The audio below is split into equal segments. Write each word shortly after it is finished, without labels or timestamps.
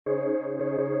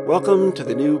Welcome to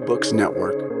the New Books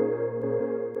Network.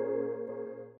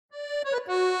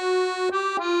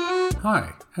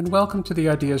 Hi, and welcome to the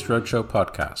Ideas Roadshow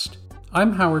podcast.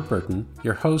 I'm Howard Burton,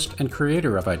 your host and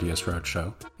creator of Ideas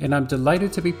Roadshow, and I'm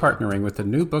delighted to be partnering with the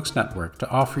New Books Network to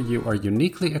offer you our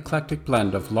uniquely eclectic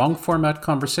blend of long-format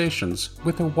conversations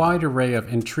with a wide array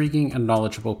of intriguing and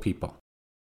knowledgeable people.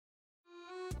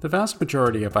 The vast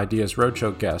majority of Ideas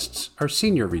Roadshow guests are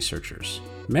senior researchers.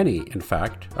 Many, in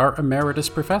fact, are emeritus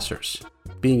professors.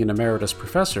 Being an emeritus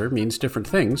professor means different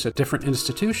things at different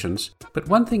institutions, but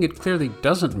one thing it clearly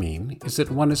doesn't mean is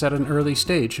that one is at an early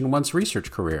stage in one's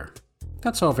research career.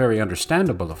 That's all very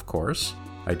understandable, of course.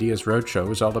 Ideas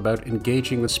Roadshow is all about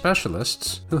engaging with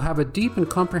specialists who have a deep and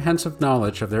comprehensive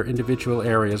knowledge of their individual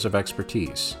areas of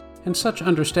expertise, and such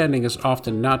understanding is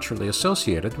often naturally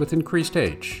associated with increased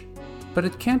age. But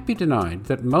it can't be denied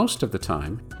that most of the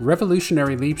time,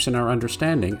 revolutionary leaps in our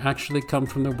understanding actually come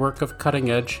from the work of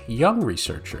cutting-edge young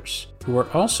researchers, who are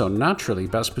also naturally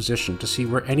best positioned to see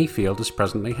where any field is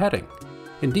presently heading.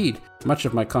 Indeed, much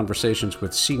of my conversations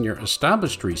with senior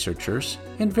established researchers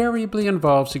invariably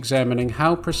involves examining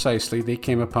how precisely they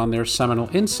came upon their seminal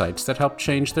insights that helped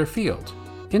change their field,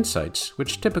 insights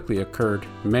which typically occurred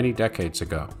many decades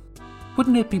ago.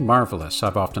 Wouldn't it be marvelous,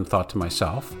 I've often thought to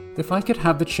myself, if I could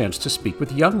have the chance to speak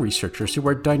with young researchers who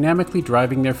are dynamically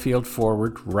driving their field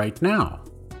forward right now?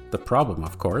 The problem,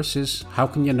 of course, is how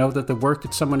can you know that the work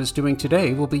that someone is doing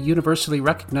today will be universally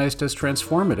recognized as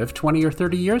transformative 20 or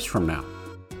 30 years from now?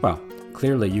 Well,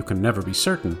 clearly you can never be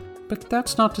certain, but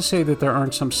that's not to say that there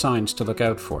aren't some signs to look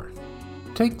out for.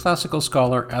 Take classical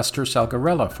scholar Esther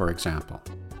Salgarella, for example,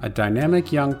 a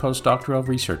dynamic young postdoctoral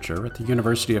researcher at the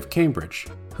University of Cambridge,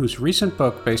 whose recent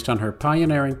book based on her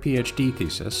pioneering PhD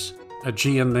thesis,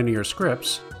 Aegean Linear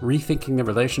Scripts, Rethinking the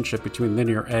Relationship Between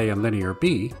Linear A and Linear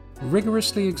B,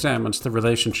 rigorously examines the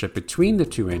relationship between the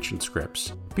two ancient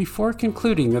scripts before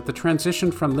concluding that the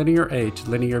transition from Linear A to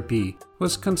Linear B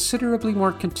was considerably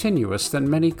more continuous than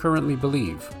many currently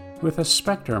believe, with a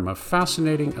spectrum of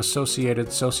fascinating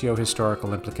associated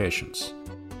socio-historical implications.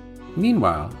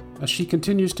 Meanwhile, as she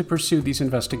continues to pursue these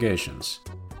investigations,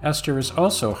 Esther is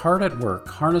also hard at work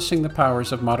harnessing the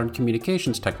powers of modern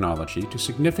communications technology to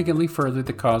significantly further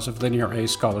the cause of Linear A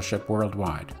scholarship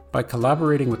worldwide by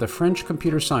collaborating with a French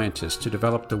computer scientist to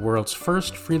develop the world's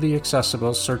first freely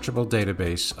accessible searchable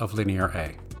database of Linear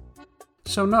A.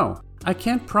 So no, I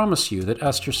can't promise you that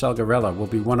Esther Salgarella will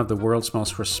be one of the world's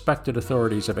most respected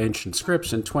authorities of ancient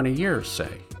scripts in 20 years,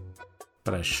 say,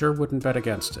 but I sure wouldn't bet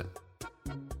against it.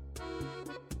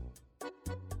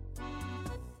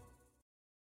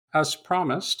 As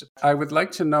promised, I would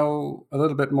like to know a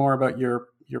little bit more about your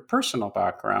personal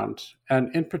background,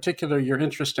 and in particular, your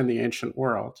interest in the ancient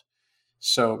world.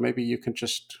 So maybe you can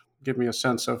just give me a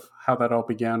sense of how that all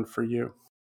began for you.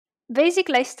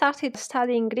 Basically, I started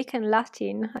studying Greek and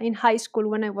Latin in high school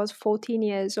when I was 14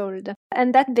 years old.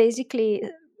 And that basically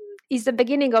is the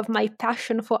beginning of my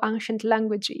passion for ancient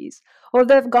languages.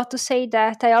 Although I've got to say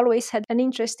that I always had an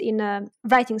interest in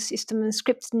writing system and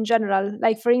scripts in general.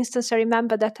 Like, for instance, I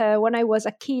remember that when I was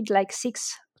a kid, like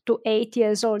 6 to 8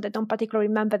 years old, I don't particularly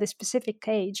remember the specific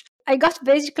age, I got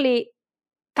basically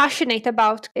passionate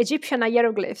about Egyptian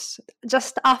hieroglyphs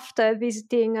just after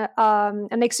visiting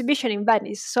an exhibition in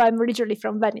Venice. So I'm originally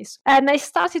from Venice. And I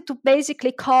started to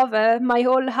basically cover my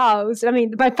whole house,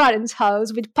 my parents'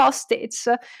 house, with post-its,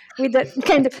 with a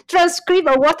kind of transcribe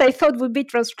of what I thought would be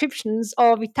transcriptions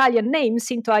of Italian names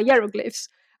into hieroglyphs.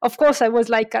 Of course, I was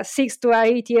like a 6 to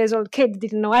 8 years old kid,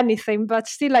 didn't know anything, but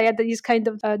still I had this kind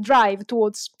of drive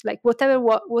towards like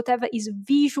whatever is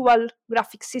visual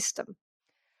graphic system.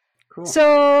 Cool.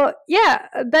 So yeah,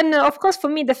 then of course for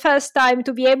me the first time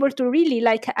to be able to really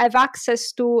like have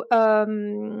access to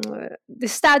the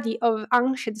study of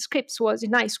ancient scripts was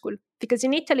in high school, because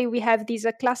in Italy we have this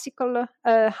classical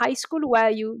high school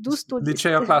where you do study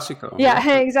Liceo Classico.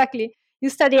 Yeah, exactly. You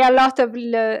study a lot of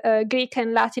Greek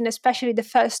and Latin, especially the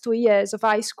first 2 years of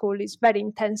high school is very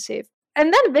intensive.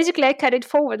 And then basically I carried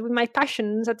forward with my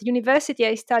passions. At university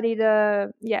I studied,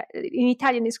 in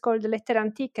Italian it's called lettere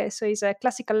antiche, so it's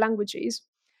classical languages.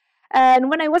 And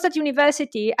when I was at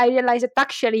university, I realized that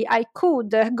actually I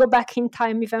could go back in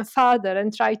time even further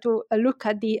and try to look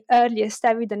at the earliest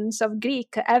evidence of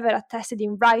Greek ever attested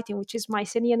in writing, which is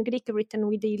Mycenaean Greek written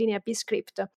with the Linear B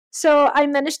script. So I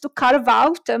managed to carve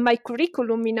out my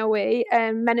curriculum in a way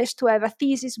and managed to have a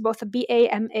thesis, both a BA,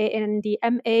 MA, and the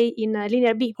MA in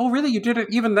Linear B. Oh, really? You did it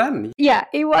even then? Yeah,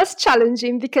 it was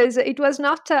challenging because it was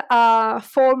not a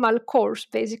formal course,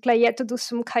 basically. I had to do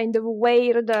some kind of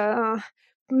weird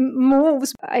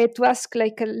moves. I had to ask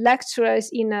like lecturers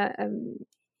in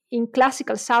in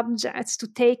classical subjects to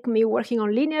take me working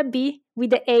on linear B with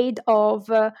the aid of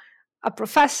a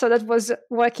professor that was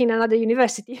working in another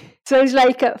university. So it's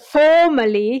like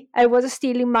formally, I was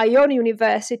still in my own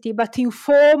university, but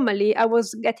informally, I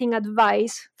was getting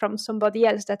advice from somebody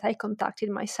else that I contacted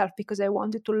myself because I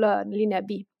wanted to learn linear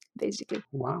B, basically.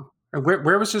 Wow. And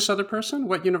where was this other person?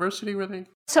 What university were they?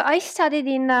 So I studied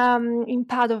in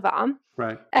Padova.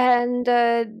 Right. And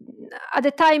at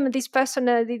the time, this person,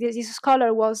 this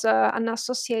scholar, was an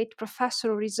associate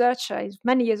professor or researcher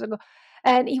many years ago.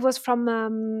 And he was from,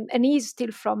 and he's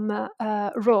still from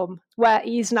Rome, where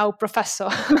he is now professor.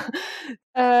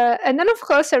 And then, of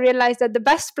course, I realized that the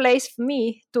best place for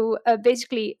me to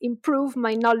basically improve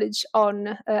my knowledge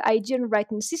on IGN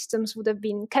writing systems would have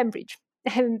been Cambridge,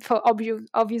 and for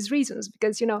obvious reasons,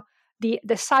 because, the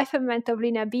decipherment of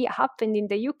linear B happened in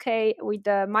the UK with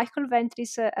Michael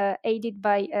Ventris, aided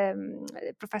by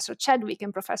Professor Chadwick,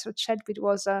 and Professor Chadwick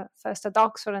was first at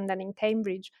Oxford and then in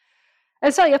Cambridge.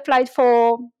 And so I applied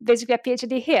for basically a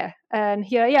PhD here, and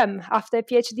here I am. After a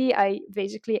PhD, I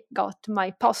basically got my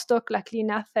postdoc, luckily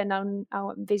enough, and I'm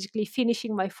basically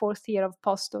finishing my 4th year of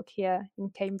postdoc here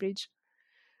in Cambridge.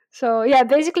 So yeah,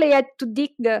 basically I had to dig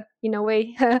in a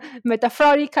way,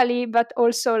 metaphorically, but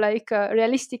also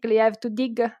realistically, I have to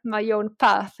dig my own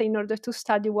path in order to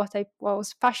study what I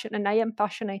was passionate and I am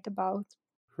passionate about.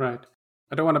 Right.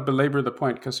 I don't want to belabor the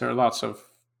point because there are lots of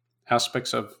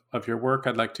aspects of your work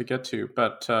I'd like to get to,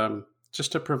 but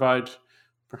just to provide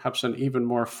perhaps an even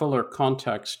more fuller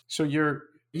context. So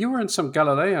you were in some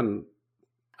Galilean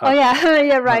program.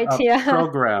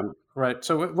 Right.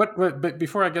 So what but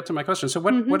before I get to my question, so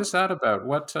what is that about?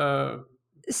 What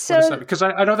is that? Because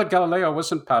I know that Galileo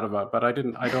was in Padova, but I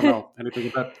don't know anything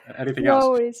about anything else.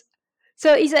 No worries.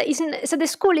 So so the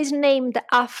school is named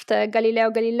after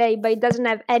Galileo Galilei, but it doesn't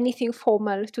have anything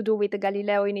formal to do with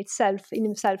Galileo in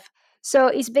himself. So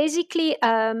it's basically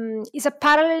it's a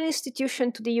parallel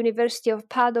institution to the University of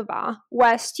Padova,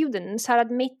 where students are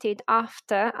admitted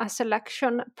after a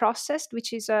selection process,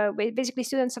 which is basically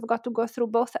students have got to go through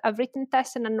both a written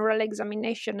test and an oral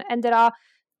examination, and there are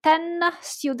 10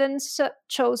 students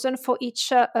chosen for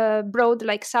each broad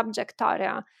subject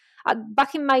area.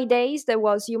 Back in my days, there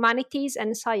was humanities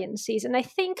and sciences, and I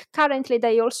think currently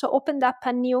they also opened up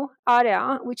a new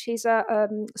area, which is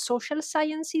social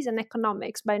sciences and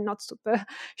economics, but I'm not super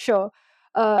sure.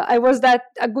 I was that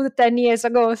a good 10 years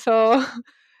ago, so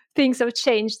things have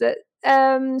changed.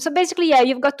 So basically, yeah,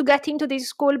 you've got to get into this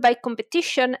school by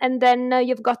competition, and then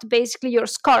you've got basically your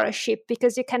scholarship,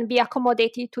 because you can be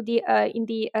accommodated to in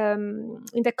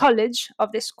the college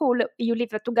of the school. You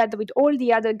live together with all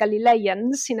the other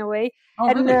Galileans in a way. Oh,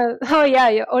 and,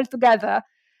 really? You're all together.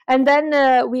 And then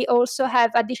we also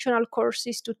have additional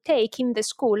courses to take in the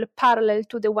school, parallel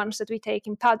to the ones that we take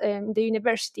in the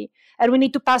university. And we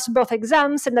need to pass both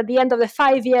exams, and at the end of the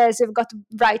 5 years, you've got to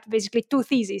write basically 2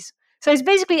 theses. So it's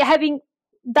basically having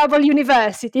double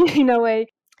university in a way.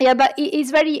 Yeah, but it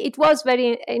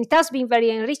has been very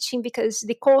enriching, because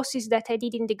the courses that I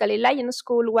did in the Galilean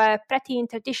school were pretty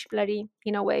interdisciplinary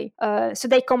in a way. So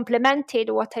they complemented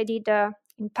what I did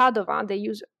in Padova. They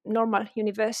use normal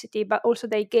university, but also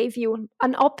they gave you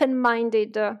an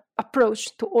open-minded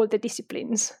approach to all the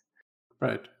disciplines.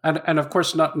 Right, and of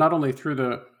course, not only through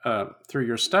through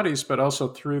your studies, but also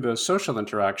through the social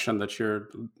interaction that you're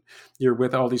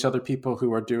with all these other people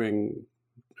who are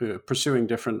pursuing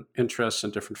different interests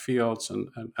in different fields and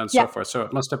so forth. So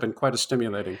it must have been quite a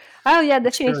stimulating. Oh yeah,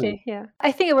 definitely. Yeah,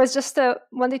 I think it was just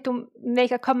wanted to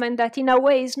make a comment that in a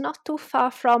way is not too far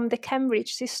from the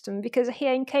Cambridge system, because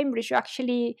here in Cambridge you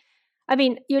actually,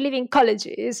 you live in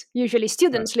colleges, usually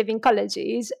students live in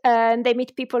colleges, and they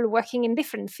meet people working in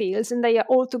different fields, and they are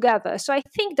all together. So I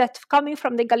think that coming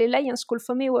from the Galilean school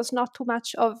for me was not too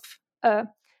much of,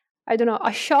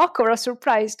 a shock or a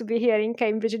surprise to be here in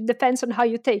Cambridge. It depends on how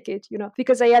you take it,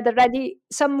 because I had already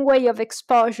some way of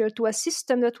exposure to a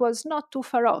system that was not too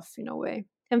far off in a way,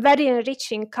 and very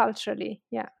enriching culturally,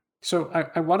 yeah. So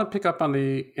I want to pick up on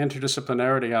the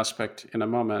interdisciplinarity aspect in a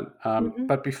moment.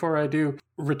 But before I do,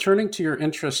 returning to your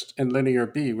interest in linear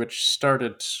B, which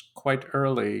started quite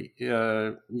early,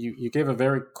 you gave a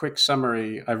very quick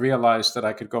summary. I realized that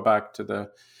I could go back to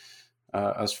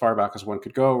as far back as one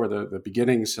could go, or the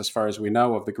beginnings, as far as we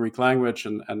know, of the Greek language.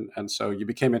 And so you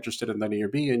became interested in linear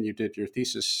B, and you did your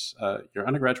thesis, your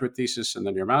undergraduate thesis, and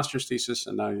then your master's thesis,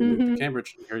 and now you moved to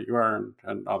Cambridge, and here you are,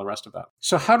 and all the rest of that.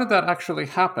 So how did that actually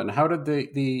happen? How did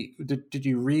did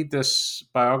you read this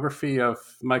biography of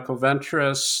Michael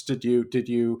Ventris? Did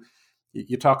you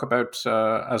You talk about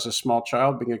as a small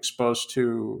child being exposed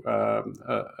to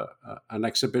an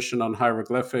exhibition on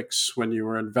hieroglyphics when you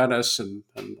were in Venice, and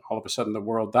all of a sudden that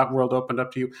world opened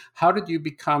up to you. How did you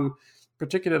become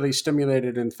particularly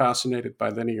stimulated and fascinated by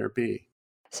Linear B?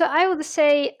 So I would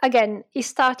say again, it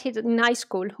started in high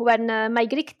school when my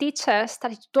Greek teacher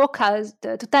started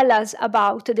to tell us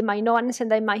about the Minoans and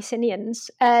the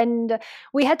Mycenaeans, and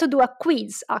we had to do a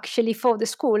quiz actually for the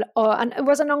school, and it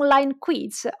was an online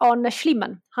quiz on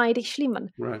Schliemann, Heinrich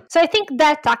Schliemann. Right. So I think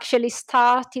that actually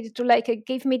started to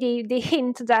give me the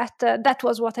hint that that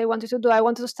was what I wanted to do. I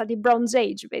wanted to study Bronze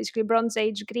Age, basically Bronze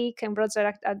Age Greek and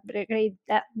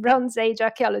Bronze Age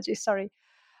archaeology. Sorry.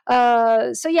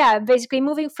 So yeah, basically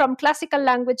moving from classical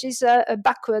languages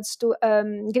backwards to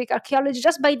Greek archaeology,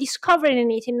 just by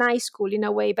discovering it in high school in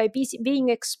a way, by being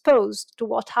exposed to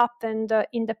what happened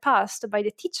in the past by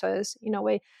the teachers in a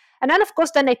way. And then, of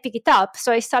course, then I pick it up.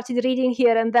 So I started reading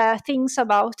here and there things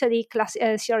about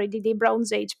the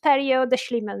Bronze Age period, the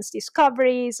Schliemann's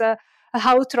discoveries,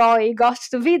 how Troy got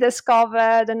to be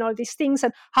discovered, and all these things,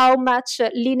 and how much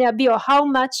Linear B or how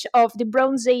much of the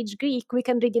Bronze Age Greek we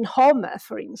can read in Homer,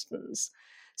 for instance.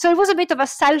 So it was a bit of a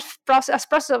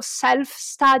process of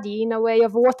self-study in a way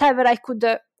of whatever I could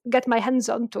get my hands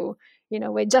onto in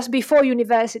a way just before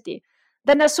university.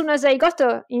 Then as soon as I got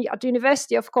at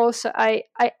university, of course, I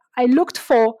looked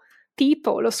for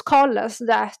people or scholars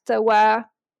that were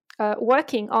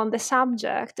working on the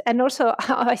subject. And also,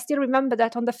 I still remember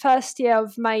that on the first year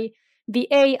of my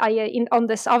BA,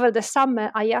 over the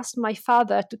summer, I asked my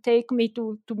father to take me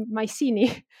to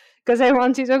Mycenae because I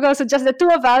wanted to go. So just the two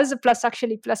of us, plus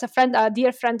a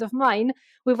dear friend of mine,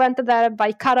 we went there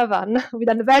by caravan with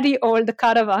a very old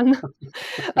caravan.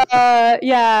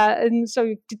 And so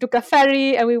we took a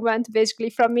ferry and we went basically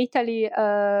from Italy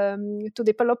to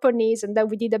the Peloponnese, and then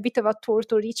we did a bit of a tour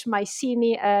to reach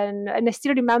Mycenae, and I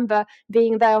still remember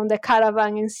being there on the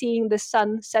caravan and seeing the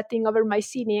sun setting over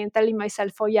Mycenae and telling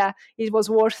myself, oh yeah, it was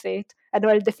worth it, and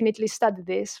I'll definitely study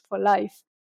this for life.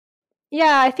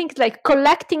 Yeah, I think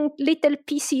collecting little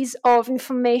pieces of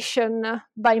information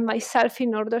by myself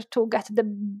in order to get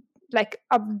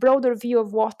a broader view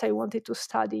of what I wanted to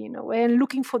study in a way, and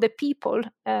looking for the people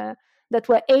that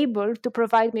were able to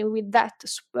provide me with that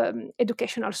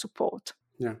educational support.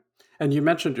 Yeah. And you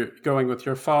mentioned you're going with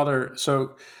your father.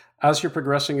 So as you're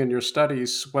progressing in your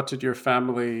studies, what did your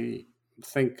family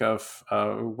think of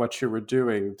what you were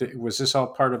doing? Was this all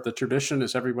part of the tradition?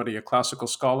 Is everybody a classical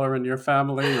scholar in your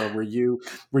family, or were you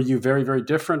very, very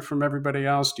different from everybody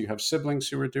else? Do you have siblings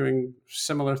who were doing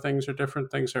similar things or different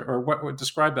things, or what would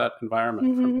describe that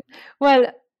environment for me? Well,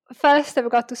 first, I've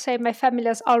got to say my family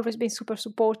has always been super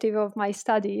supportive of my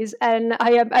studies, and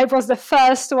I was the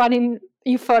first one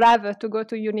in forever to go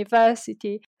to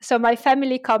university. So my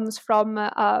family comes from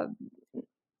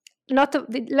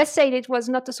let's say it was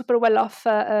not a super well-off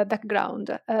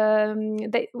background.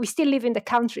 We still live in the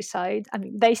countryside. I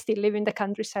mean, they still live in the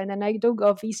countryside, and I do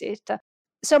go visit.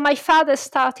 So my father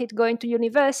started going to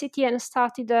university and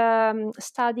started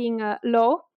studying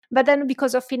law. But then,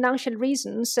 because of financial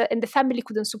reasons, and the family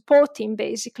couldn't support him,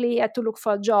 basically, he had to look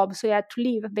for a job. So he had to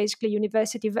leave, basically,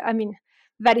 university. I mean,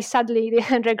 very sadly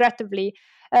and regrettably.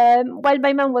 While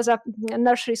my mom was a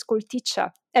nursery school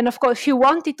teacher. And of course, she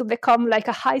wanted to become like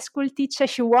a high school teacher.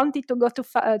 She wanted to go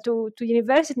to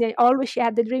university. And always she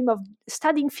had the dream of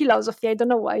studying philosophy. I don't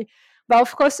know why. But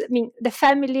of course, I mean, the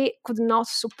family could not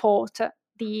support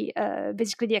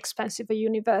basically the expense of a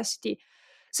university.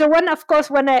 So when I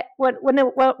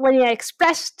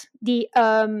expressed the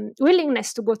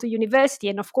willingness to go to university,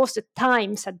 and of course the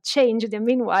times had changed, and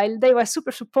meanwhile they were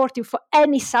super supportive for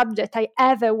any subject I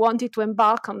ever wanted to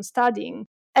embark on studying.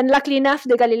 And luckily enough,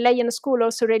 the Galilean school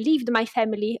also relieved my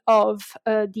family of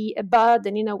the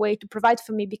burden in a way to provide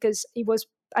for me, because I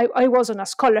was on a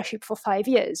scholarship for 5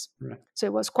 years. Right. So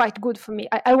it was quite good for me.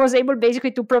 I was able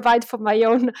basically to provide for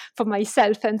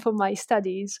myself and for my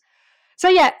studies. So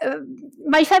yeah,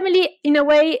 my family, in a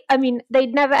way, I mean, they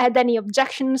never had any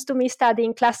objections to me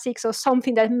studying classics or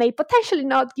something that may potentially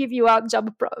not give you a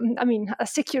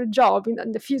secure job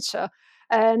in the future.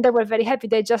 And they were very happy.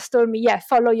 They just told me, yeah,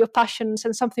 follow your passions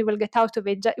and something will get out of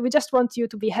it. We just want you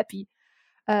to be happy.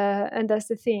 And that's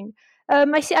the thing.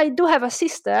 I do have a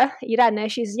sister, Irene.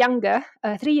 She's younger,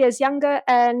 3 years younger,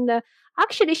 and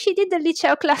actually she did the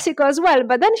Liceo Classico as well.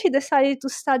 But then she decided to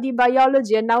study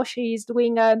biology, and now she is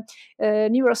doing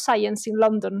neuroscience in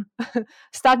London.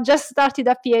 Just started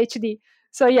a PhD.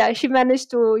 So yeah, she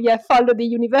managed to follow the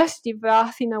university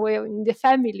path in a way in the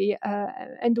family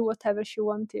and do whatever she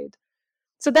wanted.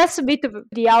 So that's a bit of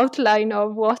the outline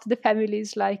of what the family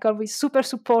is like, always super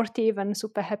supportive and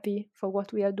super happy for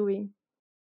what we are doing.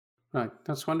 Right.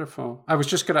 That's wonderful. I was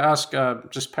just going to ask,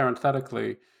 just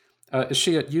parenthetically, is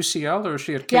she at UCL or is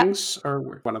she at Yeah, King's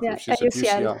or one of them? yeah, She's at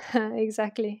UCL, UCL.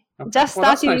 exactly. Okay. Just Well,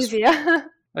 that's started nice. this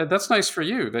year. That's nice for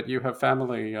you that you have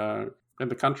family in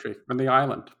the country, in the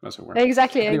island, as it were.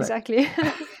 Exactly, Anyway, exactly.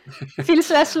 Feels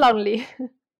less lonely.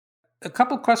 a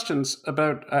couple questions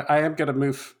about. I am going to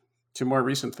move to more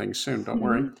recent things soon. Don't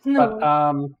worry. But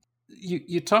No.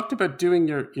 you talked about doing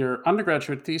your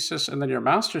undergraduate thesis and then your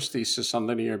master's thesis on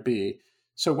linear B.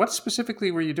 So what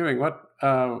specifically were you doing?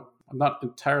 I'm not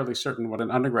entirely certain what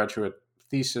an undergraduate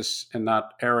thesis in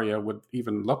that area would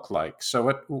even look like. So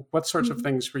what sorts of Mhm.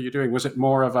 things were you doing? Was it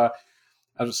more of a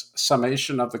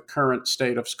summation of the current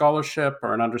state of scholarship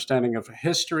or an understanding of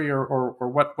history or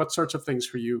what sorts of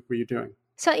things were you doing?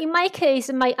 So in my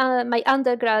case, my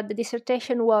undergrad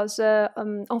dissertation was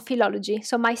on philology,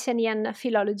 so Mycenaean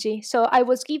philology. So I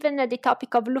was given the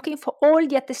topic of looking for all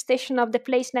the attestation of the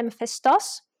place name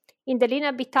Festos in the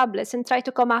Linear B tablets and try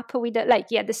to come up with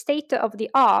the state of the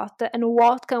art and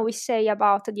what can we say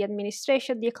about the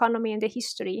administration, the economy, and the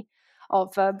history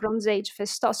of Bronze Age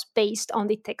Festos based on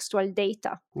the textual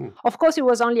data. Hmm. Of course, it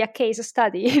was only a case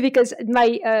study because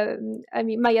my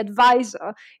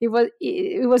advisor he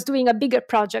was doing a bigger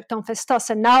project on Festos,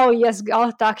 and now he has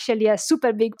got actually a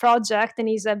super big project, and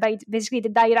he's basically the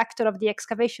director of the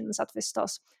excavations at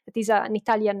Festos. That is an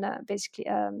Italian basically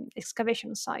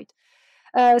excavation site.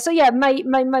 So yeah,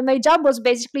 my job was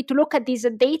basically to look at this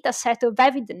data set of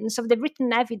evidence, of the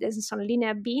written evidence on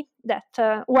linear B,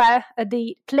 that where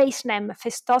the place name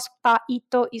Festos Pa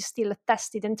Ito is still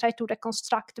tested, and try to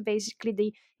reconstruct basically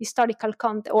the historical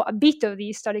context, or a bit of the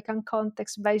historical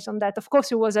context based on that. Of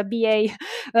course, it was a BA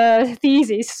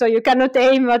thesis, so you cannot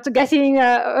aim at getting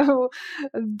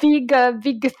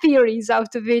big theories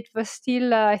out of it, but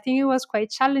still, I think it was quite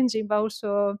challenging, but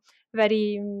also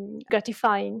very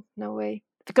gratifying in a way,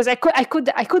 because I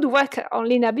could work on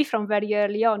Lina B from very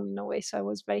early on in a way, so I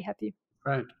was very happy.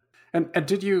 Right. And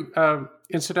did you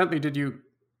incidentally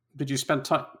did you spend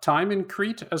time in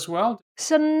Crete as well?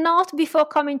 So not before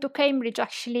coming to Cambridge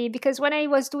actually, because when I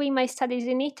was doing my studies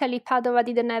in Italy, Padova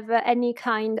didn't have any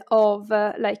kind of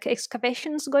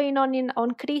excavations going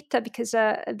on Crete, because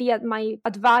my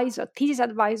thesis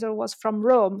advisor was from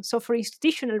Rome. So for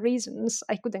institutional reasons,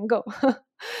 I couldn't go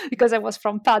because I was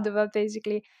from Padova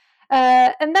basically.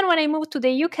 And then when I moved to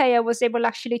the UK, I was able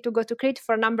actually to go to Crete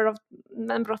for a number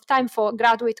of time for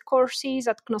graduate courses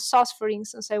at Knossos, for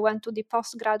instance. I went to the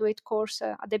postgraduate course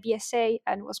at the BSA,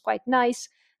 and was quite nice.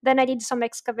 Then I did some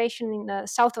excavation in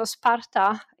south of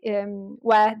Sparta,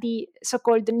 where the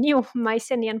so-called new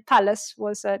Mycenaean palace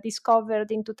was discovered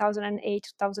in 2008,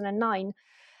 2009.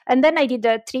 And then I did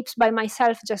trips by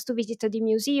myself just to visit the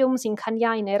museums in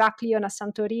Chania, in Heraklion, at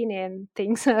Santorini, and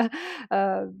things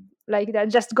like that,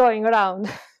 just going around.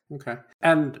 Okay.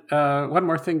 And one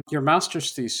more thing, your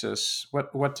master's thesis,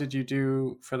 what did you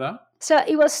do for that? So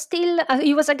it was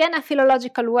again a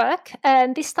philological work,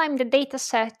 and this time the data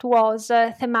set was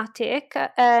thematic,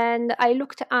 and I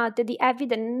looked at the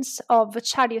evidence of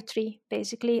chariotry,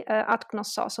 basically, at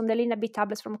Knossos, on the Linear B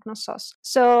tablets from Knossos.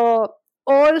 So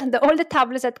all the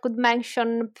tablets that could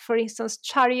mention, for instance,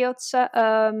 chariots,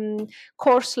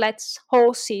 corselets,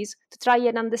 horses, to try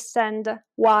and understand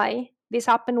why this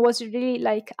happened, was really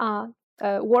like a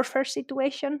warfare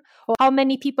situation, or how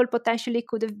many people potentially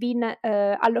could have been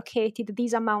allocated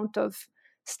this amount of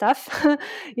stuff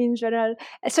in general.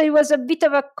 So it was a bit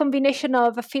of a combination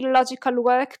of a philological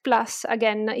work plus,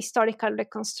 again, historical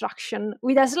reconstruction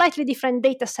with a slightly different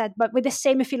data set, but with the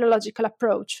same philological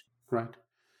approach. Right.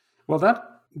 Well, that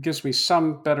gives me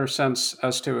some better sense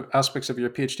as to aspects of your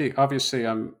PhD. Obviously,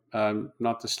 I'm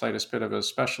not the slightest bit of a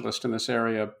specialist in this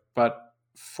area, but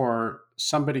for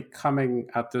somebody coming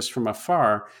at this from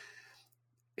afar,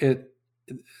 it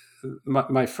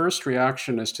my first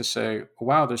reaction is to say,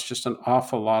 wow, there's just an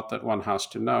awful lot that one has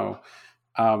to know.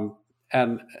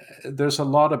 And there's a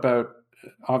lot about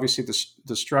obviously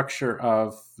the structure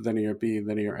of linear B,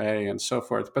 linear A, and so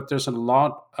forth. But there's a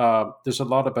lot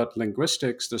about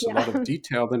linguistics. There's a lot of Yeah.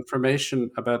 detailed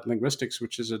information about linguistics,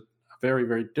 which is a very,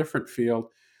 very different field,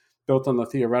 built on the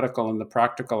theoretical and the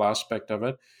practical aspect of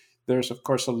it. There's, of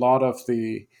course, a lot of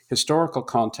the historical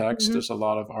context. Mhm. There's a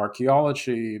lot of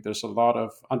archaeology. There's a lot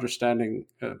of understanding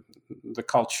the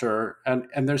culture.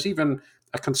 And there's even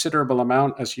a considerable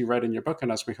amount, as you write in your book,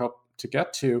 and as we hope to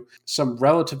get to, some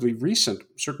relatively recent,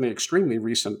 certainly extremely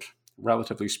recent,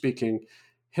 relatively speaking,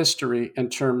 history in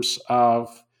terms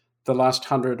of the last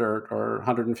 100 or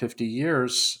 150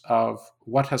 years of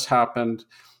what has happened,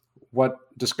 what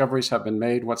discoveries have been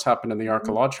made, what's happened in the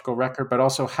archaeological record, but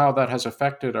also how that has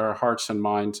affected our hearts and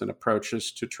minds and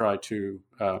approaches to try to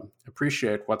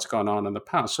appreciate what's gone on in the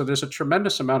past. So there's a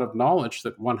tremendous amount of knowledge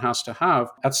that one has to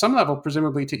have at some level,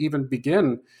 presumably, to even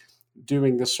begin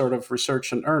doing this sort of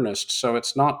research in earnest. So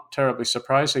it's not terribly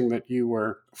surprising that you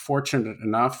were fortunate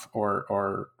enough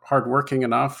or hardworking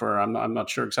enough, or I'm not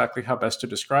sure exactly how best to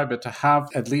describe it, to have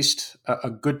at least a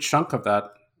good chunk of that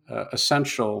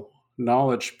essential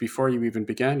knowledge before you even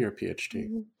began your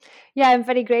PhD. Yeah, I'm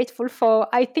very grateful for,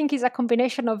 I think it's a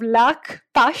combination of luck,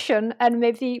 passion, and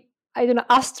maybe, I don't know,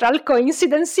 astral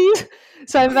coincidences.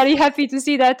 So I'm very happy to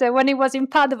see that when it was in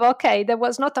Padua, okay, there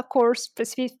was not a course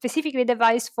specifically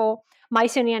devised for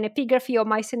Mycenaean epigraphy or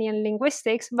Mycenaean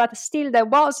linguistics, but still there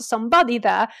was somebody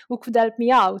there who could help me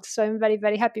out. So I'm very,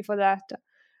 very happy for that.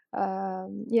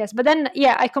 Yes, but then,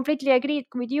 yeah, I completely agree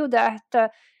with you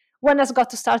that one has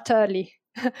got to start early.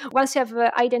 Once you have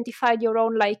identified your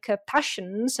own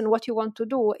passions and what you want to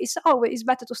do, it's always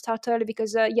better to start early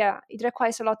because it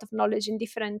requires a lot of knowledge in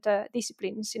different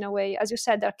disciplines in a way. As you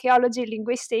said, archaeology,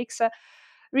 linguistics,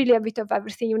 really a bit of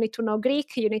everything. You need to know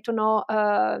Greek, you need to know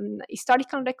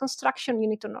historical reconstruction, you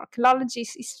need to know archaeology.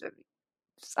 It's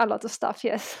a lot of stuff,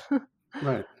 yes.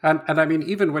 Right. And I mean,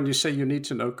 even when you say you need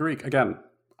to know Greek, again,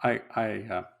 I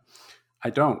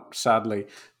don't, sadly,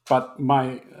 but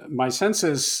my sense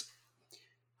is,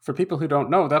 for people who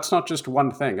don't know, that's not just one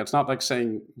thing. It's not like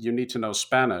saying you need to know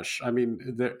Spanish. I mean,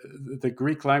 the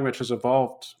Greek language has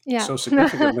evolved so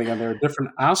significantly, and there are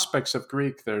different aspects of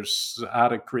Greek. There's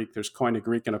Attic Greek, there's Koine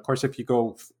Greek, and of course, if you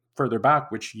go further back,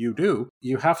 which you do,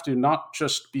 you have to not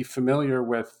just be familiar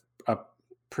with a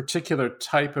particular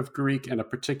type of Greek in a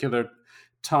particular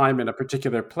time in a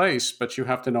particular place, but you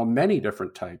have to know many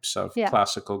different types of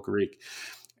classical Greek.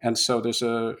 And so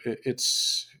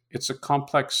it's a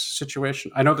complex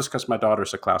situation. I know this because my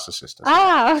daughter's a classicist.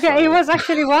 Okay. So, it was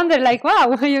actually wondering,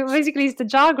 wow, basically it's the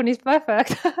jargon is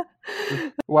perfect.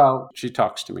 Well, she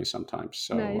talks to me sometimes,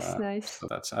 so nice. So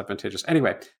that's advantageous.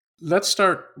 Anyway, let's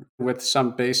start with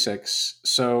some basics.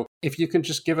 So if you can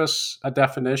just give us a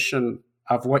definition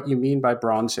of what you mean by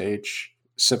Bronze Age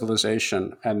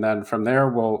civilization, and then from there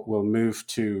we'll move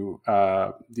to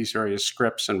these various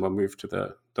scripts, and we'll move to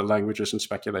the languages and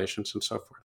speculations and so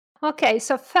forth. Okay,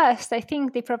 so first, I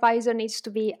think the proviso needs to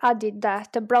be added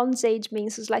that the Bronze Age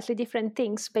means slightly different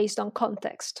things based on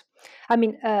context. I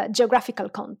mean, geographical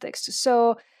context.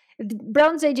 So, the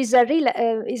Bronze Age is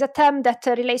a term that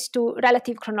relates to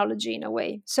relative chronology in a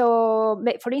way. So,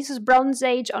 for instance, Bronze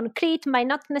Age on Crete might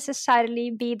not necessarily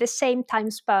be the same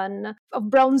time span of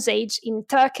Bronze Age in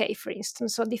Turkey, for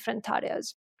instance, or different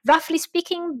areas. Roughly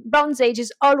speaking, Bronze Age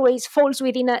always falls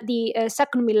within the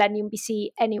second millennium BC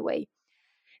anyway.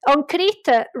 On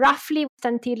Crete, roughly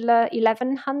until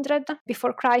 1100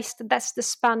 before Christ, that's the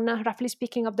span, roughly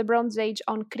speaking, of the Bronze Age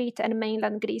on Crete and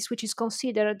mainland Greece, which is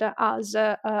considered as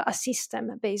a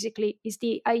system, basically, is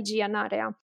the Aegean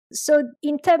area. So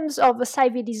in terms of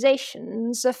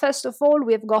civilizations, first of all,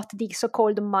 we've got the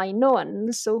so-called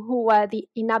Minoans, who were the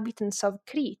inhabitants of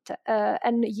Crete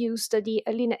and used the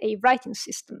linear writing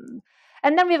system.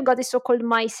 And then we've got the so-called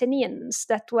Mycenaeans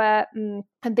that were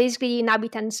basically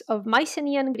inhabitants of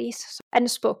Mycenaean Greece and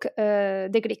spoke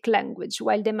the Greek language,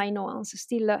 while the Minoans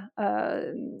still,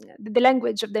 the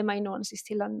language of the Minoans is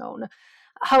still unknown.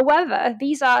 However,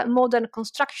 these are modern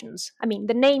constructions. I mean,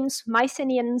 the names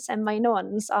Mycenaeans and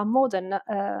Minoans are modern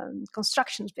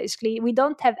constructions, basically. We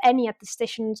don't have any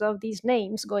attestations of these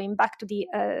names going back to the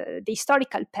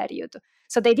historical period.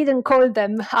 So they didn't call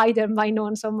them either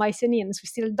Minoans or Mycenaeans. We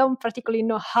still don't particularly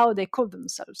know how they call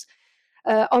themselves.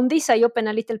 On this, I open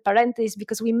a little parenthesis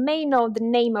because we may know the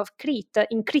name of Crete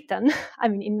in Cretan, I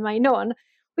mean in Minoan,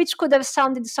 which could have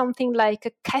sounded something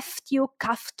like Keftiu,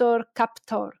 Kaftor,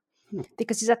 Kaptor,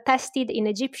 because it's attested in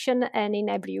Egyptian and in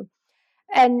Hebrew.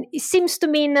 And it seems to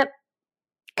mean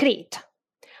Crete,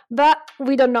 but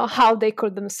we don't know how they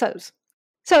call themselves.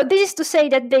 So this is to say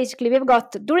that basically we've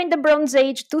got, during the Bronze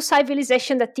Age, two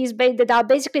civilizations that are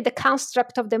basically the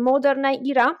construct of the modern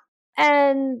era.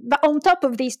 But on top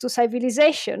of these two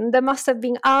civilizations, there must have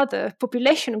been other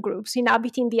population groups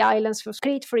inhabiting the islands of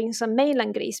Crete, for instance,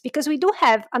 mainland Greece, because we do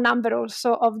have a number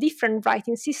also of different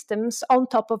writing systems on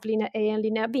top of Linear A and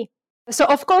Linear B. So,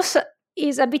 of course,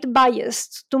 is a bit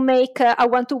biased to make a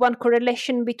one-to-one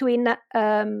correlation between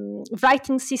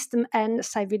writing system and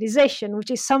civilization,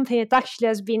 which is something that actually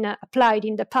has been applied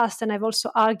in the past, and I've also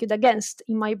argued against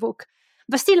in my book.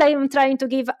 But still, I am trying to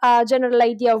give a general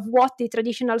idea of what the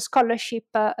traditional scholarship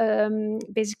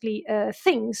basically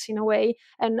thinks, in a way,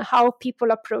 and how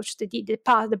people approach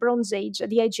the Bronze Age,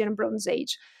 the Aegean Bronze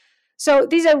Age. So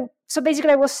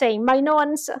basically I was saying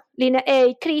Minoans, linear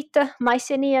A, Crete,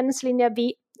 Mycenaeans, linear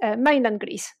B, mainland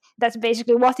Greece. That's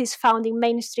basically what is found in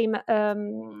mainstream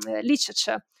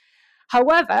literature.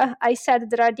 However, I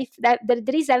said that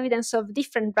there is evidence of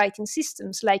different writing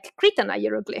systems, like Cretan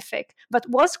hieroglyphic. But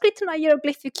was Cretan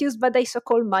hieroglyphic used by the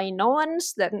so-called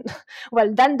Minoans? Then,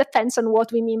 well, then depends on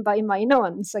what we mean by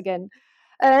Minoans again.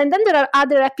 And then there are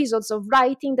other episodes of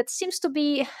writing that seems to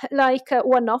be like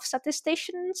one-off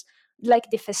attestations,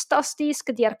 like the Festos disc,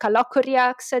 the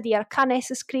Archalochoriacs, the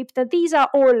Arcanes script. These are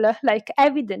all like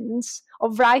evidence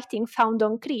of writing found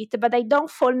on Crete, but they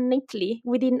don't fall neatly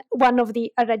within one of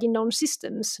the already known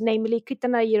systems, namely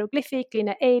Cretan hieroglyphic,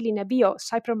 Linear A, Linear B, or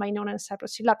Cypro-Minoan and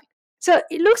Cypro-Syllabic. So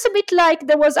it looks a bit like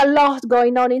there was a lot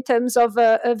going on in terms of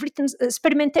written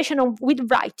experimentation with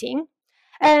writing.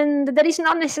 And there is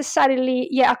not necessarily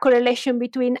a correlation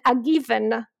between a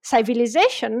given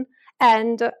civilization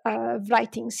and a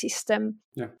writing system.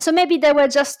 Yeah. So maybe there were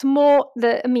just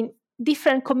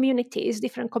different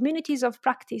communities of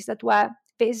practice that were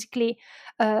basically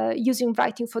using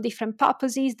writing for different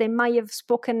purposes. They might have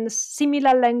spoken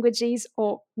similar languages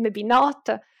or maybe not,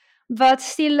 but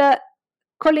still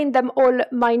calling them all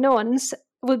Minoans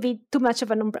would be too much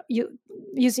of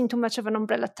using too much of an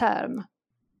umbrella term.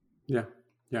 Yeah.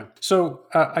 Yeah. So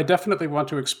I definitely want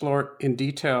to explore in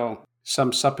detail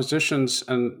some suppositions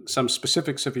and some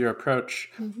specifics of your approach.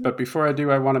 Mm-hmm. But before I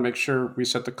do, I want to make sure we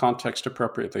set the context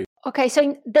appropriately. Okay,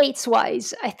 so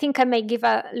dates-wise, I think I may give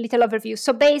a little overview.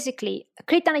 So basically,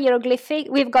 Cretan hieroglyphic,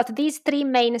 we've got these three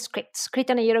main scripts,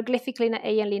 Cretan hieroglyphic, Linear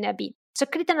A, and Linear B. So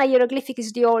Cretan hieroglyphic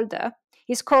is the older.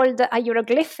 It's called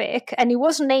hieroglyphic, and it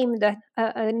was named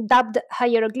and dubbed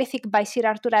hieroglyphic by Sir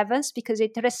Arthur Evans because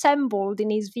it resembled,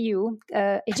 in his view,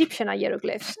 Egyptian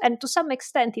hieroglyphs, and to some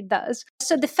extent it does.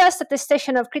 So the first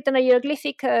attestation of Cretan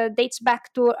hieroglyphic dates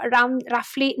back to around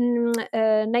roughly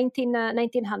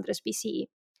 1900s BCE.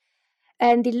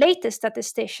 And the latest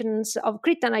attestations of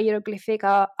Cretan hieroglyphic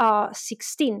are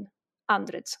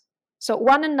 1600s. So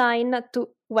 19 to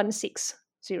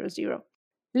 1600.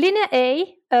 Linear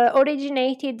A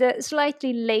originated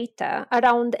slightly later,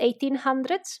 around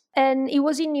 1800s, and it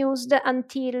was in use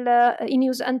until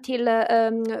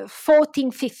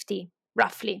 1450,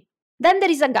 roughly. Then there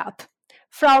is a gap.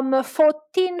 From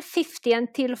 1450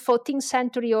 until 14th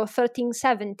century or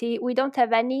 1370, we don't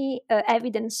have any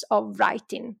evidence of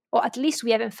writing, or at least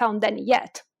we haven't found any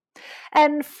yet.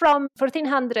 And from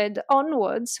 1400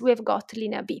 onwards, we've got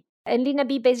Linear B. And Linear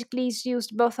B basically is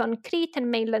used both on Crete and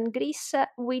mainland Greece,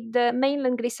 with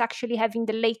mainland Greece actually having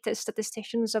the latest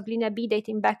attestations of Linear B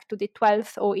dating back to the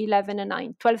 12th or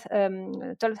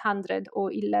 1200 or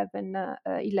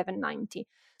 1190.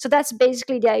 So that's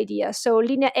basically the idea. So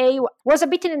Linear A was a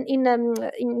bit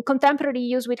in contemporary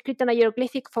use with Cretan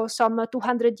hieroglyphic for some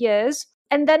 200 years.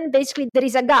 And then basically there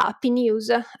is a gap in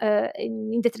use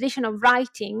in the tradition of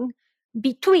writing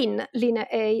between Linear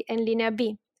A and Linear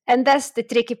B. And that's the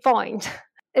tricky point.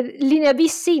 Linear B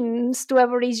seems to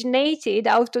have originated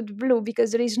out of the blue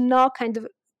because there is no kind of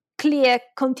clear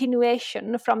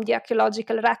continuation from the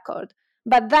archaeological record.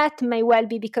 But that may well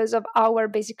be because of our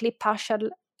basically partial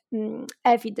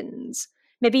evidence.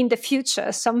 Maybe in the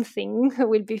future something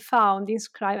will be found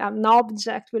inscribed, an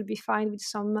object will be found with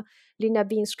some Linear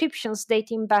B inscriptions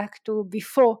dating back to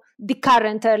before the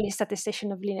current earliest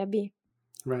attestation of Linear B.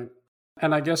 Right.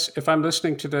 And I guess if I'm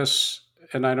listening to this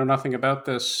and I know nothing about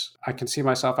this, I can see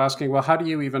myself asking, well, how do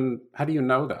you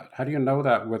know that? How do you know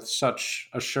that with such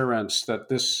assurance that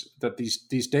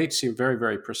these dates seem very,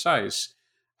 very precise?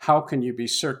 How can you be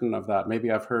certain of that?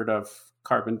 Maybe I've heard of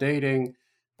carbon dating,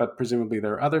 but presumably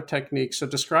there are other techniques. So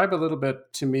describe a little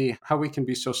bit to me how we can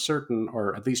be so certain,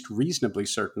 or at least reasonably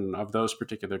certain, of those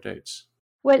particular dates.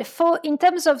 Well, in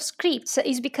terms of scripts,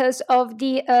 is because of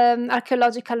the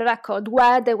archaeological record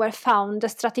where they were found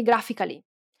stratigraphically.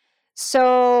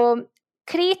 So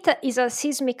Crete is a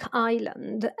seismic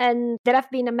island, and there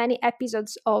have been many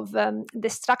episodes of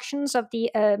destructions of the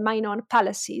Minoan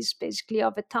palaces, basically,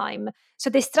 over time. So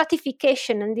the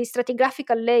stratification and the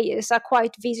stratigraphical layers are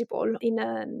quite visible in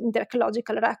the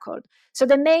archaeological record. So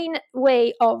the main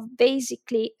way of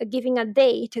basically giving a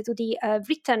date to the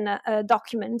written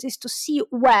documents is to see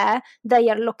where they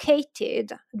are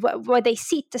located, where they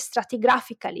sit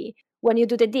stratigraphically when you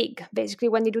do the dig, basically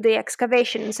when you do the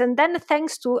excavations. And then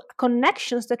thanks to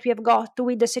connections that we have got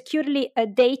with the securely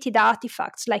dated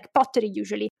artifacts, like pottery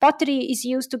usually. Pottery is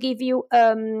used to give you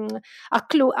a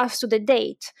clue as to the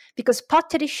date, because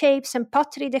pottery shapes and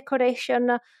pottery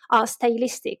decoration are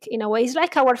stylistic in a way. It's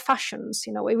like our fashions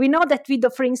in a way. We know that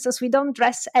for instance, we don't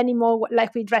dress anymore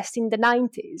like we dressed in the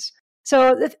 90s.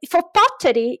 So for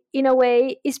pottery, in a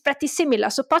way, is pretty similar.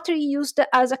 So pottery used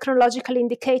as a chronological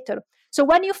indicator. So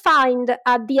when you find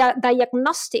a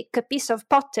diagnostic piece of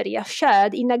pottery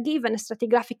sherd in a given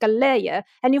stratigraphical layer,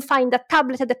 and you find a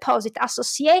tablet deposit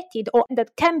associated or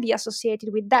that can be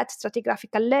associated with that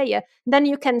stratigraphical layer, then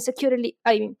you can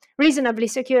reasonably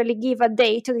securely give a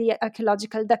date to the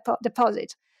archaeological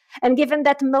deposit. And given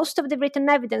that most of the written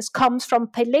evidence comes from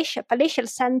palatial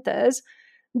centers,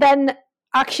 then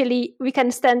actually we can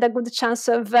stand a good chance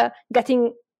of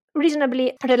getting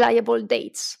reasonably reliable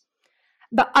dates.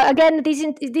 But again,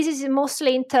 this is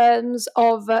mostly in terms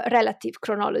of relative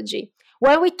chronology.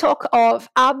 When we talk of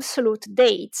absolute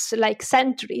dates, like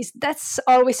centuries, that's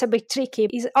always a bit tricky.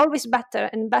 It's always better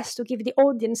and best to give the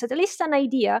audience at least an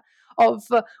idea of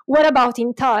what about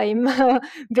in time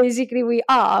basically we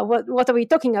are. What are we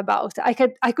talking about? I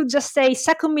could just say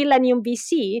second millennium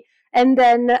BC, and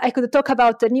then I could talk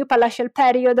about the new palatial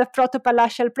period,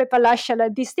 proto-palatial, pre-palatial,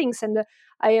 these things. And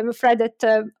I am afraid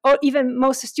that, or even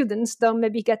most students don't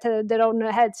maybe get their own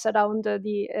heads around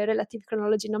the relative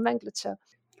chronology nomenclature.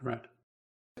 Right.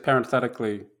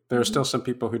 Parenthetically, there are still some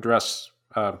people who dress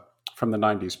from the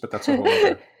 90s, but that's a whole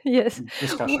other yes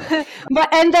discussion.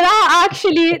 And there are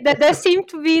actually there seem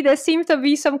to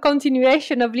be some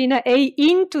continuation of Linear A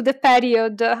into the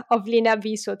period of Linear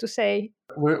B, so to say.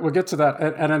 We'll get to that,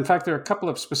 and in fact there are a couple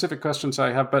of specific questions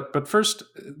I have, but first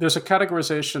there's a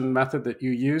categorization method that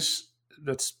you use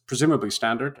that's presumably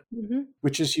standard,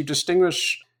 which is you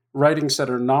distinguish writings that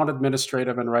are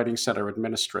non-administrative and writings that are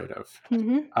administrative.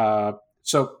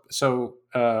 So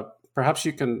perhaps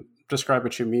you can describe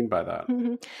what you mean by that.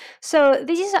 So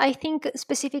this is, I think,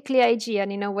 specifically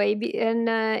Aegean in a way,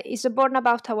 and is born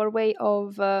about our way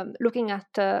of looking at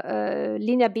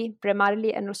Linear B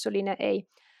primarily and also Linear A.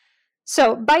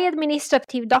 So by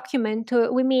administrative document,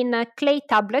 we mean clay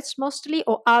tablets mostly,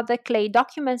 or other clay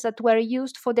documents that were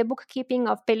used for the bookkeeping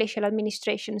of palatial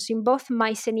administrations in both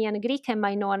Mycenaean Greek and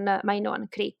Minoan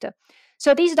Crete.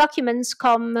 So these documents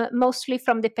come mostly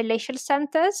from the palatial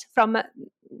centers, from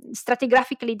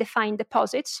stratigraphically defined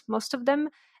deposits, most of them,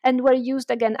 and were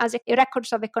used again as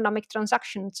records of economic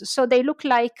transactions. So they look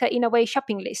like, in a way,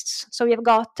 shopping lists. So you've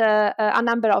got a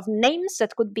number of names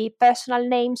that could be personal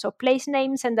names or place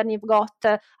names, and then you've got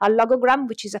a logogram,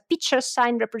 which is a picture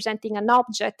sign representing an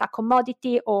object, a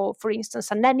commodity, or, for instance,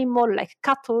 an animal like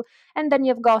cattle. And then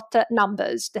you've got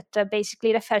numbers that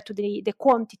basically refer to the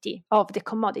quantity of the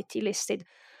commodity listed.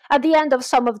 At the end of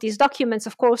some of these documents,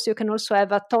 of course, you can also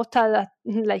have a total,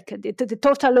 like the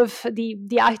total of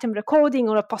the item recording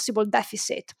or a possible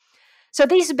deficit. So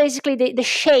this is basically the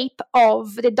shape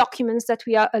of the documents that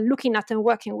we are looking at and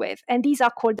working with. And these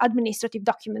are called administrative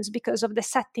documents because of the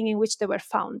setting in which they were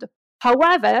found.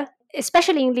 However,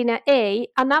 especially in Linear A,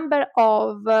 a number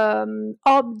of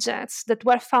objects that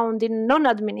were found in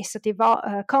non-administrative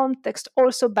context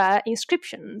also bear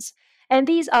inscriptions. And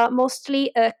these are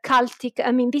mostly cultic.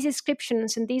 I mean, these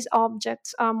inscriptions and these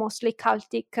objects are mostly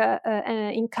cultic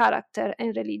in character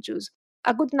and religious.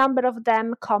 A good number of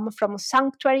them come from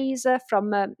sanctuaries,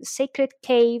 from sacred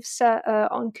caves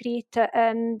on Crete,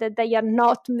 and they are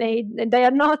not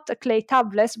clay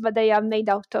tablets, but they are made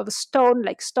out of stone,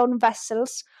 like stone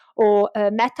vessels, or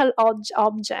metal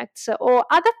objects, or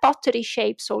other pottery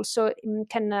shapes also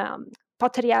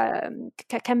pottery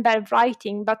can bear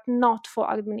writing, but not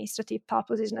for administrative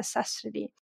purposes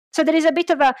necessarily. So there is a bit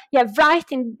of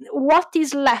writing. What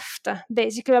is left,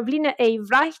 basically, of Linear A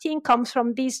writing comes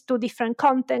from these two different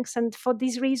contexts, and for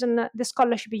this reason, the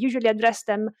scholarship usually address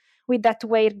them with that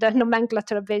weird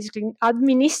nomenclature, basically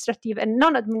administrative and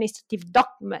non-administrative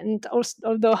document.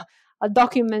 Although a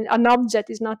document, an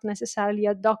object, is not necessarily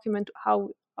a document. How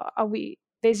we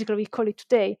call it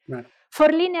today. Right. For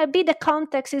Linear B, the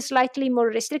context is slightly more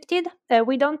restricted.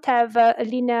 We don't have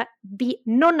Linear B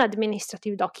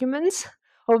non-administrative documents,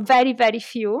 or very, very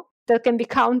few that can be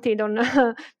counted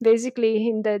on basically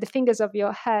in the fingers of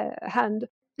your hand.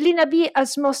 Linear B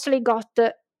has mostly got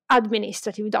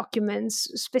administrative documents,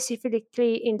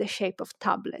 specifically in the shape of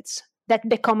tablets, that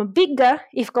become bigger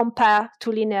if compared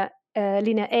to Linear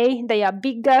A. They are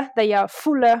bigger, they are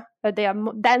fuller, they are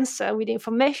denser with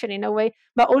information in a way,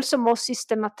 but also more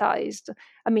systematized.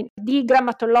 I mean, the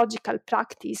grammatological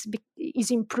practice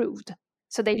is improved,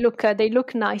 so they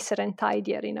look nicer and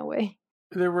tidier in a way.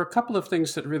 There were a couple of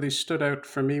things that really stood out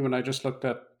for me when I just looked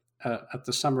at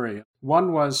the summary.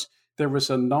 One was there was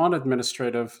a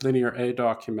non-administrative Linear A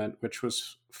document which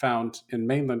was found in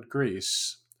mainland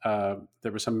Greece.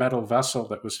 There was a metal vessel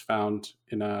that was found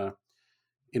in a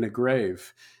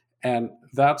grave, and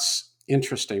that's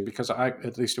interesting because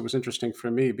at least it was interesting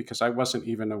for me because I wasn't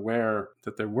even aware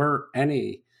that there were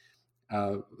any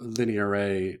linear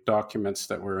A documents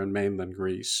that were in mainland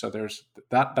Greece. So there's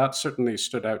that certainly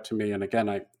stood out to me. And again,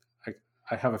 I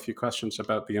have a few questions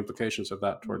about the implications of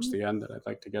that towards the end that I'd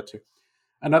like to get to.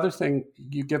 Another thing,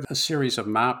 you give a series of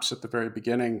maps at the very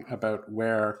beginning about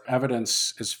where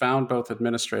evidence is found, both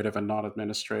administrative and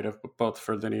non-administrative, both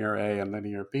for linear A and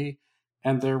linear B.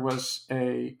 And there was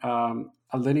a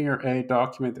linear A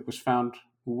document that was found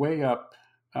way up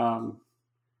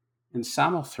in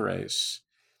Samothrace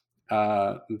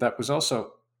that was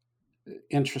also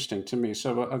interesting to me.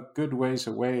 So a good ways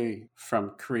away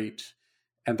from Crete.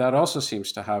 And that also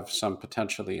seems to have some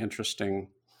potentially interesting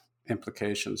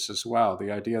implications as well.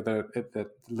 The idea that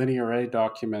linear A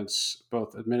documents,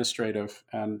 both administrative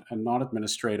and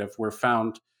non-administrative, were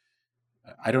found,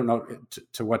 I don't know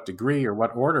to what degree or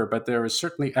what order, but there is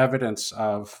certainly evidence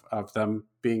of them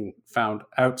being found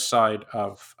outside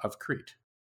of Crete.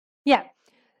 Yeah.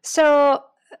 So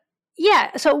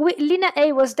linear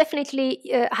A was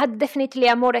had definitely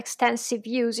a more extensive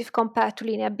use if compared to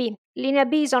linear B. Linear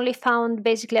B is only found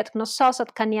basically at Knossos,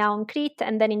 at Chania on Crete,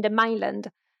 and then in the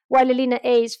mainland, while linear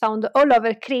A is found all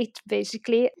over Crete,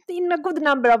 basically, in a good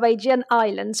number of Aegean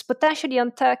islands, potentially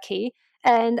on Turkey,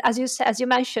 and as you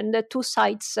mentioned, the two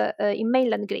sites in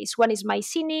mainland Greece. One is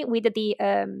Mycenae with the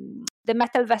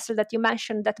metal vessel that you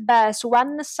mentioned that bears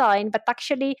one sign, but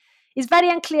actually it's very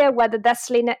unclear whether that's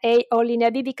linear A or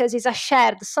linear B because it's a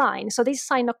shared sign. So this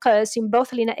sign occurs in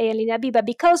both linear A and linear B, but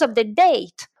because of the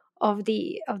date of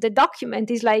the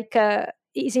document,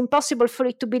 it's impossible for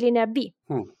it to be linear B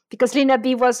because linear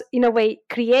B was in a way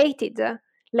created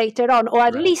later on, or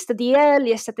at least the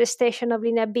earliest attestation of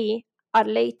linear B are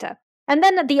later. And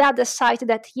then the other site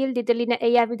that yielded the linear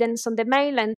A evidence on the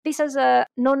mainland, this is a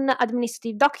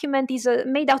non-administrative document, is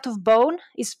made out of bone.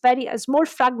 It's a small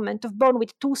fragment of bone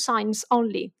with two signs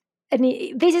only. And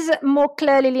this is more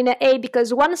clearly linear A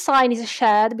because one sign is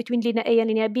shared between linear A and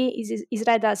linear B, is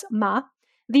read as Ma.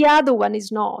 The other one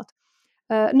is not.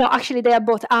 No, actually, they are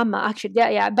both Amma, actually,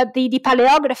 yeah. But the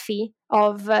paleography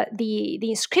of the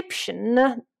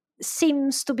inscription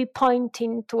seems to be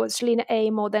pointing towards linear A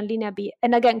more than linear B.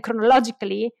 And again,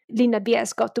 chronologically, linear B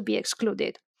has got to be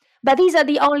excluded. But these are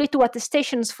the only two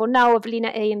attestations for now of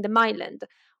linear A in the mainland.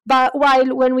 But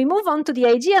when we move on to the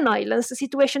Aegean islands, the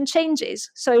situation changes.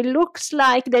 So it looks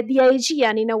like that the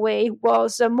Aegean, in a way,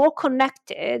 was more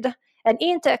connected and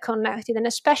interconnected and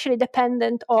especially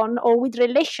dependent on or with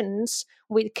relations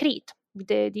with Crete, with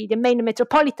the main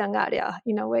metropolitan area,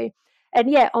 in a way. And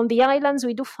on the islands,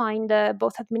 we do find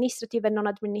both administrative and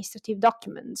non-administrative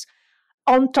documents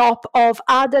on top of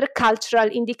other cultural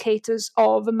indicators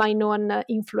of Minoan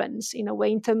influence, in a way,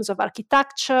 in terms of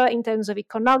architecture, in terms of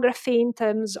iconography, in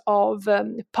terms of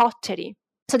pottery.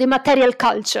 So the material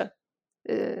culture,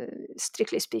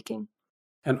 strictly speaking.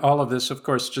 And all of this, of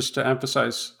course, just to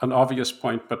emphasize an obvious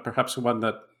point, but perhaps one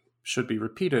that should be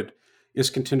repeated, is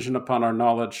contingent upon our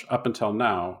knowledge up until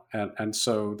now. And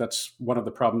so that's one of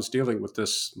the problems dealing with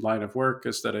this line of work,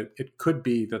 is that it could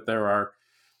be that there are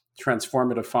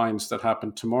transformative finds that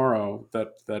happen tomorrow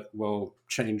that will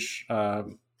change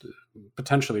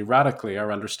potentially radically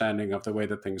our understanding of the way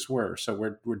that things were.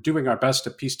 So we're doing our best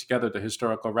to piece together the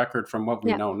historical record from what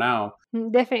we know now.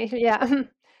 Definitely, yeah.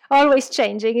 Always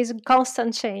changing, is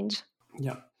constant change.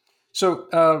 Yeah.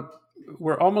 So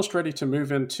we're almost ready to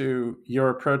move into your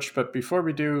approach, but before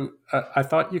we do, I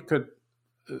thought you could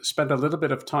spend a little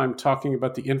bit of time talking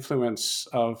about the influence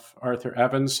of Arthur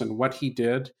Evans and what he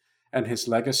did and his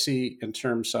legacy in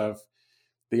terms of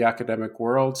the academic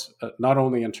world, not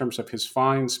only in terms of his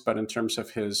finds, but in terms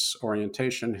of his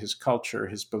orientation, his culture,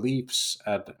 his beliefs,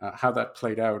 and how that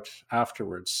played out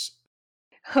afterwards.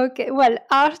 Okay, well,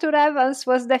 Arthur Evans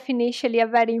was definitely a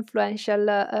very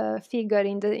influential figure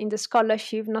in the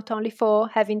scholarship, not only for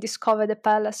having discovered the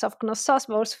palace of Knossos,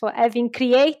 but also for having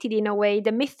created, in a way,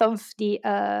 the myth of the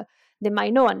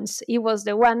Minoans. He was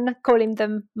the one calling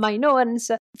them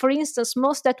Minoans. For instance,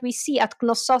 most that we see at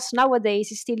Knossos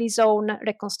nowadays is still his own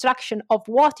reconstruction of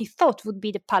what he thought would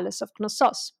be the palace of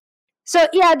Knossos. So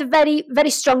he had very, very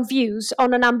strong views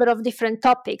on a number of different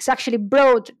topics, actually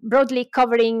broadly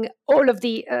covering all of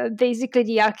the, basically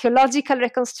the archaeological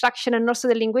reconstruction and also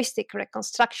the linguistic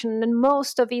reconstruction. And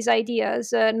most of his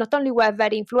ideas not only were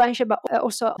very influential, but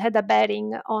also had a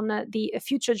bearing on the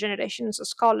future generations of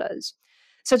scholars.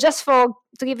 So just to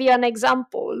give you an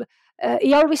example,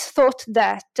 he always thought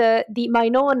that the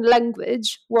Minoan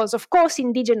language was, of course,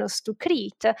 indigenous to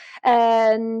Crete,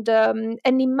 and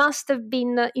it must have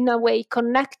been, in a way,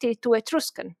 connected to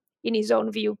Etruscan, in his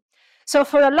own view. So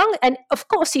for a long, and of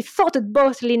course he thought that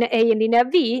both Linear A and Linear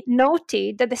B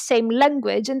noted the same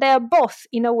language, and they are both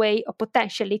in a way or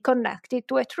potentially connected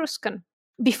to Etruscan,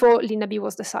 before Linear B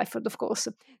was deciphered, of course.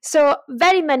 So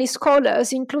very many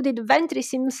scholars, including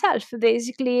Ventris himself,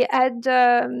 basically had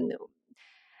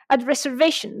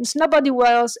reservations. Nobody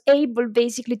was able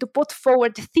basically to put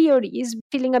forward theories,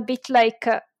 feeling a bit like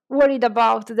worried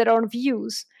about their own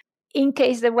views in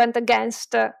case they went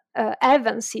against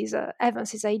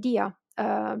Evans's idea,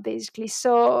 basically.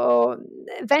 So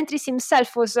Ventris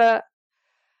himself was,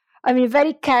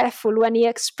 very careful when he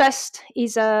expressed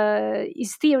his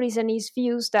theories and his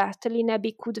views that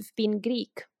Linebi could have been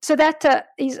Greek. So that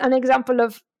is an example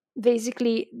of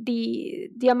basically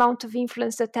the amount of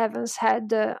influence that Evans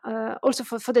had also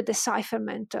for the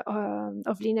decipherment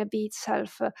of Linebi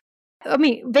itself.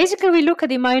 Basically, we look at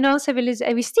the Minoan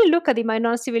civilization. We still look at the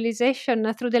Minoan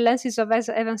civilization through the lenses of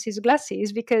Evans's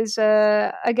glasses, because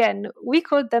again, we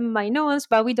call them Minoans,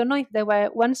 but we don't know if they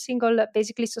were one single,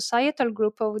 basically societal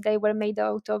group, or they were made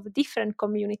out of different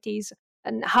communities,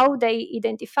 and how they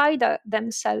identified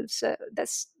themselves.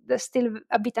 That's still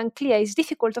a bit unclear. It's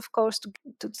difficult, of course,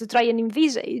 to try and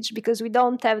envisage, because we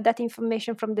don't have that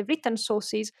information from the written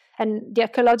sources, and the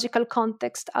archaeological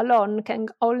context alone can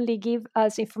only give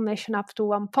us information up to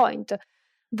one point.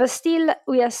 But still,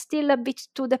 we are still a bit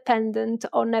too dependent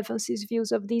on Evans's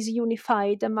views of this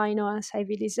unified Minoan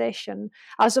civilization,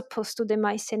 as opposed to the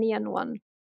Mycenaean one.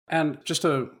 And just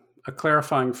a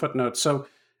clarifying footnote. So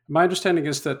my understanding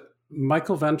is that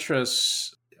Michael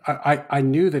Ventris, I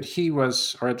knew that he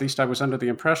was, or at least I was under the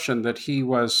impression that he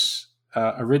was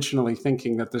originally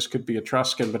thinking that this could be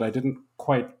Etruscan, but I didn't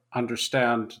quite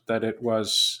understand that it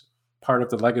was part of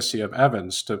the legacy of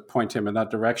Evans to point him in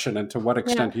that direction, and to what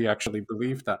extent he actually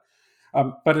believed that.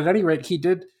 But at any rate, he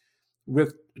did,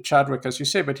 with Chadwick, as you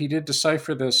say, but he did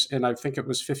decipher this in, I think it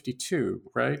was 52,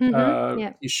 right? Mm-hmm.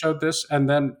 He showed this, and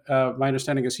then my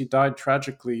understanding is he died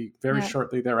tragically very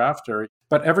shortly thereafter.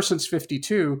 But ever since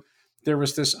 52, there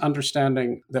was this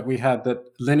understanding that we had that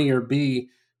Linear B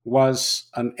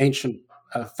was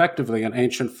effectively an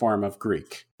ancient form of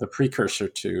Greek, the precursor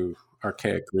to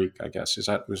Archaic Greek, I guess.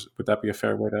 Would that be a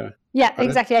fair way to? Yeah,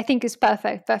 exactly. I think it's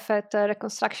perfect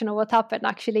reconstruction of what happened,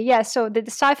 actually. Yeah, so the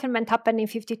decipherment happened in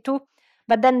 52,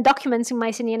 but then documents in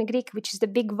Mycenaean Greek, which is the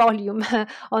big volume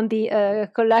on the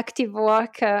collective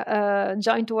work,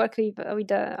 joint work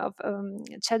of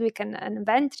Chadwick and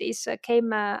Ventris,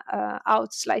 came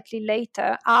out slightly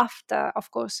later, after,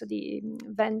 of course, the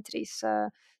Ventris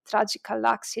tragical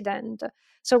accident.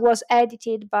 So it was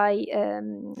edited by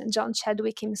John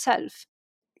Chadwick himself.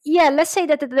 Yeah, let's say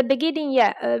that at the beginning,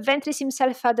 Ventris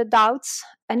himself had doubts,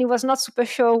 and he was not super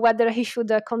sure whether he should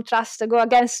go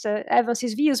against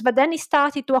Evans's views. But then he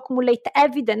started to accumulate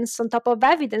evidence on top of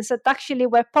evidence that actually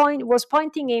was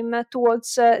pointing him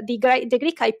towards the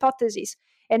Greek hypothesis.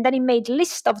 And then he made a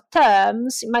list of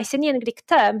terms, Mycenaean Greek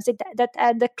terms, that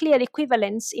had a clear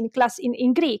equivalence in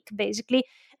Greek, basically.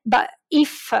 But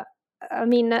if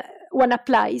one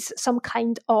applies some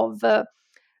kind of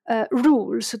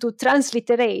rules to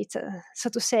transliterate, so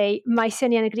to say,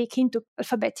 Mycenaean Greek into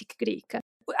alphabetic Greek.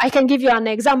 I can give you an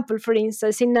example, for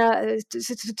instance, to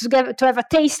have a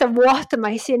taste of what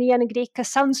Mycenaean Greek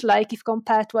sounds like if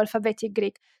compared to alphabetic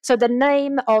Greek. So the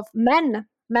name of men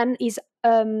is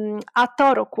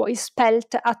atorokwo, is spelled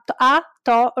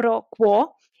atorokwo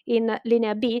in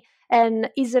Linear B, and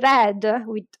is read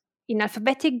in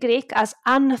alphabetic Greek as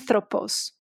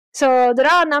anthropos. So there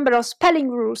are a number of spelling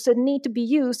rules that need to be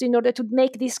used in order to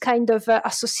make these kind of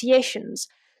associations.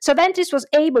 So Ventris was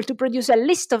able to produce a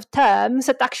list of terms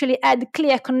that actually had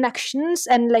clear connections,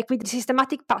 and like with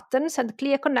systematic patterns and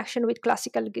clear connection with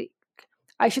classical Greek.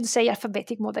 I should say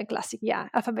alphabetic more than classic,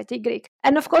 alphabetic Greek.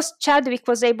 And of course, Chadwick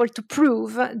was able to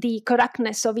prove the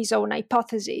correctness of his own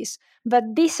hypothesis. But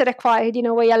this required, in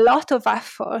a way, a lot of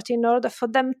effort in order for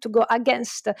them to go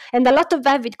against, and a lot of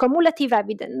cumulative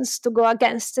evidence to go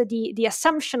against the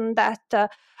assumption that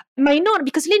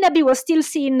because Linear B was still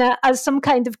seen as some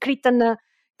kind of Cretan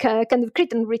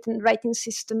writing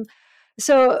system.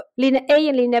 So Linear A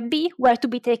and Linear B were to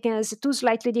be taken as two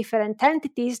slightly different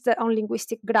entities on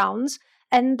linguistic grounds,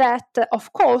 and that,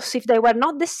 of course, if they were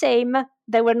not the same,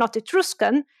 they were not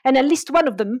Etruscan, and at least one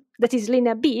of them, that is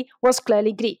Linear B, was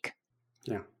clearly Greek.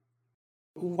 Yeah.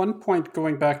 One point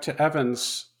going back to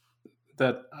Evans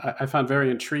that I found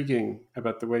very intriguing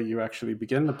about the way you actually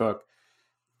begin the book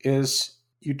is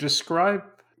you describe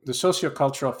the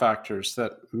sociocultural factors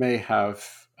that may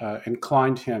have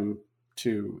inclined him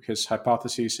to his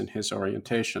hypotheses and his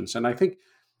orientations. And I think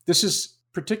this is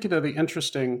particularly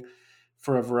interesting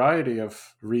for a variety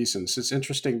of reasons. It's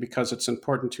interesting because it's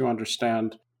important to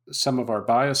understand some of our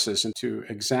biases and to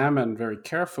examine very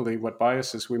carefully what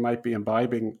biases we might be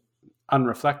imbibing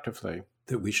unreflectively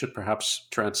that we should perhaps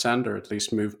transcend or at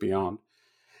least move beyond.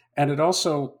 And it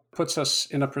also puts us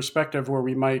in a perspective where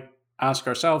we might ask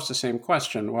ourselves the same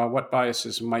question. Well, what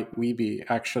biases might we be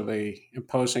actually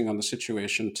imposing on the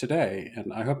situation today?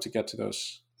 And I hope to get to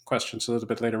those questions a little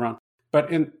bit later on.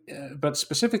 But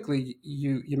specifically,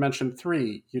 you mentioned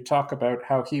three. You talk about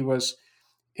how he was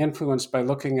influenced by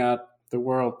looking at the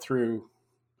world through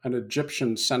an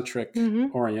Egyptian-centric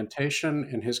orientation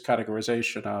in his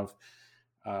categorization of,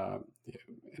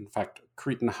 in fact,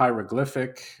 Cretan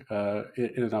hieroglyphic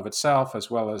in and of itself, as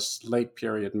well as late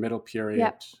period, middle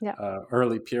period,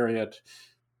 early period.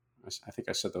 I think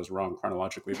I said those wrong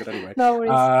chronologically, but anyway. No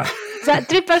worries.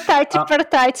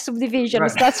 Tripartite subdivisions,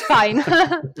 right. That's fine.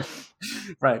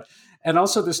 Right. And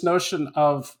also this notion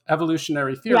of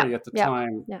evolutionary theory at the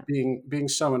time being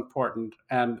so important,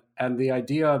 and the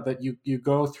idea that you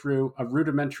go through a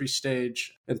rudimentary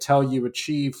stage until you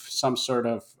achieve some sort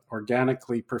of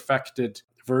organically perfected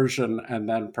version, and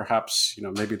then perhaps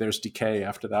maybe there's decay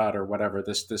after that or whatever.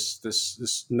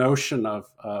 This notion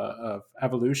of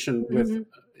evolution with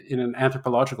in an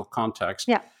anthropological context.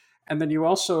 Yeah. And then you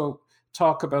also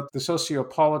talk about the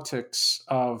sociopolitics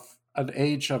of an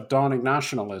age of dawning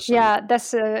nationalism. Yeah,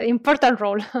 that's an important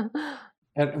role.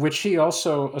 And which he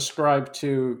also ascribed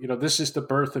to, this is the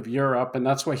birth of Europe. And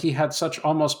that's why he had such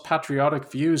almost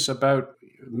patriotic views about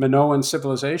Minoan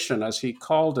civilization, as he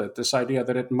called it, this idea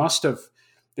that it must have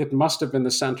been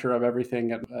the center of everything.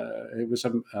 It was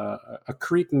a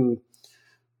Cretan,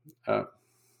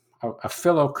 a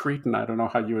Philo-Cretan, I don't know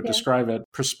how you would describe it,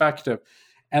 perspective.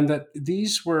 And that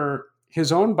these were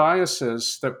his own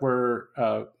biases that were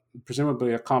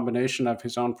presumably a combination of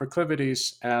his own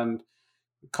proclivities and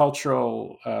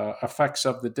cultural effects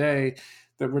of the day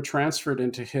that were transferred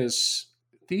into his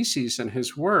theses and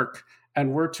his work,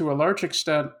 and were to a large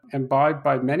extent imbibed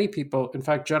by many people, in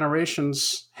fact,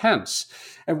 generations hence.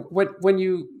 And when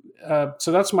you,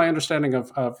 so that's my understanding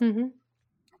of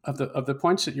the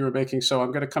points that you were making. So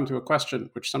I'm going to come to a question,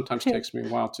 which sometimes takes me a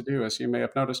while to do, as you may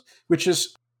have noticed, which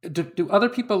is, do other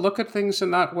people look at things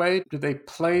in that way? Do they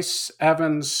place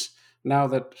Evans, now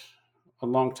that a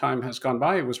long time has gone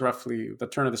by, it was roughly the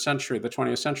turn of the century, the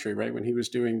 20th century, right, when he was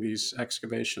doing these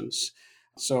excavations.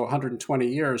 So 120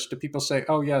 years, do people say,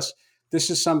 oh, yes,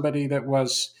 this is somebody that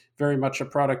was very much a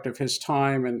product of his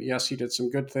time, and yes, he did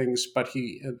some good things, but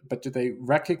do they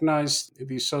recognize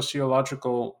these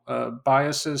sociological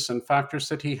biases and factors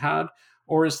that he had?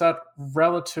 Or is that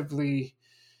relatively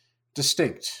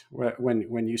distinct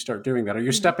when you start doing that? Are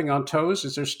you stepping on toes?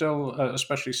 Is there still,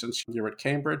 especially since you're at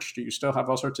Cambridge, do you still have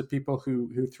all sorts of people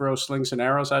who throw slings and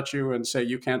arrows at you and say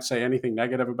you can't say anything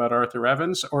negative about Arthur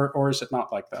Evans, or is it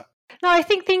not like that? No, I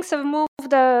think things have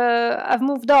moved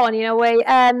on in a way,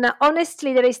 and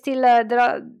honestly, there is still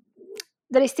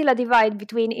a divide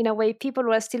between, in a way, people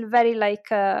who are still very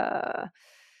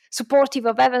supportive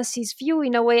of Evans's view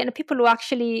in a way, and people who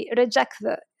actually reject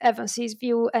Evans's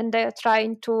view, and they're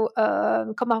trying to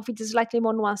come up with a slightly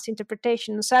more nuanced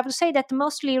interpretation. So I would say that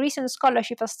mostly recent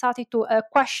scholarship has started to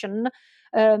question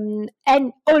and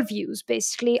all views,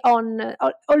 basically, on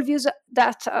all views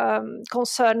that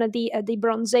concern the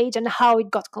Bronze Age and how it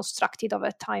got constructed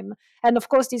over time. And of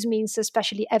course, this means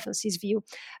especially Evans's view,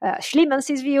 Schliemann's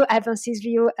view, Evans's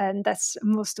view, and that's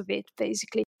most of it,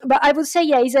 basically. But I would say,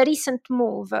 it's a recent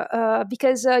move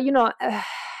because,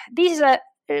 this is a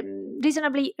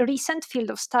reasonably recent field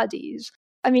of studies.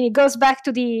 I mean, it goes back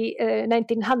to the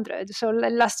 1900s, so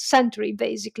last century,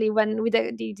 basically, when with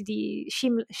the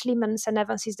Schliemann's and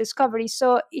Evans's discovery.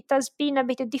 So it has been a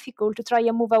bit difficult to try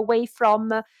and move away from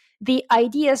the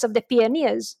ideas of the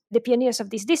pioneers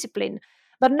of this discipline.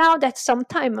 But now that some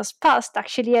time has passed,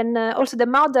 actually, and also the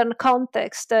modern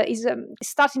context is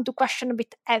starting to question a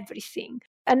bit everything.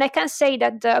 And I can say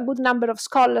that a good number of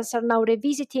scholars are now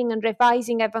revisiting and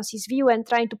revising Evans's view and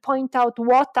trying to point out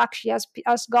what actually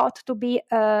has got to be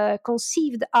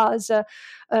conceived as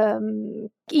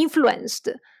influenced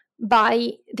by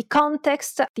the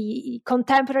context, the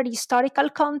contemporary historical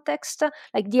context,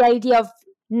 like the idea of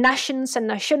nations and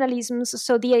nationalisms.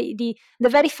 So the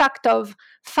very fact of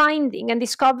finding and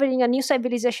discovering a new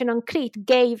civilization on Crete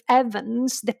gave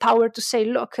Evans the power to say,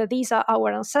 look, these are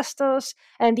our ancestors,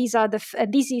 and this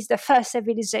is the first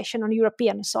civilization on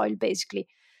European soil, basically.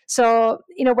 So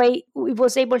in a way, we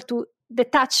was able to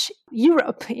detach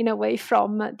Europe in a way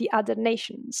from the other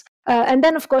nations. And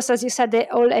then, of course, as you said, the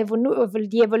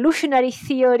evolutionary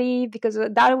theory, because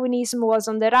Darwinism was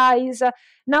on the rise.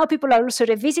 Now people are also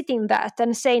revisiting that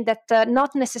and saying that there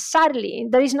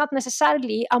is not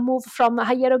necessarily a move from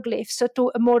hieroglyphs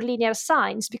to more linear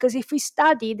signs, because if we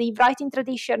study the writing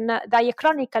tradition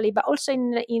diachronically, but also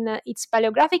in its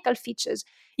paleographical features,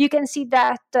 you can see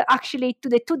that actually to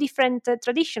the two different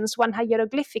traditions, one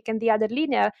hieroglyphic and the other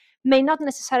linear, may not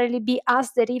necessarily be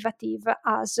as derivative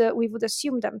as we would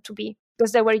assume them to be,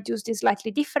 because they were used in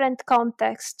slightly different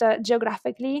context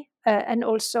geographically and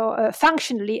also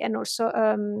functionally and also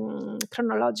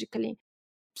chronologically.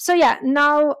 So yeah,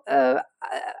 now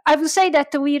I would say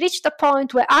that we reached a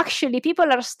point where actually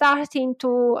people are starting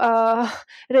to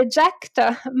reject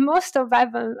a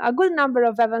good number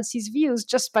of Evans's views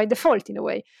just by default in a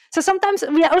way. So sometimes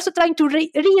we are also trying to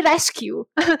re-rescue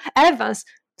Evans,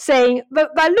 saying,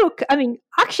 but look, I mean,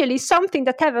 actually something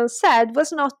that Evans said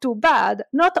was not too bad.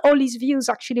 Not all his views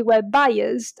actually were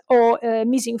biased or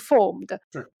misinformed.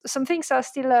 Sure. Some things are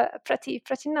still pretty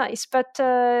nice, but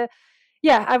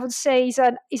yeah, I would say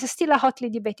is still a hotly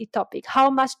debated topic.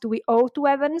 How much do we owe to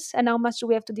Evans, and how much do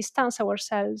we have to distance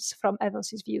ourselves from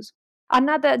Evans's views?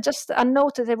 Just a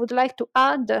note that I would like to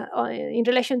add in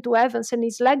relation to Evans and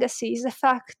his legacy is the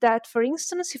fact that, for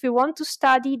instance, if we want to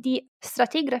study the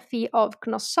stratigraphy of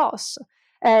Knossos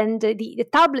and the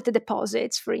tablet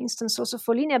deposits, for instance, also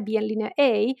for linear B and linear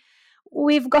A,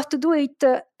 we've got to do it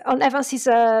on Evans's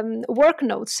work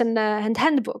notes and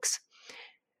handbooks.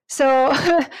 So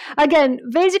again,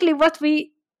 basically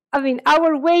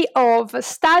our way of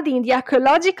studying the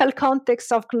archaeological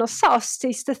context of Knossos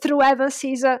is through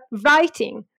Evans's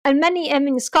writing. And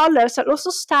many scholars are also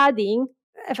studying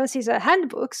Evans's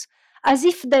handbooks as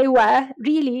if they were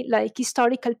really like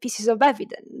historical pieces of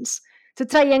evidence, to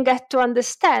try and get to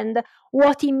understand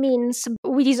what he means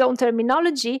with his own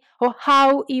terminology, or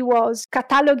how he was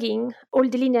cataloging all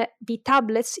the linear B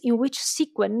tablets, in which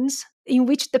sequence, in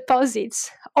which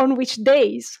deposits, on which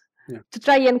days, to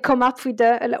try and come up with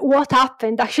what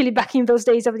happened actually back in those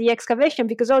days of the excavation,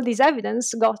 because all this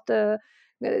evidence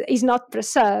is not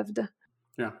preserved.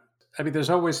 Yeah. I mean, there's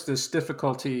always this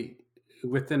difficulty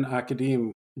within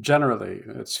academia generally.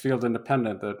 It's field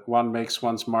independent, that one makes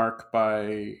one's mark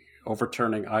by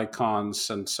overturning icons,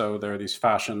 and so there are these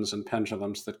fashions and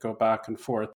pendulums that go back and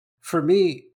forth. For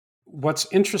me, what's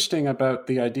interesting about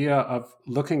the idea of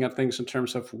looking at things in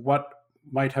terms of what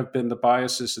might have been the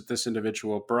biases that this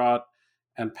individual brought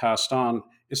and passed on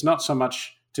is not so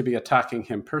much to be attacking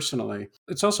him personally.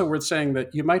 It's also worth saying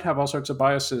that you might have all sorts of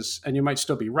biases and you might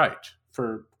still be right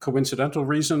for coincidental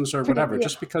reasons or whatever. Yeah.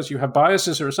 Just because you have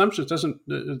biases or assumptions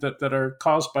that are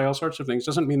caused by all sorts of things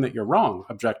doesn't mean that you're wrong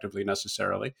objectively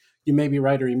necessarily. You may be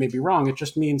right or you may be wrong. It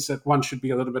just means that one should be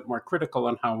a little bit more critical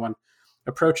on how one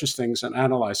approaches things and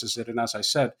analyzes it. And as I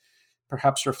said,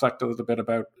 perhaps reflect a little bit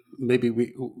about maybe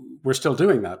we're still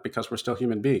doing that because we're still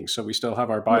human beings. So we still have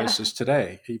our biases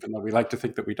today, even though we like to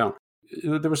think that we don't.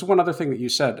 There was one other thing that you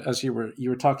said as you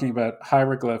were talking about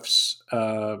hieroglyphs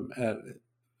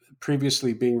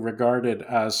previously being regarded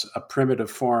as a primitive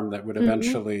form that would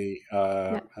eventually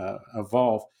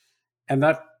evolve. And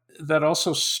that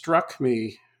also struck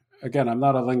me. Again, I'm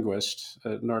not a linguist,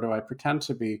 nor do I pretend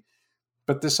to be.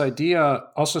 But this idea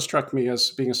also struck me as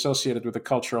being associated with a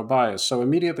cultural bias. So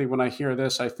immediately when I hear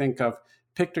this, I think of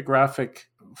pictographic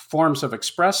forms of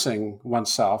expressing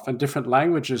oneself and different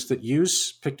languages that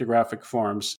use pictographic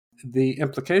forms. The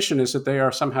implication is that they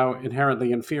are somehow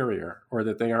inherently inferior, or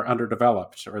that they are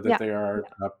underdeveloped, or that they are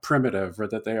primitive, or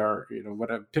that they are,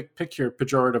 whatever, pick your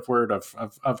pejorative word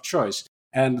of choice.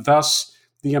 And thus,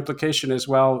 the implication is,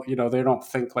 well, they don't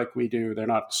think like we do. They're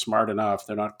not smart enough.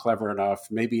 They're not clever enough.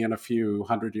 Maybe in a few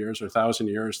 100 years or 1,000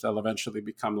 years, they'll eventually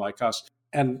become like us.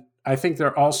 And I think there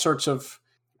are all sorts of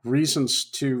reasons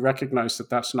to recognize that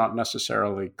that's not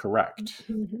necessarily correct.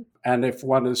 Mm-hmm. And if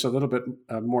one is a little bit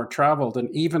more traveled,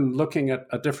 and even looking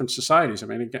at different societies, I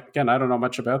mean, again, I don't know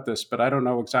much about this, but I don't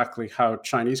know exactly how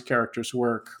Chinese characters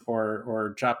work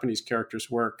or Japanese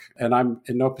characters work. And I'm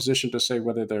in no position to say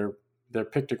whether they're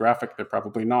pictographic. They're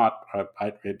probably not,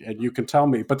 and you can tell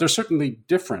me, but they're certainly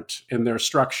different in their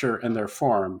structure and their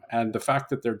form. And the fact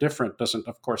that they're different doesn't,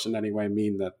 of course, in any way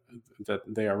mean that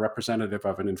they are representative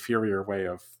of an inferior way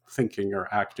of thinking or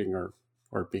acting or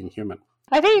being human.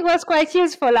 I think it was quite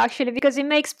useful, actually, because it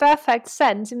makes perfect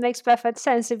sense. In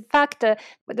fact, the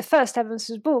first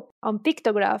Evans's book on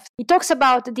pictographs, he talks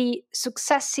about the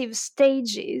successive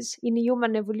stages in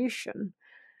human evolution.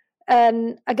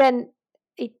 And again,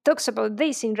 it talks about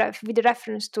this with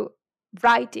reference to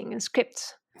writing and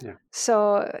scripts. Yeah.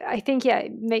 So I think, yeah,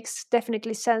 it makes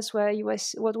definitely sense where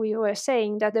what we were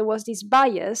saying, that there was this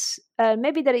bias.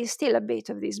 Maybe there is still a bit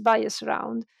of this bias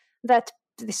around that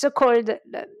the so-called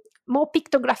more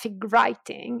pictographic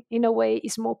writing, in a way,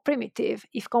 is more primitive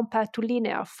if compared to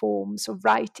linear forms of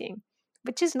writing,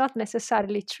 which is not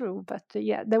necessarily true. But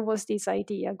yeah, there was this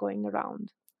idea going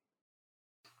around.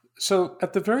 So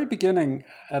at the very beginning,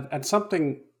 and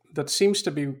something that seems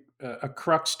to be a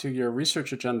crux to your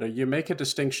research agenda, you make a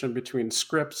distinction between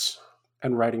scripts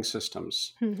and writing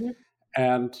systems. Mhm.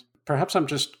 And perhaps I'm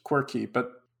just quirky,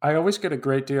 but I always get a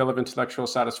great deal of intellectual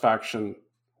satisfaction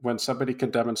when somebody can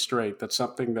demonstrate that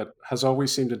something that has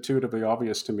always seemed intuitively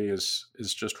obvious to me is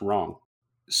just wrong.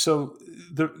 So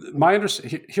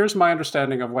here's my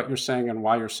understanding of what you're saying and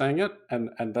why you're saying it,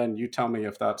 and then you tell me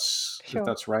if Sure.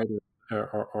 that's right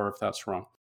or if that's wrong.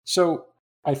 So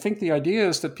I think the idea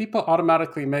is that people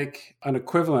automatically make an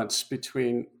equivalence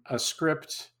between a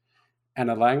script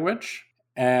and a language.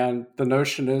 And the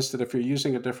notion is that if you're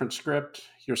using a different script,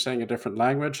 you're saying a different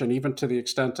language, and even to the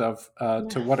extent of Yeah.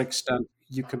 to what extent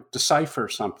you can decipher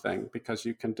something, because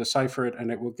you can decipher it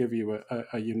and it will give you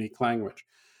a unique language.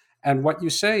 And what you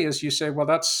say is, you say, well,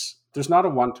 there's not a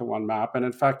one-to-one map. And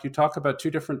in fact, you talk about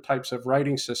two different types of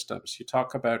writing systems. You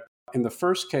talk about, in the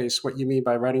first case, what you mean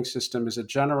by writing system is a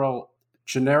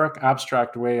generic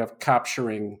abstract way of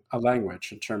capturing a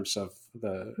language in terms of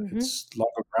Mhm. its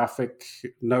logographic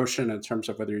notion, in terms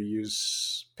of whether you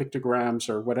use pictograms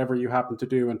or whatever you happen to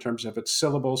do in terms of its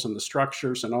syllables and the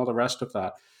structures and all the rest of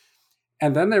that.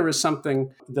 And then there is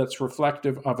something that's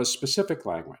reflective of a specific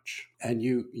language. And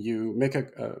you make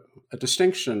a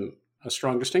distinction, a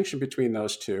strong distinction between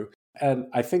those two. And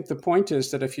I think the point is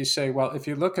that if you say, well, if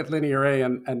you look at linear A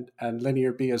and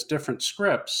linear B as different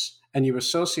scripts, and you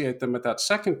associate them with that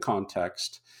second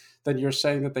context, then you're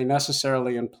saying that they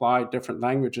necessarily imply different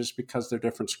languages because they're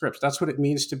different scripts. That's what it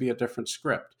means to be a different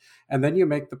script. And then you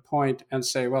make the point and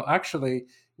say, well, actually,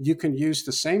 you can use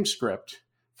the same script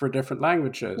for different Yeah.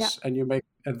 languages. And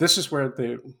and this is where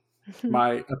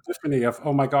my epiphany of,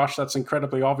 oh my gosh, that's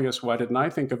incredibly obvious. Why didn't I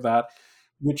think of that?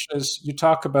 Which is, you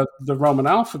talk about the Roman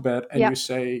alphabet and Yeah. you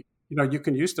say, you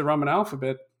can use the Roman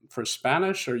alphabet for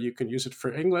Spanish or you can use it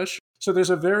for English. So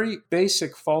there's a very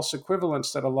basic false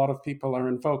equivalence that a lot of people are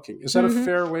invoking. Is that a Mhm.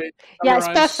 fair way to Yeah, it's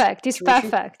summarize perfect. the It's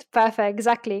situation? perfect. Perfect.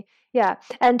 Exactly. Yeah.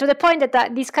 And to the point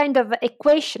that these kind of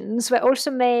equations were also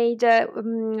made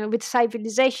with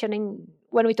civilization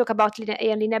when we talk about linear A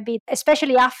and linear B,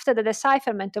 especially after the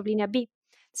decipherment of linear B.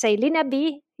 Say linear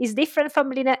B is different from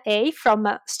linear A from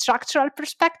a structural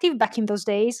perspective back in those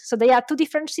days. So they are two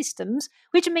different systems,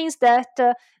 which means that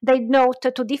they note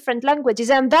two different languages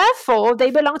and therefore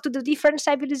they belong to the different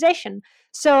civilization.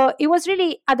 So it was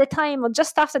really at the time or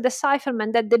just after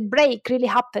decipherment that the break really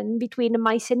happened between the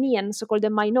Mycenaeans, so-called the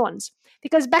Minoans.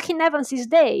 Because back in Evans's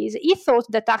days, he thought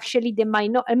that actually the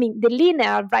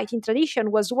linear writing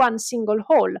tradition was one single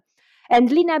whole.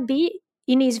 And linear B,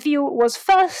 in his view, was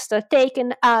first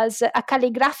taken as a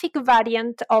calligraphic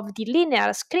variant of the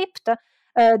linear script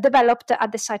developed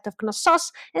at the site of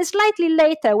Knossos, and slightly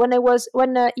later, when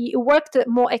he worked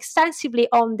more extensively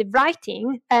on the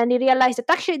writing, and he realized that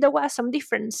actually there were some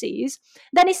differences,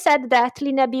 then he said that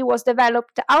Linear B was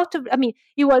developed out of. I mean,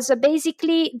 it was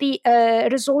basically the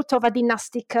result of a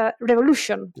dynastic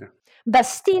revolution. Yeah. But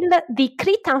still, the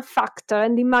Cretan factor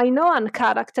and the Minoan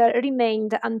character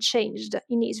remained unchanged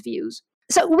in his views.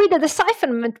 So, with the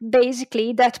decipherment,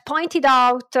 basically, that pointed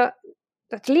out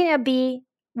that Linear B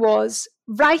was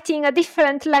writing a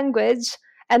different language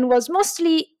and was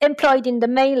mostly employed in the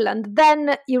mainland,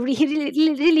 then you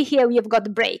really here we have got the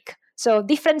break. So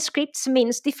different scripts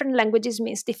means different languages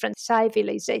means different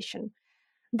civilization.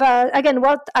 But again,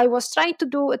 what I was trying to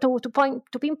do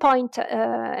to pinpoint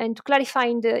and to clarify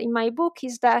in my book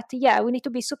is that yeah, we need to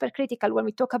be super critical when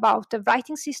we talk about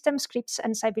writing systems, scripts,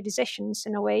 and civilizations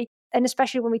in a way, and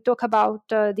especially when we talk about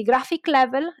the graphic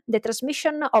level, the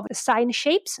transmission of sign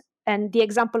shapes, and the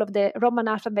example of the Roman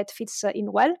alphabet fits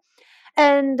in well,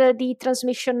 and the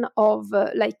transmission of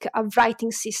like a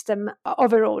writing system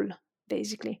overall,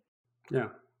 basically. Yeah.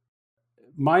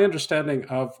 My understanding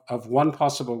of one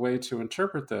possible way to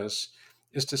interpret this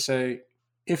is to say,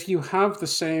 if you have the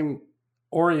same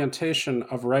orientation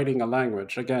of writing a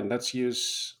language, again, let's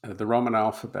use the Roman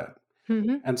alphabet,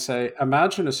 Hmm. and say,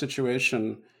 imagine a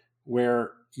situation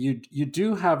where you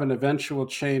do have an eventual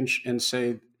change in,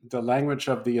 say, the language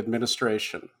of the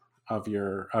administration of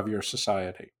your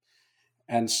society.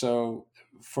 And so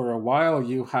for a while,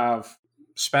 you have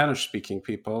Spanish speaking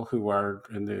people who are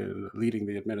leading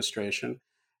the administration.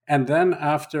 And then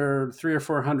after 300 or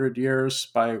 400 years,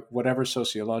 by whatever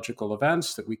sociological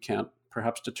events that we can't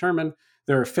perhaps determine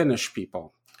there are Finnish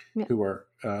people Yeah. who are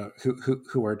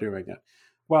who are doing it.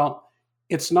 Well,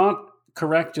 it's not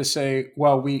correct to say,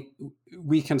 well,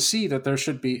 we can see that there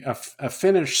should be a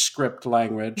Finnish script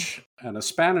language and a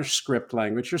Spanish script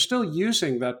language. You're still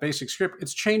using that basic script.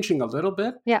 It's changing a little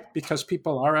bit because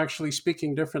people are actually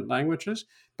speaking different languages.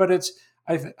 But it's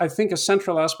I think a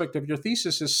central aspect of your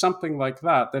thesis is something like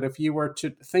that, that if you were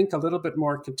to think a little bit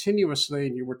more continuously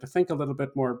and you were to think a little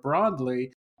bit more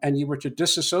broadly, and you were to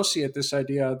disassociate this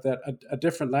idea that a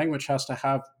different language has to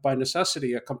have, by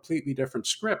necessity, a completely different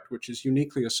script, which is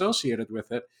uniquely associated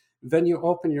with it, then you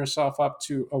open yourself up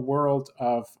to a world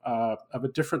of a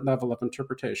different level of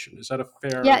interpretation. Is that a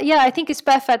fair? Yeah, I think it's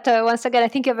perfect. Once again, I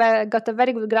think you've got a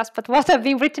very good grasp at what have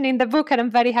been written in the book, and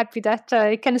I'm very happy that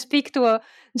it can speak to a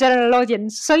general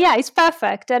audience. So yeah, it's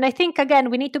perfect. And I think,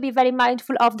 again, we need to be very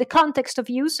mindful of the context of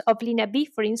use of Linear B,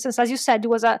 for instance. As you said, it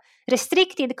was a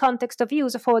restricted context of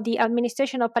use for the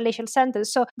administration of palatial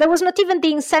centers. So there was not even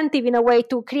the incentive, in a way,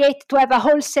 to have a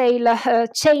wholesale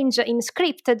change in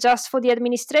script just for the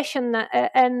administration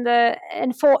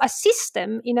and for a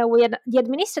system, in a way, the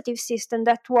administrative system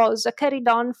that was carried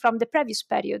on from the previous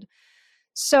period.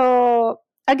 So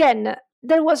again,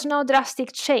 there was no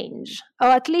drastic change, or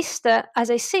at least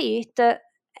as I see it,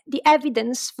 the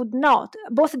evidence would not,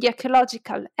 both the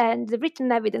archaeological and the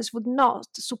written evidence would not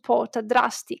support a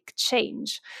drastic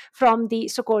change from the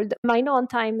so-called Minoan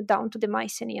time down to the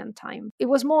Mycenaean time. It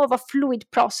was more of a fluid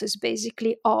process,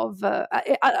 basically, of a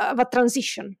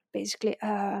transition, basically.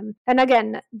 And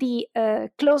again, the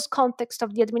close context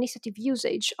of the administrative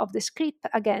usage of the script,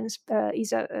 again,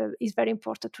 is very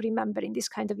important to remember in this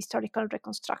kind of historical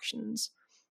reconstructions.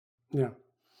 Yeah.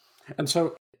 And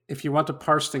so if you want to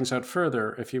parse things out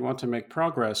further, if you want to make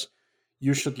progress,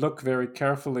 you should look very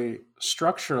carefully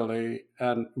structurally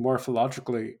and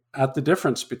morphologically at the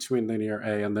difference between linear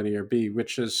A and linear B,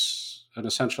 which is an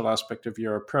essential aspect of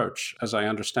your approach, as I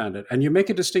understand it. And you make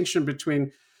a distinction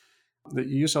between, you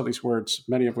use all these words,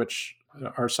 many of which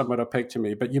are somewhat opaque to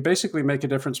me, but you basically make a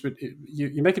difference,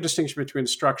 you make a distinction between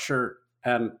structure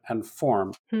and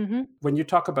form. Mm-hmm. When you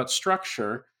talk about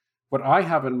structure, what I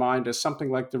have in mind is something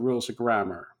like the rules of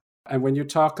grammar. And when you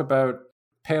talk about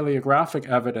paleographic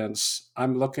evidence,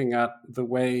 I'm looking at the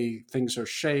way things are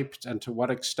shaped and to what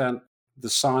extent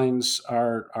the signs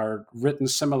are written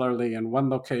similarly in one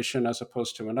location as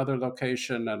opposed to another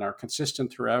location and are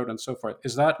consistent throughout and so forth.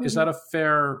 Is that a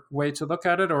fair way to look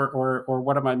at it, or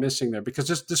what am I missing there? Because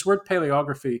this word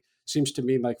paleography seems to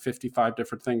mean like 55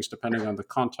 different things depending on the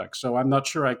context. So I'm not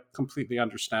sure I completely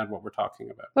understand what we're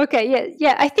talking about. Okay,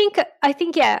 yeah. I think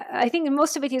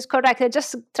most of it is correct. I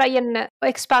just try and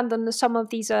expand on some of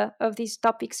these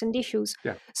topics and issues.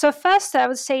 Yeah. So first, I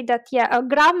would say that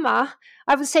grammar.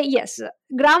 I would say yes,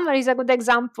 grammar is a good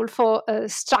example for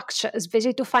structures,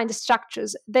 basically to find the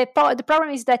structures. The problem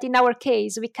is that in our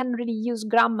case, we can't really use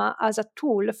grammar as a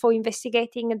tool for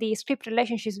investigating the script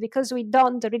relationships because we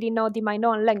don't really know the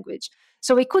Minoan language.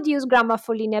 So we could use grammar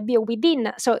for linear B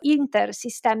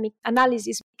inter-systemic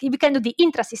analysis. We can do the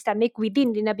intrasystemic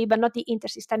within linear B, but not the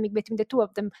intersystemic between the two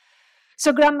of them.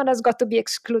 So grammar has got to be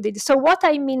excluded. So what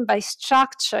I mean by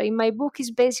structure in my book is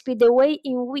basically the way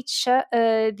in which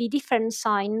the different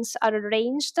signs are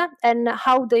arranged and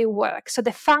how they work. So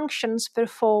the functions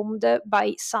performed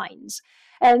by signs.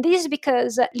 And this is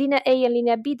because linear A and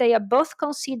linear B, they are both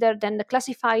considered and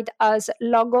classified as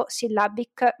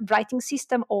logosyllabic writing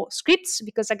system or scripts,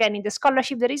 because again, in the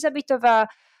scholarship, there is a bit of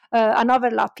an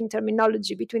overlap in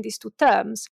terminology between these two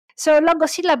terms. So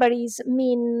logosyllabaries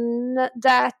mean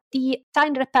that the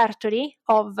sign repertory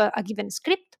of a given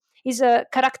script is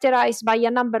characterized by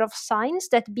a number of signs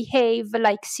that behave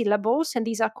like syllables, and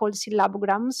these are called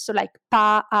syllabograms, so like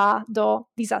pa, a, do,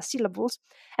 these are syllables.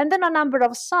 And then a number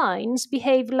of signs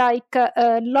behave like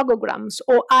logograms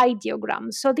or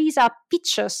ideograms. So these are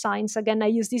picture signs, again, I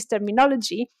use this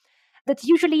terminology, that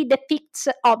usually depicts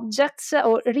objects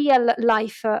or real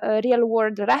life, real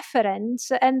world reference,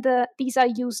 and these are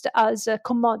used as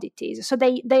commodities. So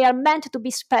they are meant to be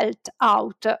spelled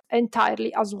out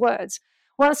entirely as words.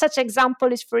 One such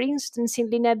example is, for instance,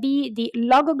 in linear B, the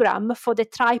logogram for the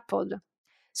tripod.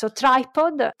 So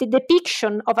tripod, the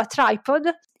depiction of a tripod,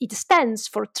 it stands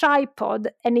for tripod,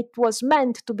 and it was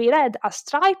meant to be read as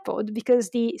tripod because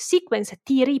the sequence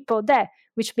tripode,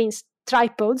 which means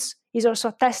tripods, is also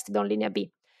attested on linear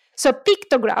B. So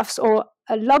pictographs or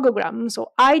logograms or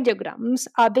ideograms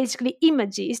are basically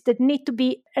images that need to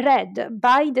be read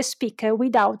by the speaker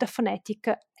without a phonetic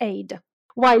aid,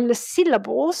 while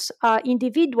syllables are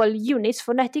individual units,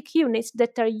 phonetic units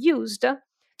that are used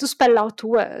to spell out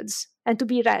words and to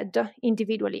be read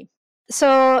individually.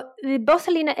 both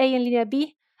linear A and linear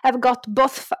B have got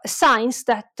both signs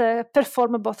that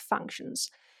perform both functions.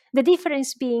 The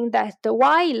difference being that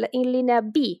while in linear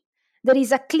B, there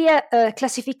is a clear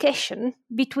classification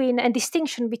between and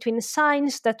distinction between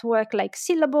signs that work like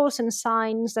syllables and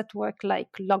signs that work like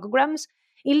logograms.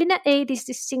 In linear A, this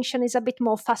distinction is a bit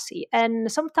more fussy,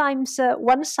 and sometimes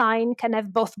one sign can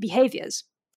have both behaviors.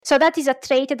 So that is a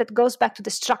trait that goes back to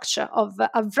the structure of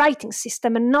a writing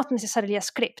system and not necessarily a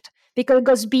script, because it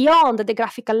goes beyond the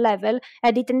graphical level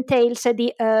and it entails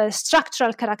the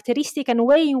structural characteristic and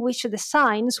way in which the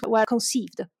signs were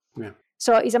conceived. Yeah.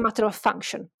 So it's a matter of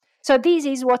function. So this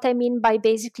is what I mean by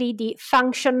basically the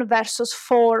function versus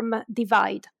form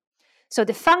divide. So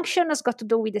the function has got to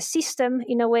do with the system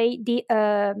in a way,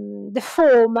 the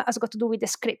form has got to do with the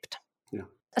script. Yeah.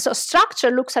 So structure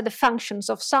looks at the functions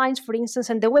of signs, for instance,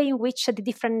 and the way in which the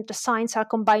different signs are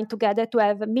combined together to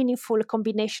have meaningful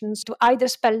combinations to either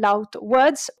spell out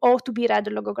words or to be read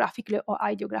logographically or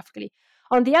ideographically.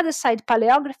 On the other side,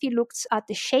 paleography looks at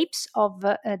the shapes of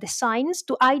the signs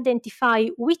to identify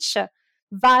which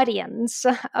variants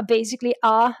basically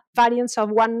are variants of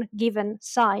one given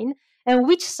sign and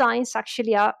which signs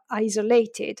actually are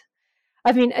isolated.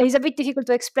 I mean, it's a bit difficult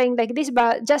to explain like this,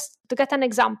 but just to get an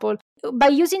example, by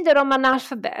using the Roman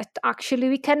alphabet, actually,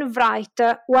 we can write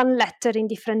one letter in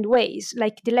different ways.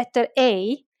 Like the letter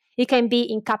A, it can be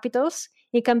in capitals,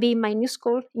 it can be in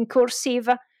minuscule, in cursive,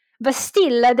 but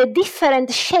still the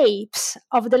different shapes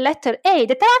of the letter A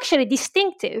that are actually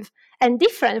distinctive and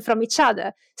different from each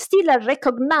other still are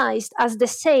recognized as the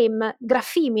same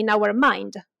grapheme in our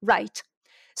mind, right?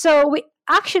 So we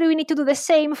need to do the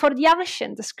same for the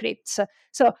ancient scripts.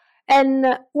 And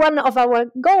one of our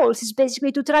goals is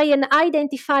basically to try and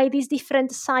identify these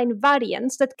different sign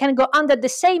variants that can go under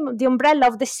the umbrella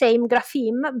of the same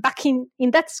grapheme back in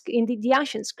the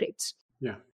ancient scripts.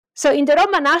 Yeah. So in the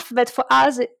Roman alphabet, for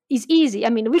us, is easy. I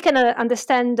mean, we can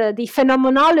understand the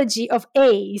phenomenology of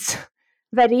A's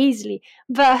very easily,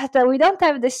 but we don't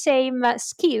have the same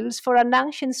skills for an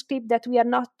ancient script that we are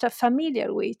not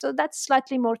familiar with. So that's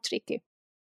slightly more tricky.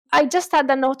 I just had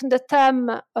a note on the term,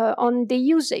 on the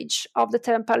usage of the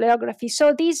term paleography.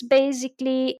 So this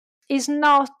basically is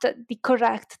not the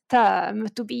correct term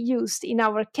to be used in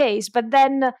our case, but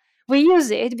then we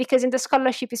use it because in the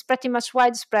scholarship it's pretty much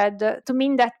widespread to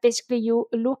mean that basically you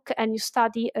look and you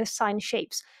study sign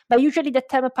shapes. But usually the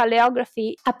term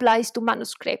paleography applies to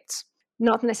manuscripts,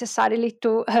 not necessarily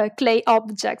to clay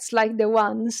objects like the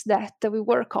ones that we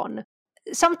work on.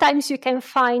 Sometimes you can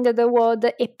find the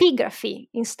word epigraphy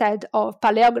instead of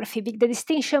paleography, the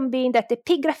distinction being that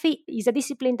epigraphy is a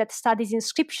discipline that studies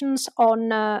inscriptions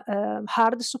on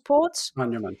hard supports.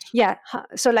 Monuments. Yeah,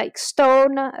 so like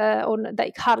stone on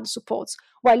like hard supports,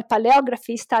 while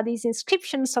paleography studies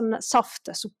inscriptions on soft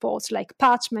supports like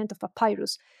parchment or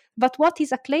papyrus. But what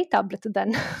is a clay tablet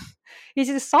then? Is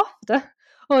it soft?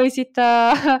 Or is it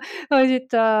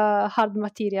hard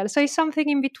material? So it's something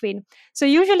in between. So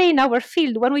usually in our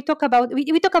field, when we talk about,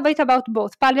 we talk a bit about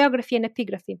both paleography and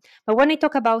epigraphy. But when we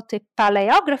talk about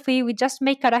paleography, we just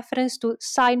make a reference to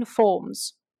sign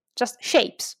forms, just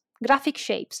shapes, graphic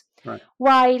shapes. Right.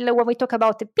 While when we talk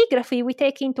about epigraphy, we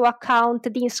take into account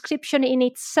the inscription in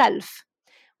itself,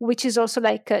 which is also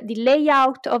like the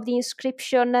layout of the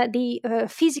inscription, the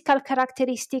physical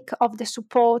characteristic of the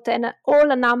support, and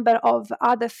all a number of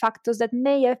other factors that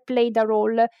may have played a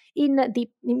role in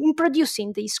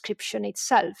producing the inscription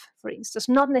itself, for instance,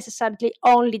 not necessarily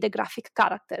only the graphic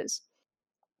characters.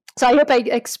 So I hope I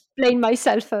explained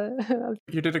myself.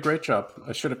 You did a great job.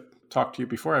 I should have talked to you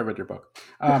before I read your book.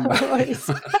 No worries.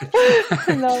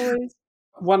 No worries.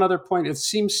 One other point, it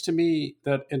seems to me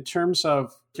that in terms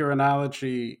of your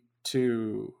analogy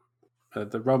to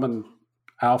the Roman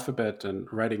alphabet and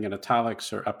writing in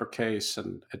italics or uppercase,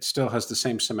 and it still has the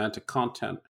same semantic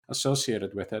content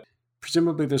associated with it,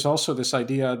 presumably there's also this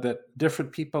idea that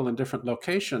different people in different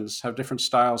locations have different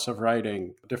styles of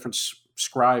writing, different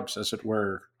scribes, as it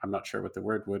were. I'm not sure what the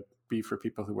word would be for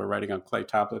people who were writing on clay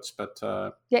tablets, but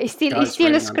he's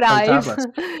still a scribe.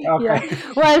 Okay. Yeah.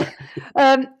 Well,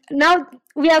 now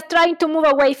we are trying to move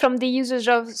away from the usage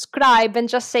of scribe and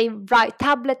just say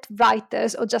tablet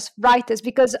writers or just writers,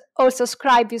 because also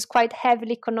scribe is quite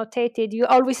heavily connotated. You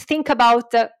always think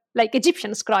about like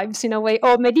Egyptian scribes in a way,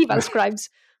 or medieval scribes.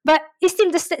 But it's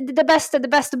still the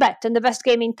best bet and the best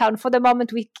game in town. For the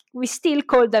moment, we still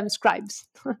call them scribes.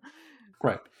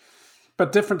 Right.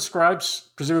 But different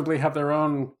scribes presumably have their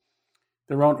own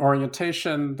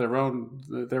orientation, their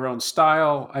own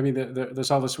style. I mean,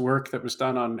 there's all this work that was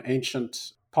done on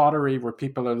ancient pottery where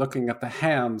people are looking at the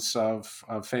hands of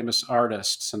famous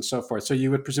artists and so forth. So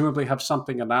you would presumably have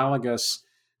something analogous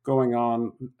going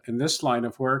on in this line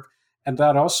of work. And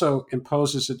that also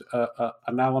imposes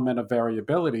an element of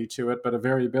variability to it, but a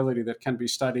variability that can be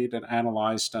studied and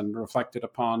analyzed and reflected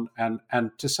upon,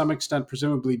 and to some extent,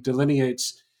 presumably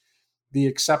delineates the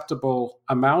acceptable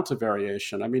amount of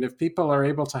variation. I mean, if people are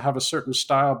able to have a certain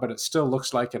style, but it still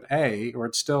looks like an A, or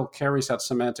it still carries that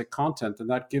semantic content, then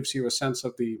that gives you a sense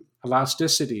of the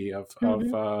elasticity of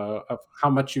how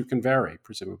much you can vary,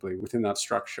 presumably, within that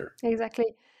structure.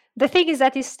 Exactly. The thing is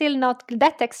that it's still not,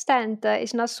 that extent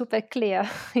is not super clear,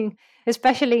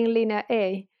 especially in linear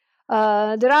A.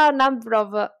 There are a number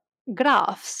of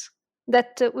graphs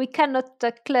that we cannot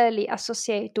clearly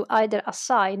associate to either a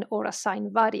sign or a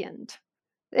sign variant.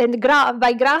 And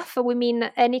by graph, we mean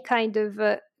any kind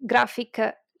of graphic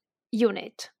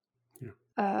unit.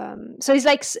 Yeah. So it's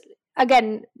like,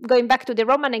 again, going back to the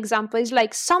Roman example, it's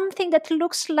like something that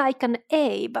looks like an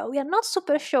A, but we are not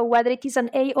super sure whether it is an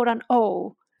A or an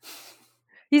O.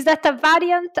 Is that a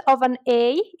variant of an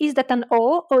A? Is that an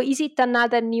O? Or is it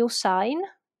another new sign?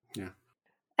 Yeah.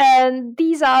 And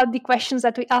these are the questions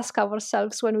that we ask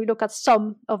ourselves when we look at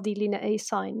some of the linear A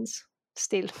signs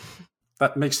still.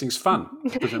 That makes things fun,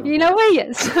 presumably. In a way,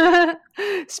 yes.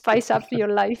 Spice up your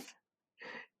life.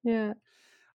 Yeah.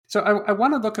 So I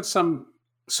want to look at some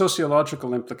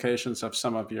sociological implications of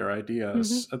some of your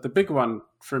ideas. The big one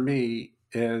for me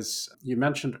is, you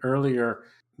mentioned earlier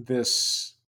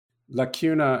this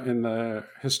lacuna in the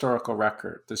historical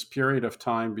record, this period of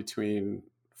time between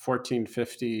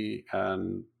 1450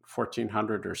 and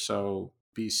 1400 or so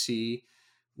BC,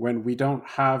 when we don't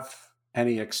have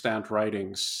any extant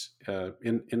writings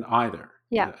in either,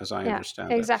 as I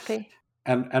understand exactly.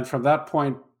 it. And from that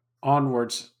point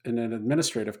onwards, in an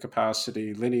administrative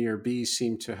capacity, linear B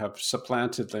seemed to have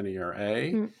supplanted linear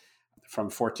A from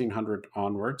 1400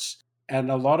 onwards.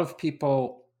 And a lot of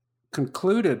people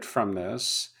concluded from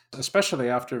this, especially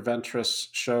after Ventris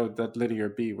showed that linear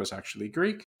B was actually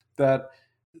Greek, that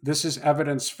this is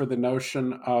evidence for the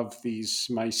notion of these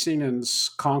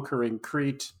Mycenaeans conquering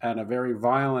Crete, and a very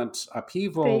violent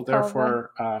upheaval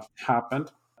therefore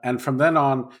happened. And from then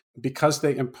on, because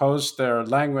they imposed their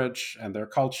language and their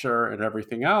culture and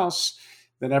everything else,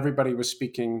 then everybody was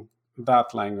speaking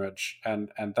that language. And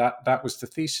that was the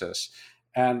thesis.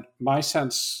 And my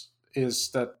sense is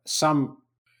that some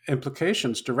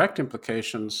implications, direct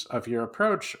implications of your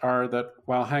approach are that,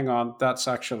 well, hang on, that's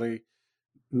actually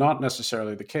not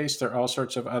necessarily the case. There are all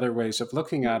sorts of other ways of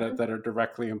looking at it that are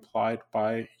directly implied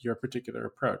by your particular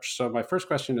approach. So my first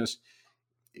question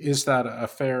is that a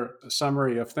fair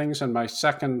summary of things? And my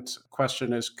second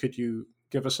question is, could you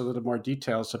give us a little more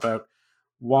details about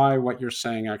why what you're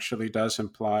saying actually does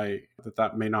imply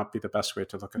that may not be the best way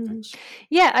to look at things?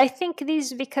 Yeah, I think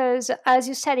this is because, as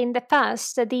you said in the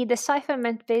past, the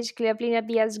decipherment basically of linear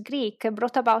B as Greek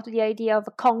brought about the idea of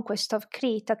a conquest of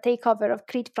Crete, a takeover of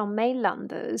Crete from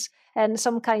mainlanders, and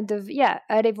some kind of,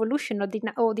 a revolution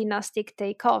or dynastic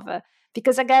takeover.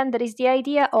 Because again, there is the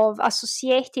idea of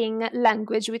associating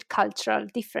language with cultural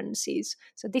differences.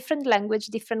 So different language,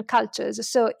 different cultures.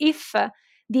 So if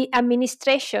the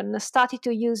administration started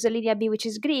to use linear B, which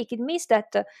is Greek, it means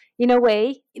that, in a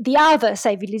way, the other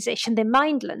civilization, the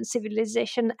mainland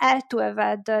civilization, had to have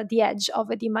had the edge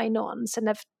over the Minoans and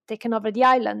have taken over the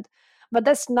island. But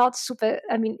that's not super,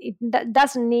 that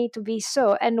doesn't need to be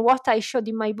so. And what I showed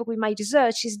in my book with my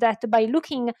research is that by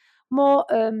looking more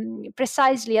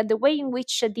precisely at the way in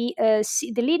which the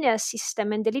linear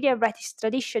system and the linear writing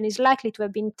tradition is likely to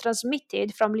have been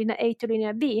transmitted from linear A to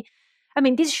linear B,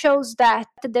 this shows that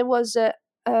there was a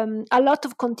lot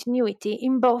of continuity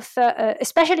in both,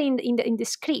 especially in the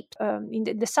script, in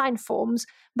the sign forms,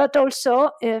 but also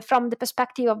from the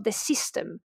perspective of the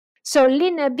system. So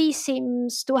linear B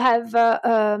seems to have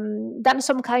done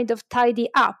some kind of tidy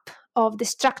up of the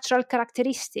structural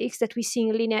characteristics that we see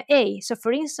in linear A. So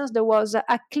for instance, there was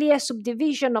a clear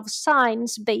subdivision of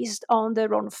signs based on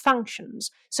their own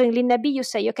functions. So in linear B, you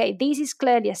say, okay, this is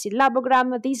clearly a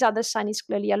syllabogram, this other sign is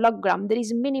clearly a logogram. There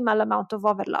is minimal amount of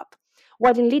overlap.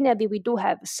 While in linear B, we do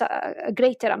have a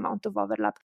greater amount of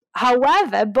overlap.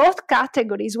 However, both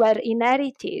categories were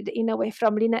inherited in a way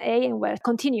from linear A and were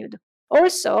continued.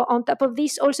 Also, on top of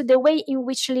this, also the way in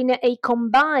which linear A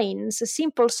combines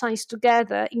simple signs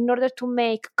together in order to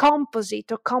make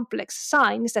composite or complex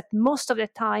signs that most of the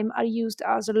time are used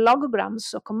as logograms,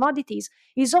 so commodities,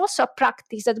 is also a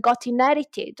practice that got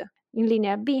inherited in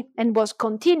linear B and was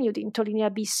continued into linear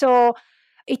B. So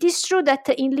it is true that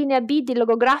in linear B, the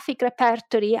logographic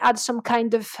repertory had some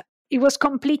kind of, it was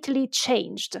completely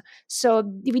changed. So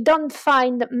we don't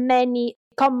find many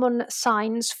common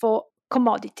signs for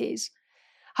commodities.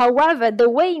 However, the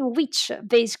way in which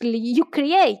basically you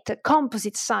create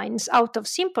composite signs out of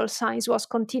simple signs was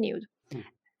continued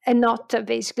and not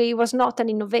basically, it was not an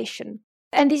innovation.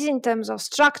 And this is in terms of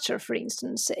structure, for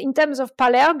instance. In terms of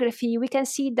paleography, we can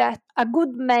see that a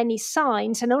good many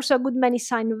signs and also a good many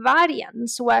sign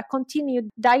variants were continued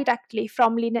directly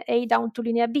from linear A down to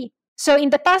linear B. So in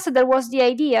the past, there was the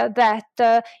idea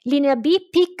that linear B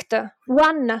picked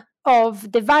one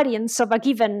of the variants of a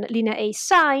given linear A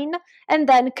sign and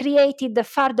then created the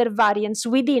further variants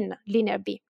within linear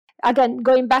B. Again,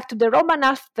 going back to the Roman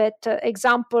alphabet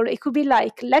example, it could be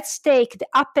like, let's take the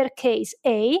uppercase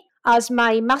A as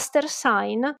my master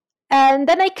sign, and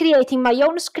then I create in my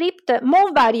own script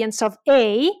more variants of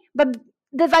A, but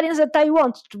the variants that I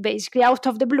want to basically out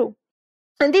of the blue.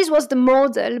 And this was the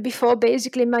model before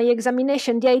basically my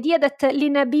examination, the idea that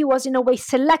linear B was in a way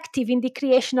selective in the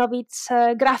creation of its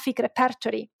graphic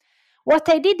repertory. What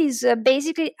I did is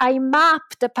basically I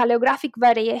mapped the paleographic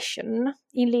variation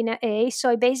in linear A. So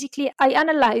I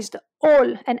analyzed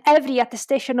all and every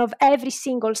attestation of every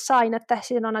single sign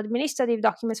attested on administrative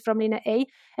documents from linear A.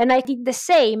 And I did the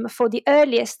same for the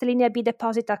earliest linear B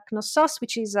deposit at Knossos,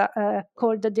 which is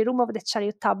called the Room of the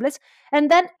Chariot Tablets. And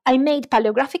then I made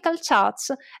paleographical charts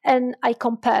and I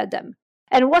compared them.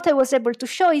 And what I was able to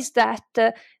show is that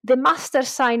the master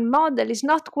sign model is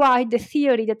not quite the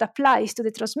theory that applies to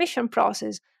the transmission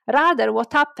process. Rather,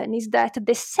 what happened is that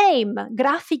the same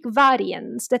graphic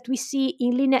variants that we see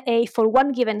in linear A for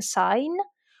one given sign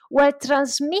were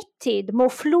transmitted more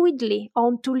fluidly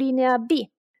onto linear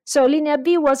B. So linear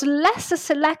B was less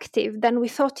selective than we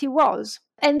thought it was.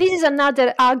 And this is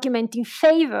another argument in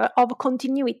favor of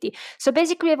continuity. So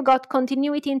basically, we've got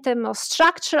continuity in terms of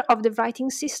structure of the writing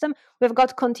system. We've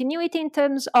got continuity in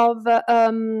terms of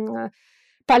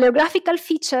paleographical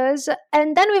features.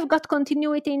 And then we've got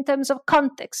continuity in terms of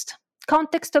context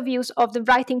of use of the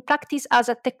writing practice as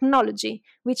a technology,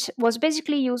 which was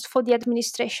basically used for the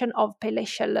administration of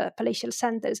palatial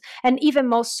centers. And even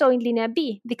more so in linear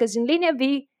B, because in linear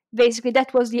B, basically,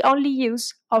 that was the only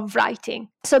use of writing.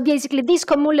 So basically, this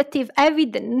cumulative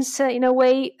evidence, in a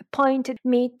way, pointed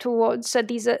me towards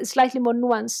this slightly more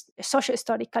nuanced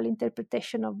socio-historical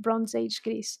interpretation of Bronze Age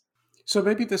Greece. So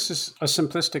maybe this is a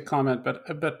simplistic comment, but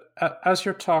as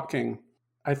you're talking,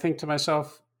 I think to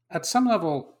myself, at some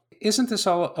level, isn't this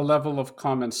all a level of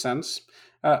common sense?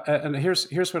 And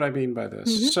here's what I mean by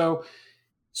this. Mm-hmm.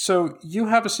 So you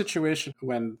have a situation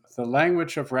when the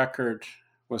language of record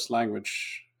was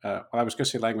language. Well, I was going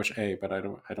to say language A, but I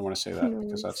don't want to say that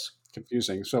because that's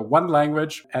confusing. So one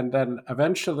language, and then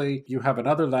eventually you have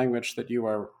another language that you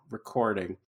are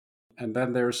recording, and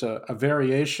then there's a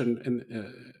variation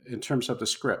in terms of the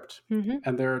script. Mm-hmm.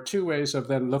 And there are two ways of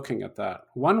then looking at that.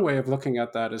 One way of looking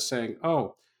at that is saying,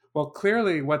 oh, well,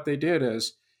 clearly what they did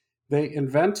is they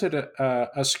invented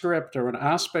a script or an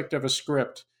aspect of a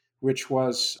script which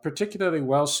was particularly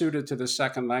well suited to the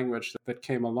second language that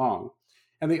came along.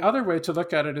 And the other way to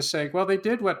look at it is saying, well, they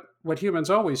did what humans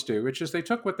always do, which is they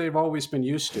took what they've always been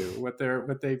used to, what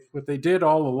they did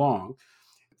all along,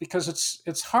 because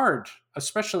it's hard,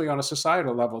 especially on a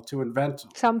societal level, to invent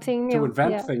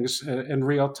things in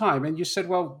real time. And you said,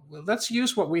 well, let's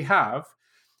use what we have,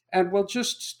 and we'll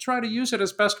just try to use it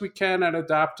as best we can and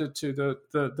adapt it to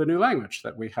the new language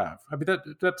that we have. I mean,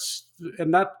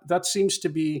 that seems to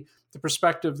be the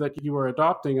perspective that you are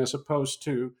adopting, as opposed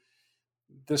to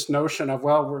this notion of,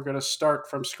 well, we're going to start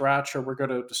from scratch, or we're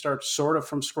going to start sort of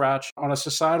from scratch. On a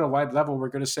societal wide level, we're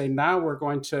going to say, now we're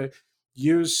going to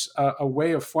use a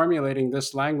way of formulating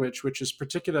this language which is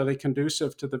particularly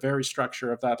conducive to the very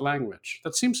structure of that language.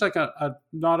 That seems like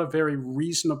not a very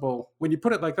reasonable, when you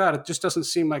put it like that, it just doesn't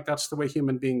seem like that's the way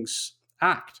human beings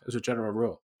act as a general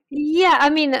rule. Yeah, I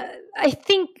mean, I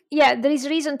think, there is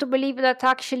reason to believe that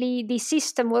actually the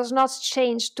system was not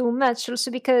changed too much, also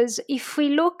because if we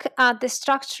look at the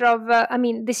structure of,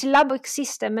 the syllabic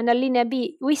system and a linear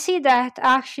B, we see that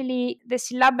actually the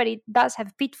syllabary does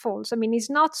have pitfalls. I mean, it's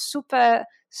not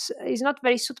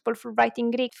very suitable for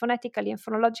writing Greek phonetically and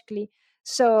phonologically.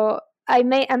 So I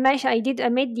made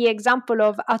the example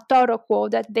of atoroquo,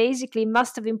 that basically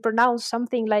must have been pronounced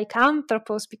something like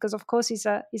anthropos, because of course is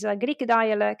a Greek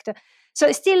dialect. So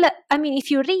still,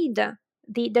 if you read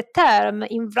the term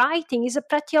in writing, is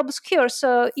pretty obscure.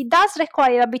 So it does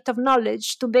require a bit of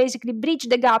knowledge to basically bridge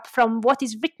the gap from what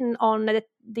is written on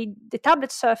the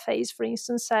tablet surface, for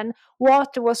instance, and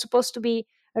what was supposed to be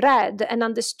read and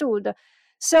understood.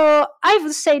 So I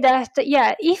would say that,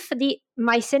 if the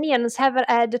Mycenaeans ever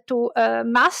had to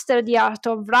master the art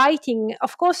of writing,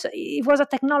 of course, it was a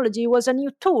technology, it was a new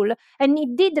tool, and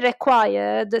it did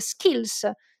require the skills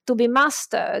to be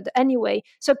mastered anyway.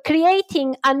 So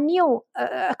creating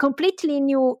a completely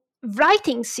new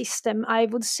writing system, I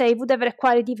would say, would have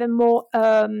required even more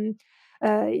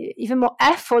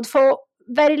effort for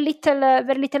very little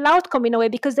outcome in a way,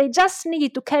 because they just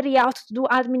needed to carry out to do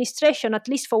administration, at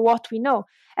least for what we know.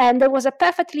 And there was a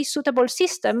perfectly suitable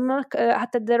system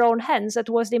at their own hands. That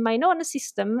was the Minoan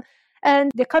system,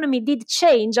 and the economy did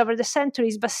change over the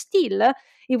centuries, but still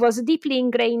it was deeply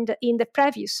ingrained in the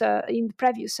previous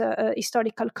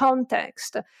historical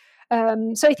context.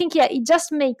 So I think, it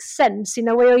just makes sense in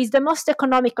a way. It's the most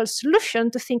economical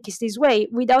solution to think is this way,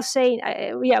 without saying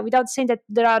that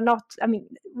there are not. I mean,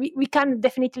 we can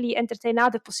definitely entertain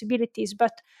other possibilities,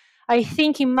 but I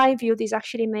think, in my view, this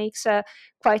actually makes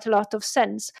quite a lot of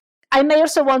sense. I may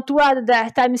also want to add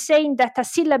that I'm saying that a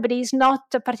syllabary is not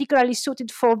particularly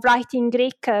suited for writing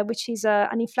Greek, which is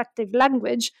an inflective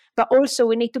language, but also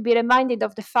we need to be reminded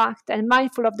of the fact and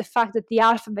mindful of the fact that the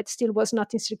alphabet still was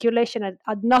not in circulation and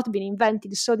had not been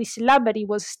invented. So the syllabary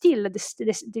was still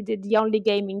the only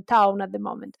game in town at the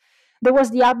moment. There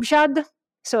was the abjad,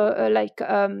 so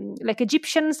like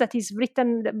Egyptians, that is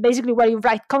written basically where you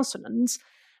write consonants.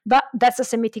 But that's a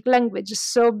Semitic language.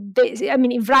 So,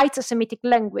 it writes a Semitic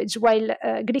language, while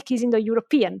Greek is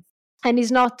Indo-European. And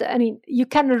is not, you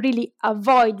cannot really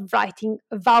avoid writing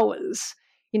vowels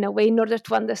in a way in order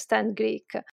to understand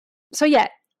Greek. So,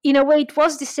 in a way, it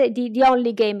was the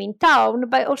only game in town,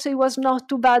 but also it was not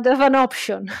too bad of an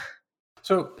option.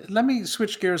 So let me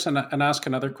switch gears and ask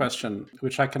another question,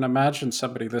 which I can imagine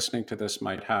somebody listening to this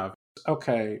might have.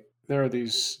 Okay, there are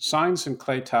these signs in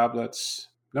clay tablets.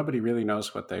 Nobody really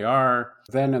knows what they are.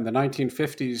 Then in the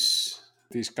 1950s,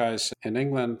 these guys in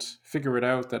England figure it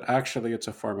out that actually it's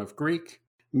a form of Greek.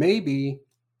 Maybe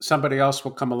somebody else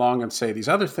will come along and say these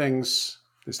other things,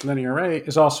 this linear array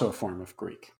is also a form of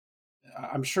Greek.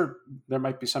 I'm sure there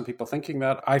might be some people thinking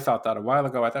that. I thought that a while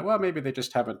ago. I thought, well, maybe they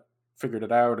just haven't figured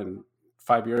it out, and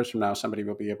 5 years from now, somebody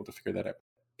will be able to figure that out.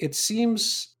 It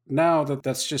seems now that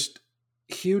that's just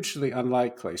hugely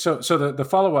unlikely. So the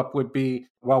follow-up would be,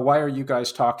 well, why are you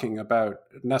guys talking about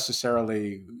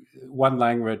necessarily one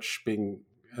language being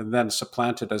and then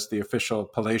supplanted as the official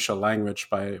palatial language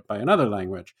by another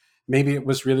language? Maybe it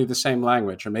was really the same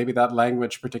language, or maybe that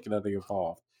language particularly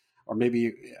evolved, or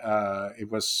maybe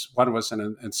one was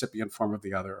an incipient form of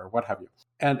the other, or what have you.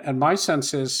 And my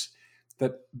sense is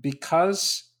that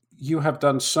because you have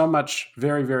done so much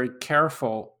very, very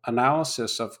careful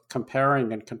analysis of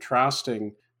comparing and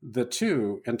contrasting the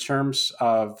two in terms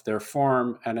of their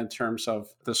form and in terms of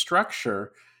the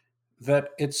structure, that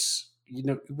it's,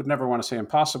 you would never want to say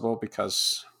impossible,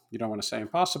 because you don't want to say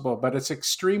impossible, but it's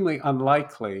extremely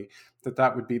unlikely that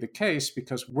that would be the case,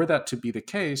 because were that to be the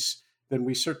case, then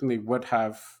we certainly would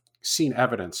have seen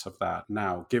evidence of that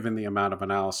now, given the amount of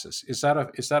analysis. Is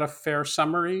that a fair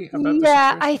summary about the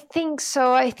situation? I think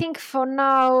so. I think for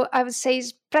now, I would say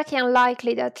it's pretty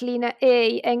unlikely that Linear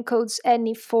A encodes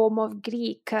any form of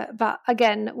Greek. But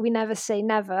again, we never say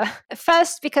never.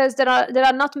 First, because there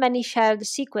are not many shared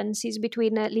sequences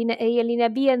between Linear A and Linear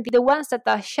B, and the ones that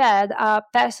are shared are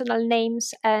personal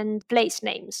names and place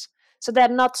names. So they're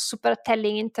not super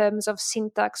telling in terms of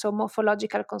syntax or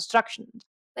morphological construction.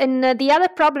 And the other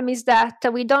problem is that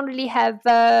we don't really have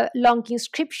long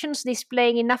inscriptions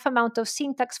displaying enough amount of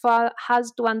syntax for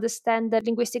us to understand the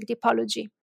linguistic typology.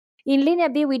 In Linear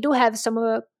B, we do have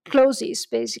some clauses,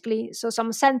 basically, so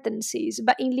some sentences,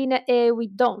 but in Linear A, we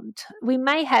don't. We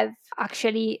may have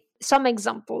actually some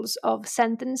examples of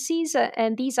sentences,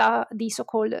 and these are the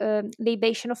so-called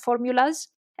libation formulas.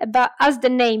 But as the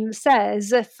name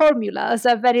says, formulas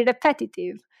are very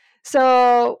repetitive.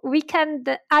 So we can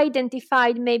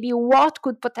identify maybe what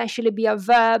could potentially be a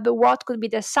verb, what could be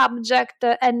the subject,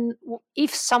 and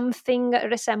if something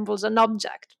resembles an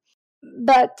object.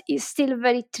 But it's still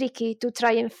very tricky to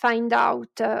try and find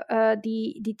out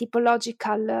the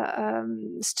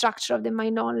typological structure of the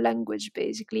Minoan language,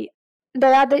 basically. The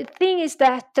other thing is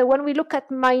that when we look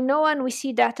at Minoan, we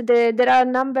see that there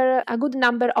are a good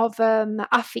number of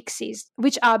affixes,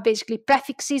 which are basically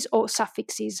prefixes or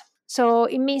suffixes. So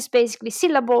it means basically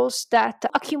syllables that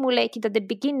accumulated at the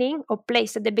beginning or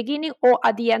placed at the beginning or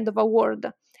at the end of a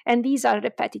word. And these are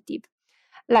repetitive,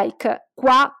 like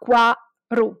qua,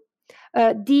 ru,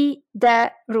 di,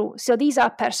 the ru. So these are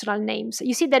personal names.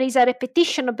 You see, there is a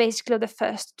repetition basically of the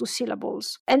first two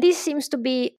syllables. And this seems to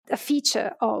be a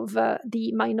feature of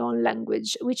the Minoan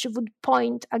language, which would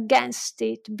point against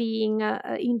it being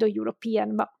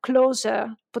Indo-European, but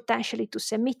closer potentially to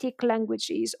Semitic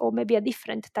languages, or maybe a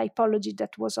different typology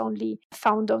that was only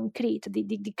found on Crete,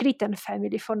 the Cretan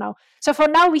family for now. So for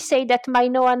now, we say that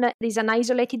Minoan is an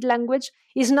isolated language,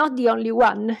 is not the only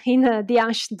one in the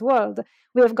ancient world.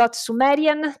 We have got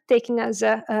Sumerian taking as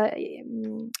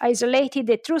isolated,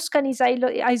 Etruscan is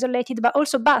isolated, but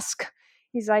also Basque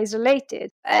is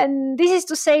isolated. And this is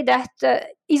to say that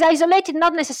is isolated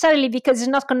not necessarily because it's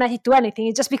not connected to anything,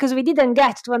 it's just because we didn't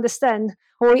get to understand,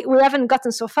 or we haven't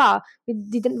gotten so far.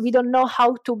 We don't know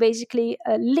how to basically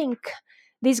link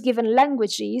these given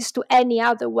languages to any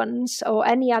other ones or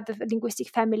any other linguistic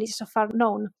families so far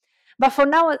known. But for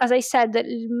now, as I said,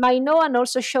 Minoan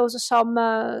also shows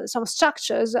some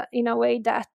structures in a way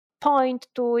that point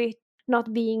to it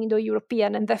not being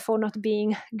Indo-European and therefore not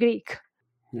being Greek.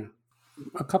 Yeah.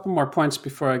 A couple more points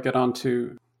before I get on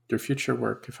to your future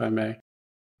work, if I may.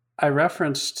 I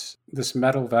referenced this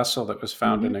metal vessel that was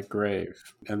found in a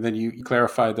grave. And then you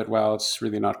clarified that, well, it's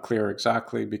really not clear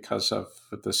exactly because of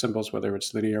the symbols, whether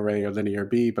it's linear A or linear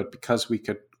B, but because we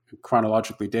could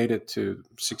chronologically date it to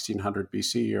 1600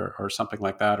 BC or something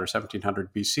like that, or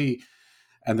 1700 BC,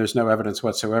 and there's no evidence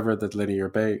whatsoever that linear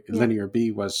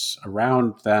B was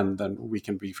around then we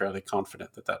can be fairly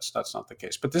confident that that's not the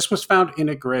case. But this was found in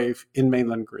a grave in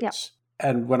mainland Greece. Yeah.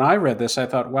 And when I read this, I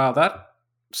thought, wow, that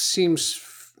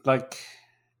seems like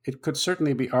it could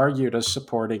certainly be argued as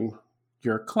supporting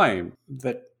your claim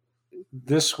that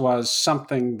this was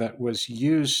something that was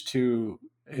used to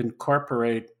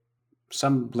incorporate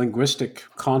some linguistic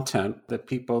content that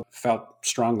people felt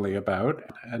strongly about,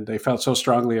 and they felt so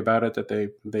strongly about it that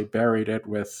they buried it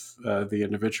with the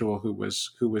individual who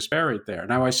was buried there.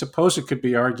 Now, I suppose it could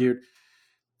be argued,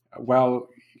 well,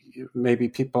 maybe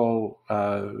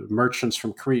merchants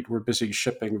from Crete were busy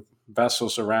shipping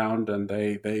vessels around, and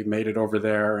they made it over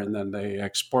there, and then they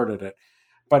exported it.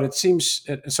 But it seems,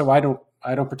 so I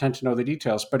don't pretend to know the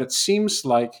details, but it seems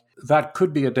like that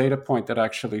could be a data point that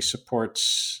actually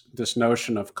supports this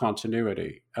notion of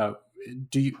continuity.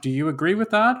 Do you agree with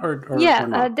that, or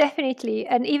not? Definitely,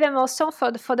 and even more so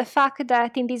for the fact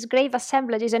that in these grave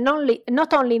assemblages, and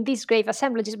not only in these grave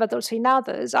assemblages but also in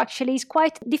others, actually it's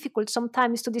quite difficult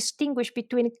sometimes to distinguish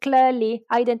between clearly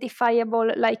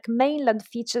identifiable like mainland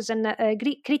features and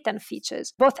Cretan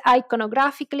features. Both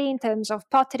iconographically, in terms of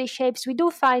pottery shapes, we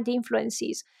do find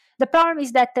influences. The problem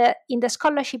is that in the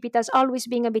scholarship, it has always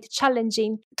been a bit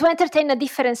challenging to entertain a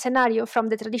different scenario from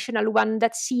the traditional one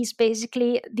that sees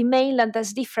basically the mainland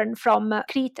as different from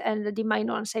Crete and the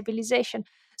Minoan civilization.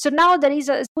 So now there is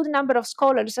a good number of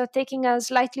scholars taking a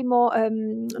slightly more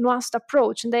nuanced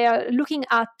approach, and they are looking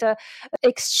at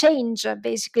exchange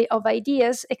basically of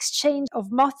ideas, exchange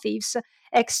of motifs,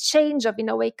 exchange of, in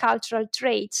a way, cultural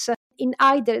traits in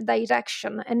either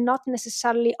direction, and not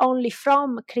necessarily only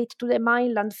from Crete to the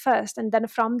mainland first and then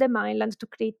from the mainland to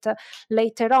Crete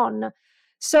later on.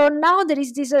 So now there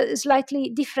is this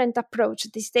slightly different approach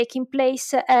that is taking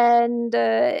place, and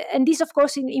this, of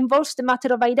course, involves the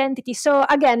matter of identity. So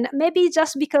again, maybe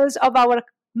just because of our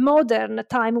modern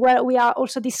time, where we are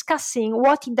also discussing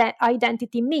what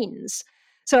identity means.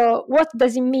 So what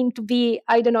does it mean to be,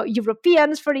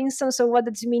 Europeans, for instance? Or what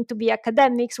does it mean to be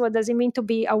academics? What does it mean to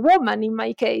be a woman, in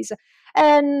my case?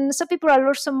 And so people are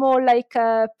also more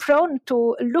prone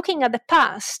to looking at the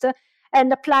past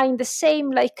and applying the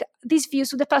same, these views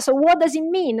to the past. So what does it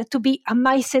mean to be a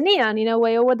Mycenaean, in a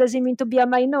way? Or what does it mean to be a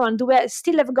Minoan? Do we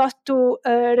still have got to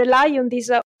rely on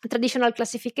these traditional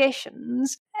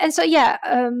classifications? And so,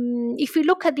 if we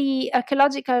look at the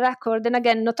archaeological record, and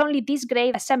again, not only this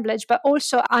grave assemblage, but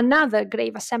also another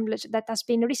grave assemblage that has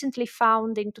been recently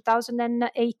found in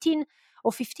 2018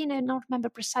 or 15, I don't remember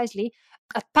precisely,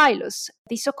 at Pylos,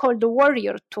 the so-called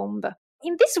warrior tomb.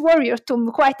 In this warrior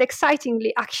tomb, quite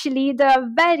excitingly, actually, there are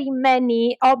very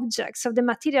many objects of the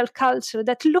material culture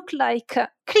that look like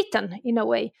Cretan, in a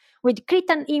way, with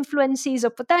Cretan influences or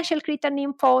potential Cretan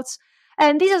imports.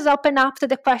 And this has opened up to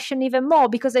the question even more,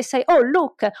 because they say, oh,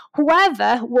 look,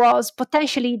 whoever was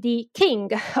potentially the king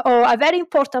or a very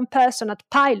important person at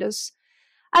Pylos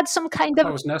had some kind of...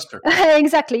 That was Nestor.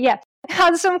 Exactly, yeah.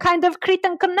 Had some kind of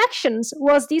Cretan connections.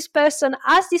 Has this person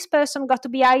got to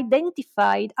be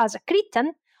identified as a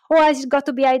Cretan, or has it got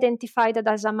to be identified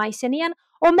as a Mycenaean?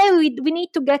 Or maybe we need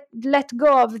to let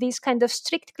go of these kind of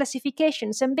strict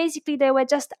classifications, and basically they were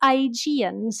just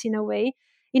Aegeans, in a way,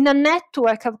 in a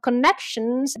network of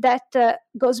connections that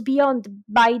goes beyond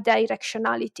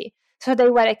bidirectionality. So they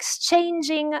were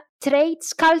exchanging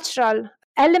traits, cultural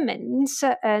elements,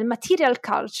 material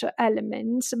culture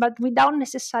elements, but without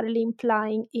necessarily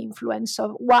implying influence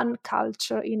of one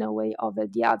culture in a way over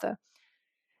the other.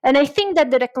 And I think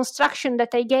that the reconstruction that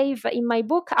I gave in my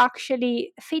book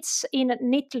actually fits in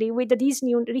neatly with these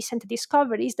new recent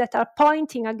discoveries that are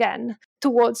pointing again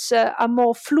towards a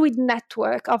more fluid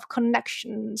network of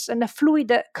connections and a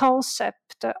fluid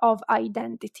concept of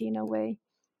identity in a way.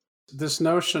 This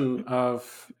notion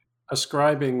of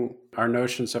ascribing our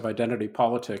notions of identity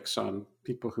politics on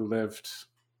people who lived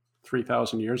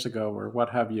 3,000 years ago or what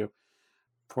have you,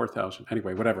 4,000,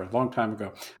 anyway, whatever, a long time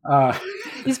ago.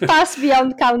 It's past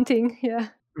beyond counting, yeah.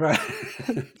 Right.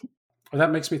 Well,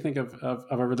 that makes me think of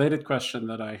a related question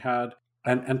that I had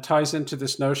and ties into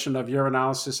this notion of your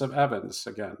analysis of Evans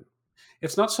again.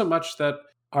 It's not so much that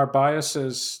our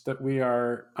biases that we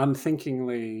are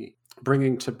unthinkingly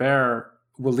bringing to bear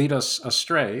will lead us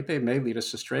astray. They may lead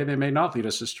us astray, they may not lead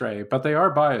us astray, but they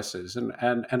are biases.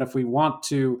 And if we want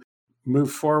to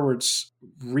move forwards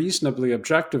reasonably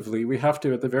objectively, we have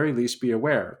to at the very least be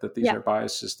aware that these are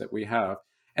biases that we have.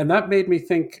 And that made me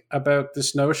think about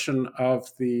this notion of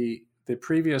the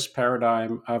previous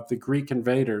paradigm of the Greek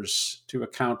invaders to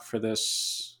account for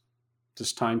this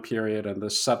time period and the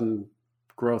sudden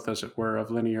growth, as it were, of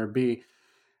linear B.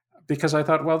 Because I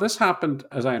thought, well, this happened,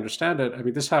 as I understand it, I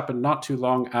mean, this happened not too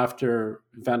long after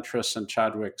Ventris and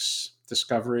Chadwick's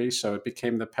discovery. So it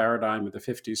became the paradigm of the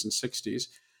 50s and 60s.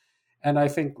 And I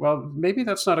think, well, maybe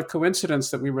that's not a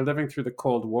coincidence that we were living through the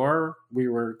Cold War. We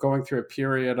were going through a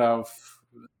period of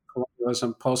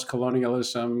colonialism,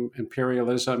 post-colonialism,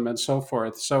 imperialism, and so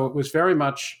forth. So it was very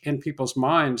much in people's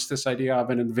minds, this idea of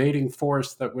an invading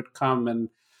force that would come and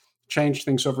change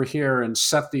things over here and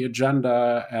set the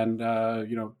agenda and,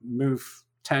 move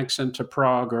tanks into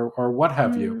Prague or what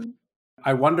have you.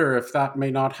 I wonder if that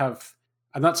may not have,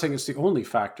 I'm not saying it's the only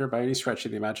factor by any stretch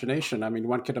of the imagination. I mean,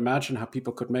 one could imagine how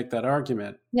people could make that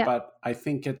argument, but I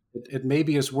think it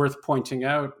maybe is worth pointing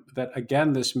out that,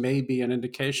 again, this may be an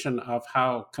indication of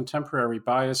how contemporary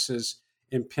biases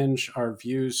impinge our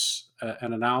views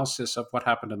and analysis of what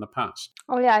happened in the past.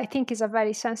 Oh, yeah, I think it's a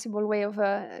very sensible way of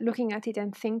looking at it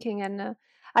and thinking. And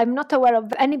I'm not aware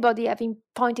of anybody having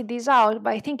pointed this out,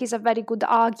 but I think it's a very good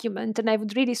argument, and I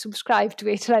would really subscribe to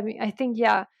it. I mean, I think,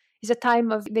 it's a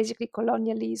time of basically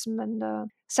colonialism, and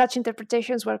such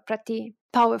interpretations were pretty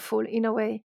powerful in a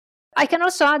way. I can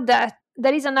also add that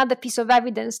there is another piece of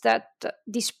evidence that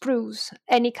disproves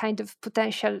any kind of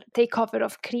potential takeover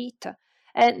of Crete.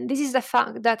 And this is the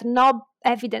fact that no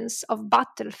evidence of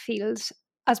battlefields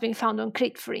has been found on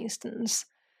Crete, for instance.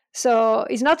 So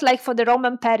it's not like for the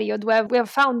Roman period where we have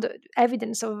found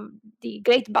evidence of the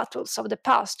great battles of the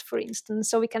past, for instance.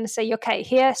 So we can say, okay,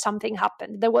 here something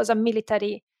happened. There was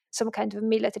some kind of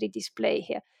military display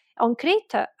here. On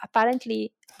Crete,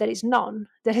 apparently there is none.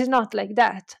 There is not like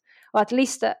that. Or at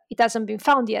least it hasn't been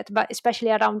found yet, but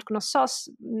especially around Knossos.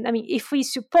 I mean, if we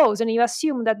suppose and you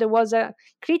assume that there was a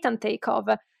Cretan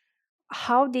takeover,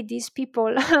 how did these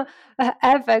people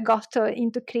ever got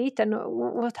into Crete and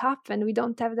what happened? We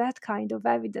don't have that kind of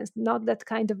evidence, not that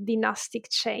kind of dynastic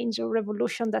change or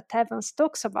revolution that Evans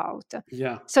talks about.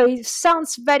 Yeah. So it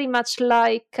sounds very much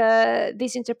like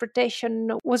this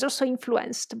interpretation was also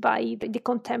influenced by the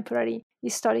contemporary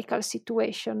historical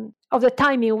situation of the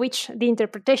time in which the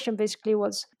interpretation basically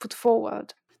was put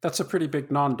forward. That's a pretty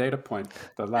big non-data point,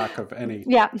 the lack of any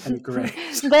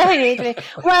grace. Definitely.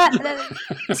 Well,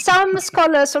 some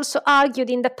scholars also argued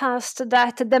in the past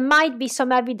that there might be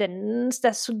some evidence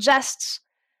that suggests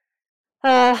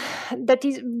that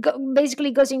is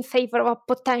basically goes in favor of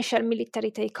a potential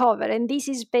military takeover. And this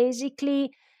is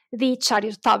basically the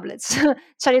chariot tablets.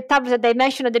 Chariot tablets that I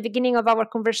mentioned at the beginning of our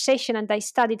conversation and I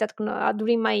studied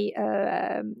during my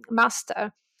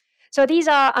master. So these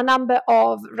are a number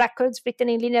of records written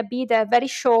in linear B. They're very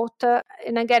short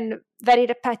and again, very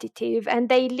repetitive. And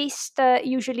they list,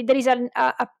 usually there is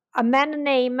a man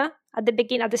name at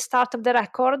the start of the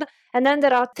record. And then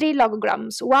there are 3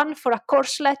 logograms, one for a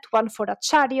corslet, one for a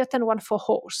chariot, and one for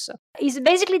horse. It's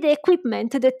basically the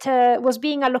equipment that was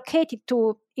being allocated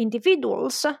to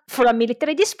individuals for a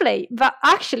military display. But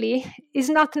actually, is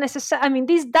not necessary. I mean,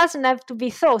 this doesn't have to be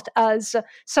thought as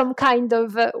some kind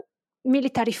of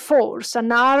military force,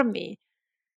 an army.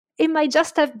 It might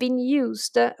just have been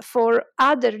used for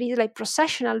other like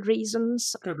processional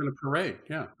reasons. Could have been a parade,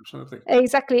 yeah, absolutely.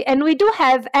 Exactly. And we do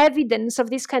have evidence of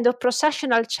this kind of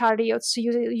processional chariots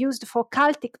used for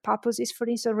cultic purposes, for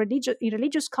instance, in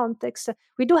religious context.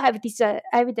 We do have this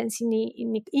evidence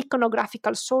in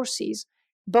iconographical sources,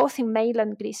 both in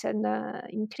mainland Greece and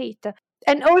in Crete.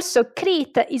 And also,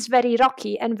 Crete is very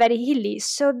rocky and very hilly,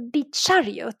 so the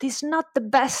chariot is not the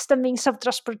best means of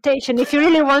transportation if you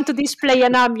really want to display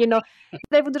an arm,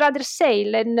 They would rather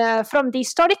sail. And from the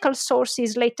historical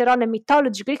sources later on in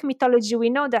mythology, Greek mythology, we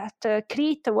know that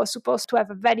Crete was supposed to have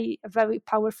a very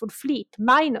powerful fleet.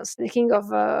 Minos, the king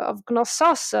of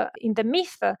Knossos, in the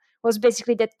myth, was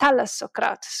basically the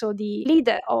thalassocrat, so the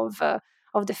leader of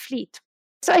the fleet.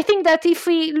 So I think that if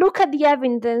we look at the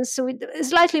evidence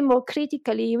slightly more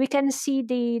critically, we can see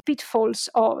the pitfalls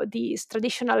of this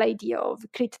traditional idea of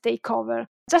Crete takeover.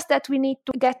 Just that we need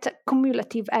to get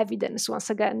cumulative evidence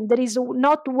once again. There is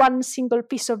not one single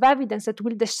piece of evidence that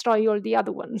will destroy all the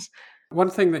other ones. One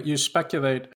thing that you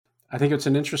speculate, I think it's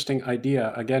an interesting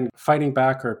idea, again, fighting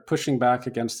back or pushing back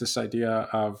against this idea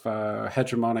of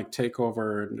hegemonic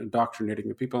takeover and indoctrinating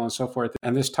the people and so forth.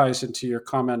 And this ties into your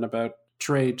comment about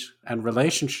trade and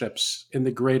relationships in the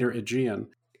greater Aegean,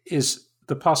 is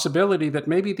the possibility that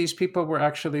maybe these people were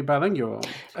actually bilingual.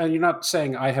 And you're not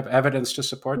saying I have evidence to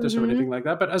support this or anything like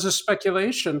that, but as a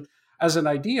speculation, as an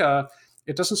idea,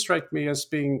 it doesn't strike me as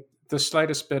being the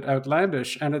slightest bit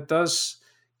outlandish. And it does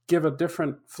give a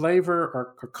different flavor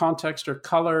or context or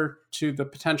color to the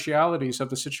potentialities of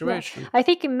the situation. Yeah, I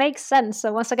think it makes sense.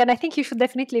 Once again, I think you should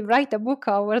definitely write a book,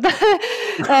 Howard.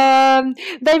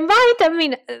 They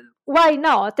might, why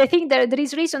not? I think there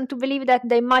is reason to believe that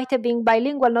they might have been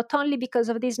bilingual, not only because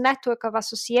of this network of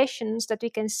associations that we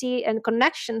can see and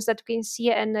connections that we can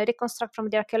see and reconstruct from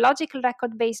the archaeological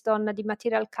record based on the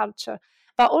material culture,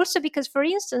 but also because, for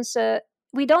instance,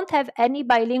 we don't have any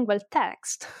bilingual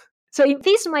text. So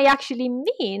this might actually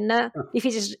mean, if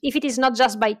it is not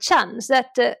just by chance,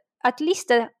 that at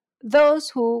least those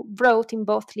who wrote in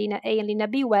both Linear A and Linear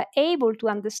B were able to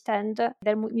understand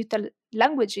their mutual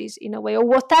languages in a way, or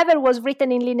whatever was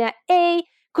written in Linear A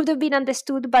could have been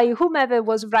understood by whomever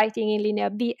was writing in Linear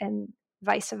B and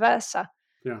vice versa.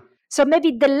 Yeah. So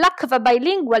maybe the lack of a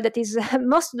bilingual that is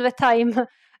most of the time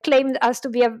claimed as to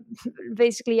be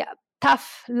basically a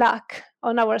tough luck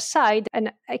on our side,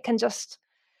 and I can just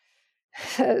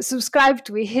subscribe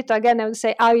to it. Again, I would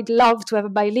say I'd love to have a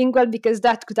bilingual because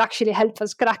that could actually help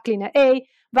us crack Linear A.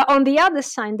 But on the other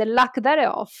side, the lack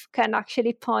thereof can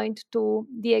actually point to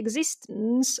the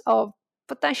existence of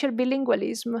potential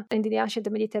bilingualism in the ancient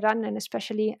Mediterranean,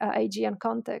 especially Aegean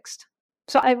context.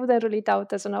 So I wouldn't rule it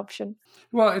out as an option.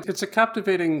 Well, it's a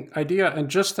captivating idea, and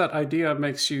just that idea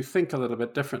makes you think a little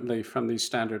bit differently from these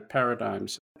standard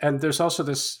paradigms. And there's also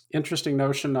this interesting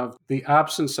notion of the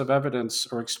absence of evidence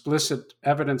or explicit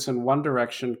evidence in one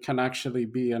direction can actually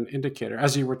be an indicator.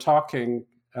 As you were talking,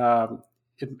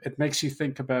 it makes you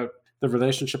think about the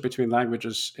relationship between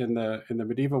languages in the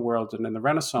medieval world and in the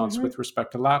Renaissance with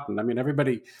respect to Latin. I mean,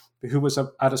 everybody who was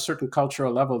at a certain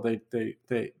cultural level,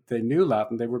 they knew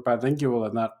Latin. They were bilingual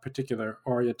in that particular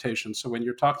orientation. So when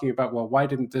you're talking about, well, why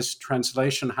didn't this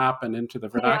translation happen into the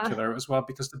vernacular? It was, well,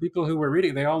 because the people who were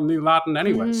reading, they all knew Latin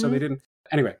anyway. So they didn't.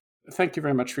 Anyway, thank you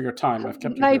very much for your time. I've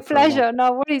kept you My here for a while. pleasure.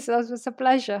 No worries. It was a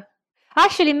pleasure.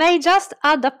 Actually, may I just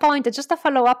add a point, just a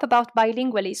follow-up about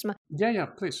bilingualism? Yeah,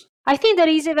 please. I think there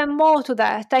is even more to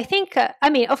that. I think,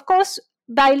 of course,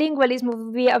 bilingualism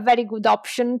would be a very good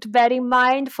option to bear in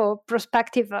mind for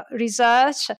prospective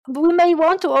research. But we may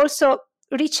want to also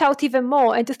reach out even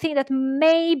more and to think that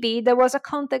maybe there was a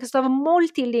context of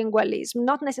multilingualism,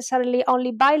 not necessarily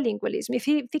only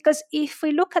bilingualism. Because if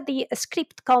we look at the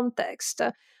script context,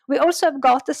 we also have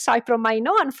got the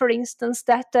Cypro-Minoan, for instance,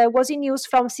 that was in use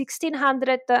from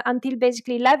 1600 until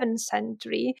basically 11th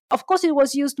century. Of course, it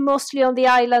was used mostly on the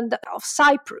island of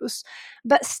Cyprus,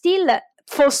 but still,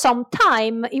 for some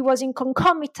time, it was in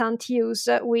concomitant use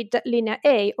with Linear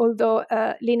A, although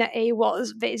Linear A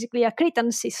was basically a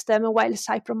Cretan system, while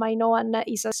Cypro-Minoan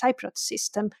is a Cypriot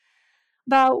system.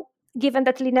 But given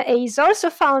that Linear A is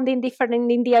also found in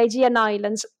the Aegean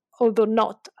islands, although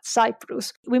not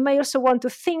Cyprus, we may also want to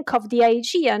think of the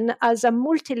Aegean as a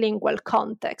multilingual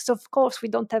context. Of course, we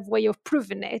don't have a way of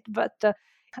proving it, but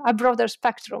a broader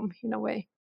spectrum in a way.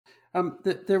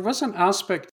 There was an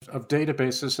aspect of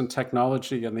databases and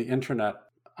technology and the internet.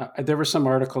 There were some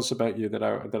articles about you that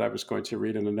I was going to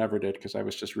read and I never did because I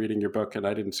was just reading your book and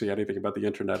I didn't see anything about the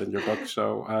internet in your book.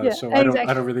 So I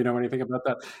don't really know anything about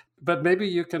that. But maybe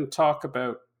you can talk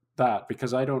about that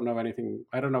because I don't know anything.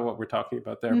 I don't know what we're talking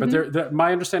about there. But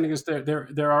my understanding is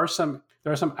there are some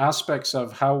aspects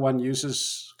of how one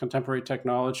uses contemporary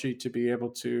technology to be able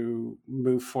to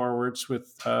move forwards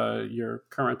with your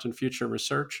current and future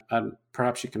research. And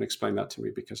perhaps you can explain that to me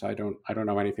because I don't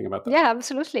know anything about that. Yeah,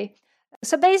 absolutely.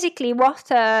 So basically,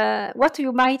 what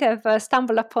you might have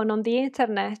stumbled upon on the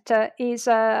internet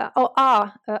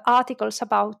are articles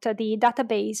about the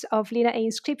database of linear A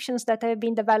inscriptions that have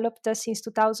been developed since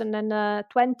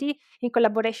 2020 in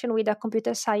collaboration with a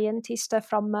computer scientist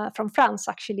from France.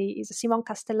 Actually, is Simon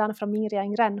Castellan from INRIA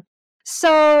in Rennes.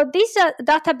 So this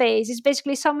database is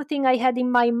basically something I had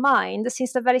in my mind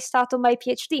since the very start of my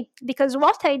PhD, because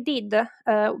what I did,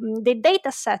 the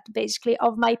data set basically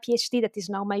of my PhD, that is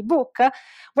now my book,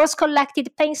 was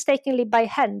collected painstakingly by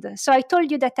hand. So I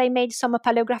told you that I made some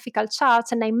paleographical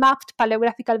charts and I mapped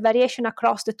paleographical variation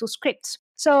across the two scripts.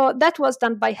 So that was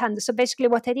done by hand. So basically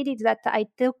what I did is that I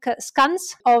took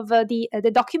scans of the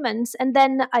documents, and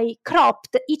then I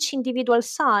cropped each individual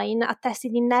sign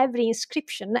attested in every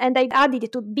inscription, and I added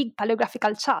it to big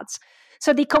paleographical charts.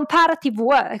 So the comparative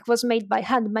work was made by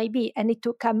hand, maybe, and it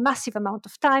took a massive amount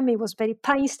of time. It was very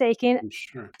painstaking.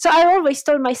 Sure. So I always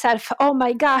told myself, oh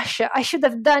my gosh, I should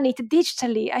have done it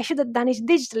digitally. I should have done it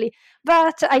digitally.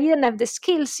 But I didn't have the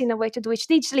skills in a way to do it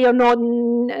digitally, or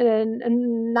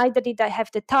neither did I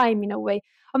have the time in a way.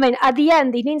 I mean, at the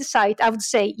end, in hindsight, I would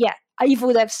say, yeah, it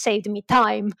would have saved me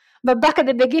time. But back at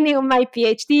the beginning of my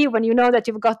PhD, when you know that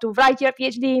you've got to write your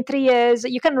PhD in 3 years,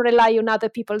 you can rely on other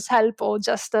people's help or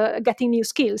just getting new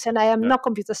skills. And I am not a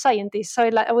computer scientist. So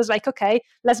I was like, okay,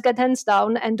 let's get hands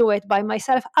down and do it by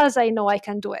myself as I know I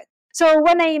can do it. So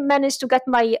when I managed to get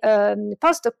my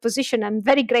postdoc position, I'm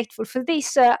very grateful for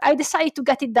this, I decided to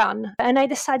get it done. And I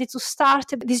decided to start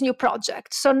this new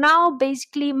project. So now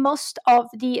basically most of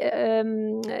the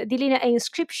linear A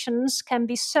inscriptions can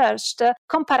be searched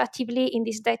comparatively in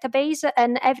this database,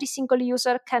 and every single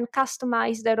user can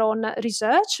customize their own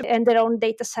research and their own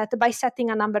data set by setting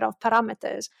a number of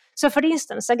parameters. So for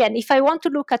instance, again, if I want to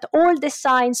look at all the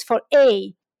signs for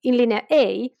A in linear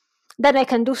A, then I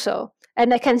can do so.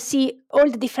 And I can see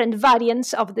all the different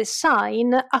variants of the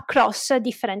sign across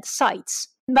different sites.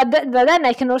 But then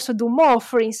I can also do more.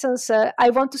 For instance, I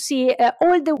want to see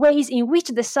all the ways in which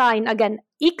the sign, again,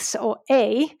 X or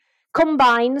A,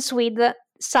 combines with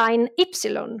sign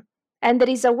Y. And there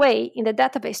is a way in the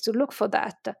database to look for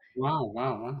that.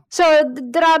 Wow. So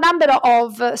there are a number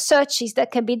of searches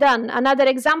that can be done. Another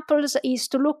example is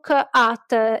to look at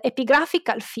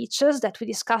epigraphical features that we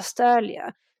discussed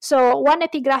earlier. So one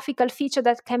epigraphical feature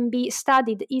that can be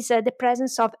studied is the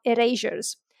presence of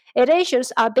erasures.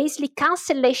 Erasures are basically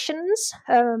cancellations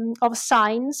of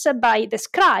signs by the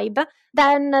scribe,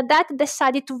 then that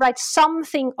decided to write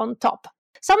something on top.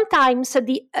 Sometimes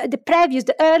the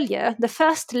earlier, the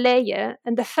first layer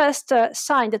and the first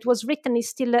sign that was written is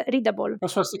still readable. Oh,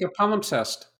 so it's like a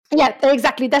palimpsest. Yeah,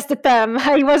 exactly. That's the term.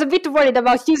 I was a bit worried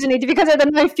about using it because I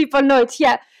don't know if people know it.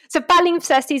 Yeah. So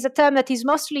palimpsest is a term that is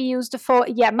mostly used for,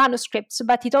 manuscripts,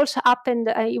 but it also happened,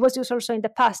 it was used also in the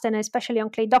past, and especially on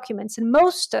clay documents. And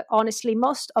most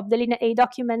of the linear A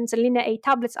documents and linear A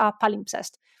tablets are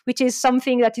palimpsest, which is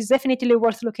something that is definitely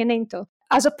worth looking into,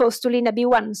 as opposed to linear B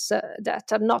ones that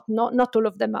are not all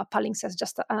of them are palimpsest,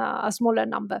 just a smaller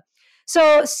number.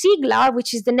 So SIGLA,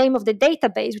 which is the name of the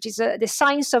database, which is the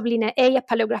Science of Linear A, a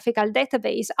paleographical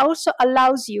database, also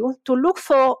allows you to look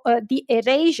for the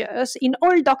erasures in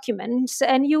all documents,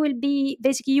 and you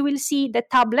will see the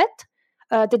tablet,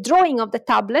 the drawing of the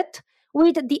tablet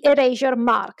with the erasure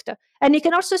marked. And you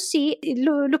can also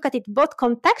look at it both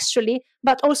contextually,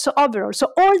 but also overall.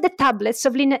 So all the tablets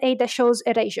of linear A that shows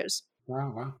erasures.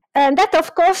 Wow. And that,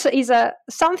 of course, is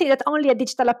something that only a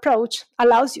digital approach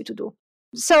allows you to do.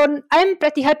 So I'm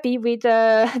pretty happy with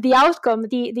the outcome.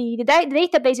 The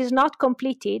database is not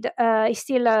completed; it's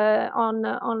still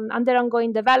under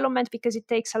ongoing development because it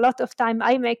takes a lot of time.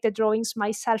 I make the drawings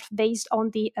myself based on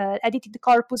the edited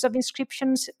corpus of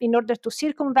inscriptions in order to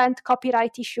circumvent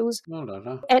copyright issues,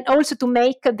 and also to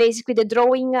make basically the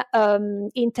drawing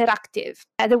interactive.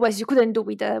 Otherwise, you couldn't do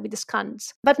with the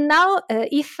scans. But now,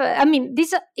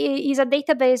 this is a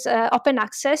database open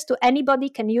access to anybody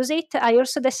can use it. I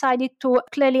also decided to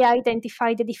clearly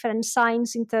identify the different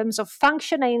signs in terms of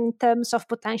function and in terms of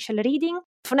potential reading,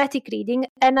 phonetic reading.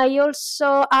 And I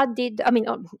also added,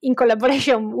 in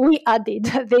collaboration, we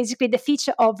added basically the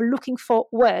feature of looking for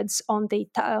words on the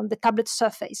tablet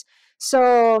surface.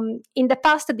 So in the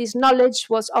past, this knowledge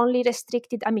was only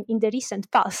restricted, in the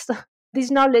recent past, this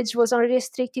knowledge was only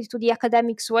restricted to the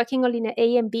academics working on linear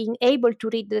A and being able to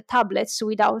read the tablets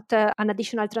without an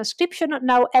additional transcription.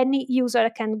 Now any user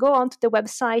can go onto the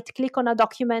website, click on a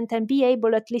document, and be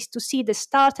able at least to see the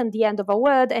start and the end of a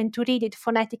word and to read it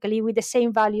phonetically with the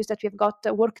same values that we've got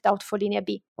worked out for linear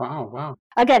B. Wow.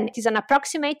 Again, it is an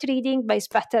approximate reading, but it's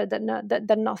better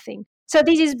than nothing. So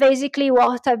this is basically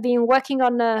what I've been working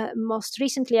on most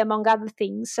recently, among other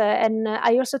things. And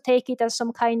I also take it as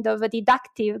some kind of a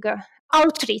didactic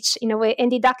outreach in a way,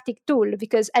 and didactic tool,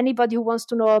 because anybody who wants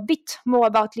to know a bit more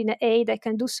about linear A, they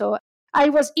can do so. I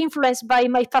was influenced by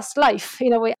my past life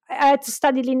in a way. I had to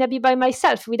study linear B by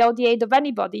myself without the aid of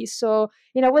anybody. So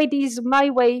in a way, this is my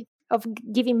way of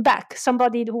giving back.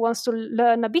 Somebody who wants to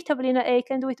learn a bit of linear A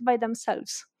can do it by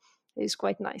themselves. It's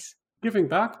quite nice. Giving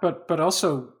back, but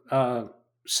also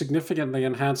significantly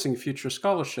enhancing future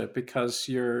scholarship, because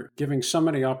you're giving so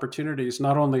many opportunities,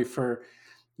 not only for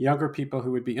younger people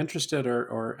who would be interested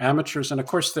or amateurs. And of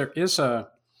course, there is a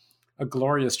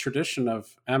glorious tradition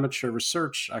of amateur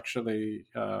research actually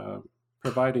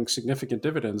providing significant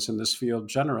dividends in this field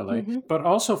generally, but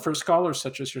also for scholars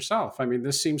such as yourself. I mean,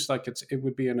 this seems like it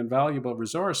would be an invaluable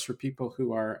resource for people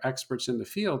who are experts in the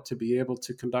field to be able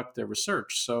to conduct their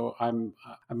research. So I'm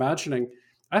imagining,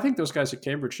 I think those guys at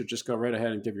Cambridge should just go right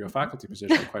ahead and give you a faculty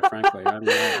position, quite frankly. I mean,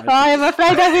 I'm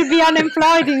afraid I will be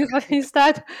unemployed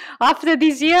instead. After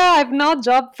this year, I have no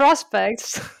job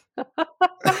prospects.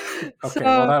 Okay,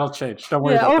 well, that'll change. Don't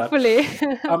worry about hopefully.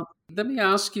 that. Let me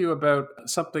ask you about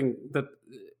something that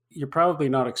you're probably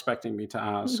not expecting me to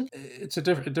ask. It's a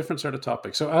different sort of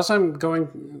topic. So as I'm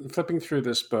flipping through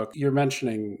this book, you're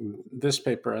mentioning this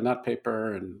paper and that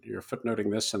paper, and you're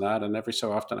footnoting this and that, and every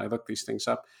so often I look these things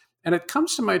up. And it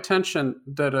comes to my attention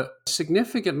that a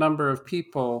significant number of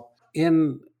people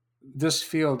in this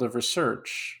field of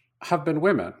research have been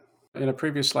women. In a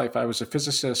previous life, I was a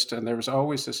physicist, and there was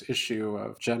always this issue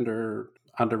of gender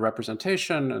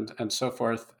underrepresentation and so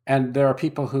forth. And there are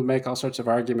people who make all sorts of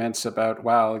arguments about,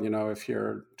 well, if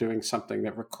you're doing something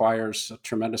that requires a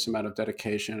tremendous amount of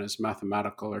dedication as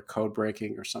mathematical or code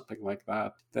breaking or something like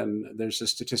that, then there's a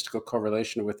statistical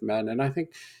correlation with men. And I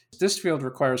think this field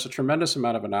requires a tremendous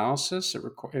amount of analysis.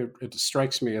 It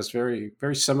strikes me as very,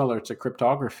 very similar to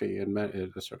cryptography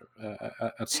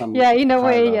at some in a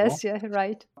way, level. yes, yeah,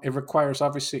 right. It requires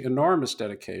obviously enormous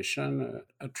dedication,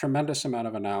 a tremendous amount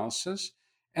of analysis.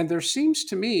 And there seems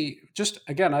to me, just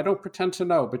again, I don't pretend to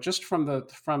know, but just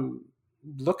from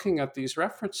looking at these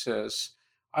references,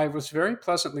 I was very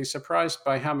pleasantly surprised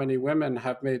by how many women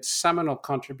have made seminal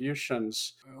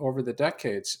contributions over the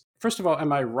decades. First of all,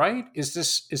 am I right? Is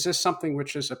this something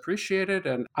which is appreciated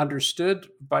and understood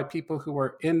by people who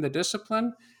are in the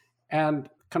discipline? And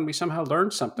can we somehow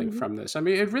learn something from this? I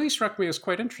mean, it really struck me as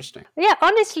quite interesting. Yeah,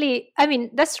 honestly, I mean,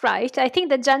 that's right. I think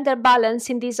the gender balance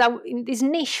in this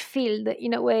niche field,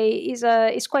 in a way, is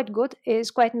quite good,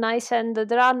 is quite nice, and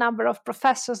there are a number of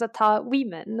professors that are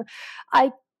women.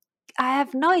 I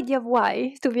have no idea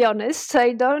why, to be honest.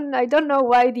 I don't know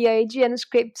why the Aegean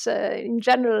scripts in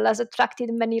general has attracted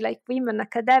many women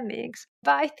academics.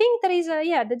 But I think there is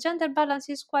the gender balance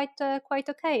is quite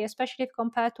okay, especially if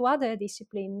compared to other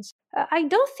disciplines. I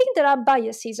don't think there are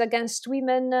biases against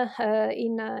women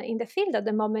in the field at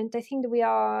the moment. I think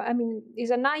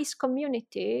it's a nice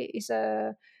community.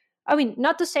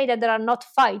 Not to say that there are not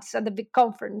fights at the big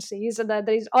conferences, that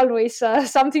there is always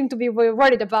something to be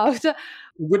worried about. It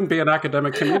wouldn't be an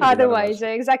academic community. Otherwise,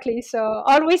 exactly. So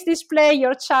always display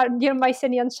your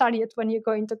Mycenaean chariot when you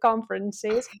go into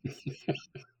conferences.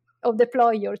 Or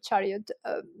deploy your chariot.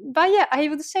 But yeah, I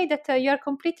would say that you are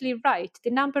completely right. The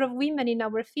number of women in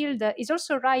our field is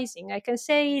also rising. I can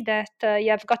say that you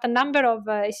have got a number of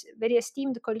very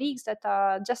esteemed colleagues that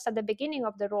are just at the beginning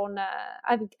of their own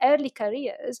early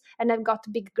careers and have got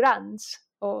big grants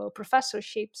or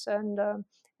professorships, and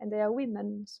they are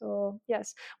women. So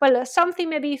yes, well, something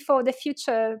maybe for the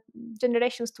future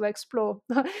generations to explore.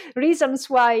 Reasons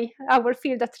why our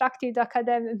field attracted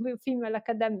female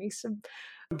academics.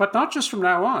 But not just from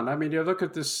now on. I mean, you look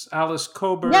at this Alice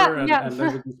Kober and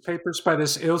there were these papers by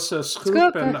this Ilse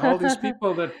Scoop and all these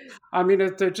people that, I mean,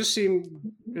 it just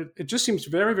seems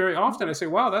very, very often. I say,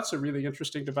 wow, that's a really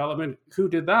interesting development. Who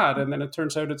did that? And then it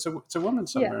turns out it's a woman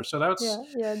somewhere. Yeah. So that's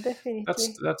definitely.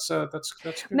 That's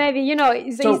good. Maybe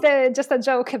is there just a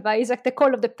joke about it's like the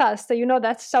call of the past.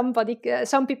 That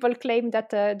some people claim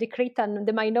that the Cretan,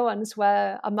 the Minoans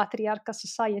were a matriarchal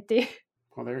society.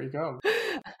 Well, there you go.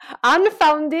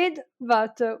 Unfounded,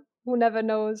 but who never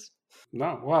knows?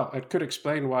 No, well, it could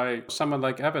explain why someone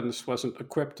like Evans wasn't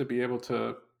equipped to be able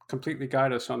to completely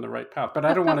guide us on the right path. But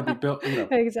I don't want to be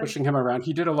exactly. pushing him around.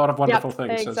 He did a lot of wonderful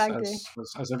things, exactly.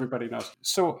 as everybody knows.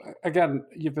 So again,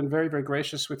 you've been very, very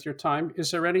gracious with your time.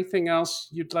 Is there anything else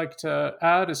you'd like to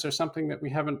add? Is there something that we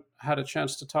haven't had a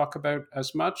chance to talk about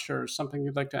as much, or something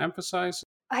you'd like to emphasize?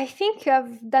 I think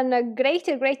I've done a great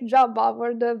job,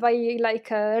 Howard, by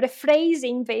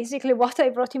rephrasing basically what I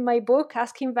wrote in my book,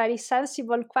 asking very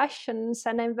sensible questions,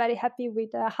 and I'm very happy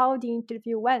with how the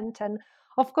interview went. And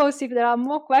of course, if there are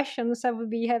more questions, I will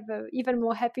be even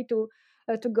more happy to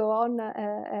go on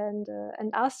and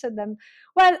answer them.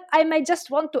 Well, I might just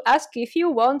want to ask if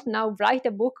you want now write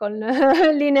a book on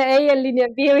linear A and linear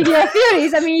B linear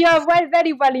theories. I mean, you're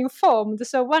very well informed,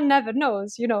 so one never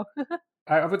knows, you know.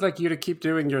 I would like you to keep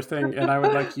doing your thing, and I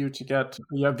would like you to get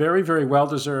a very, very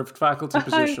well-deserved faculty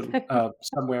position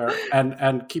somewhere,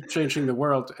 and keep changing the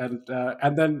world, and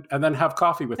then have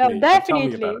coffee with me and tell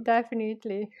me about it.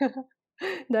 Definitely.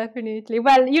 Definitely.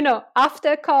 Well, you know,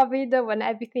 after COVID, when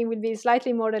everything will be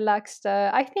slightly more relaxed,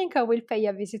 I think I will pay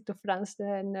a visit to France,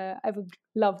 and I would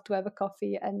love to have a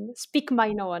coffee and speak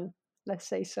my Noan, let's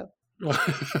say so.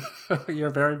 You're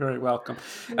very, very welcome.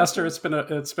 Esther, it's been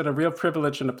a real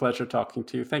privilege and a pleasure talking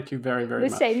to you. Thank you very, very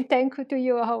much. The same. Thank you to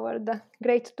you, Howard.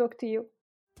 Great to talk to you.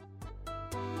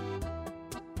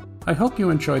 I hope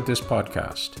you enjoyed this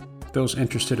podcast. Those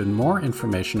interested in more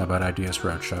information about Ideas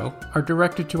Roadshow are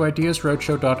directed to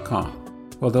ideasroadshow.com,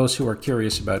 while those who are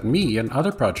curious about me and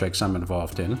other projects I'm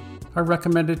involved in are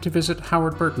recommended to visit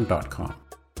howardburton.com.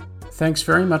 Thanks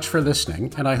very much for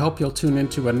listening, and I hope you'll tune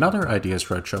into another Ideas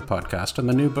Roadshow podcast on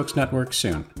the New Books Network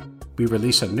soon. We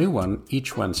release a new one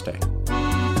each Wednesday.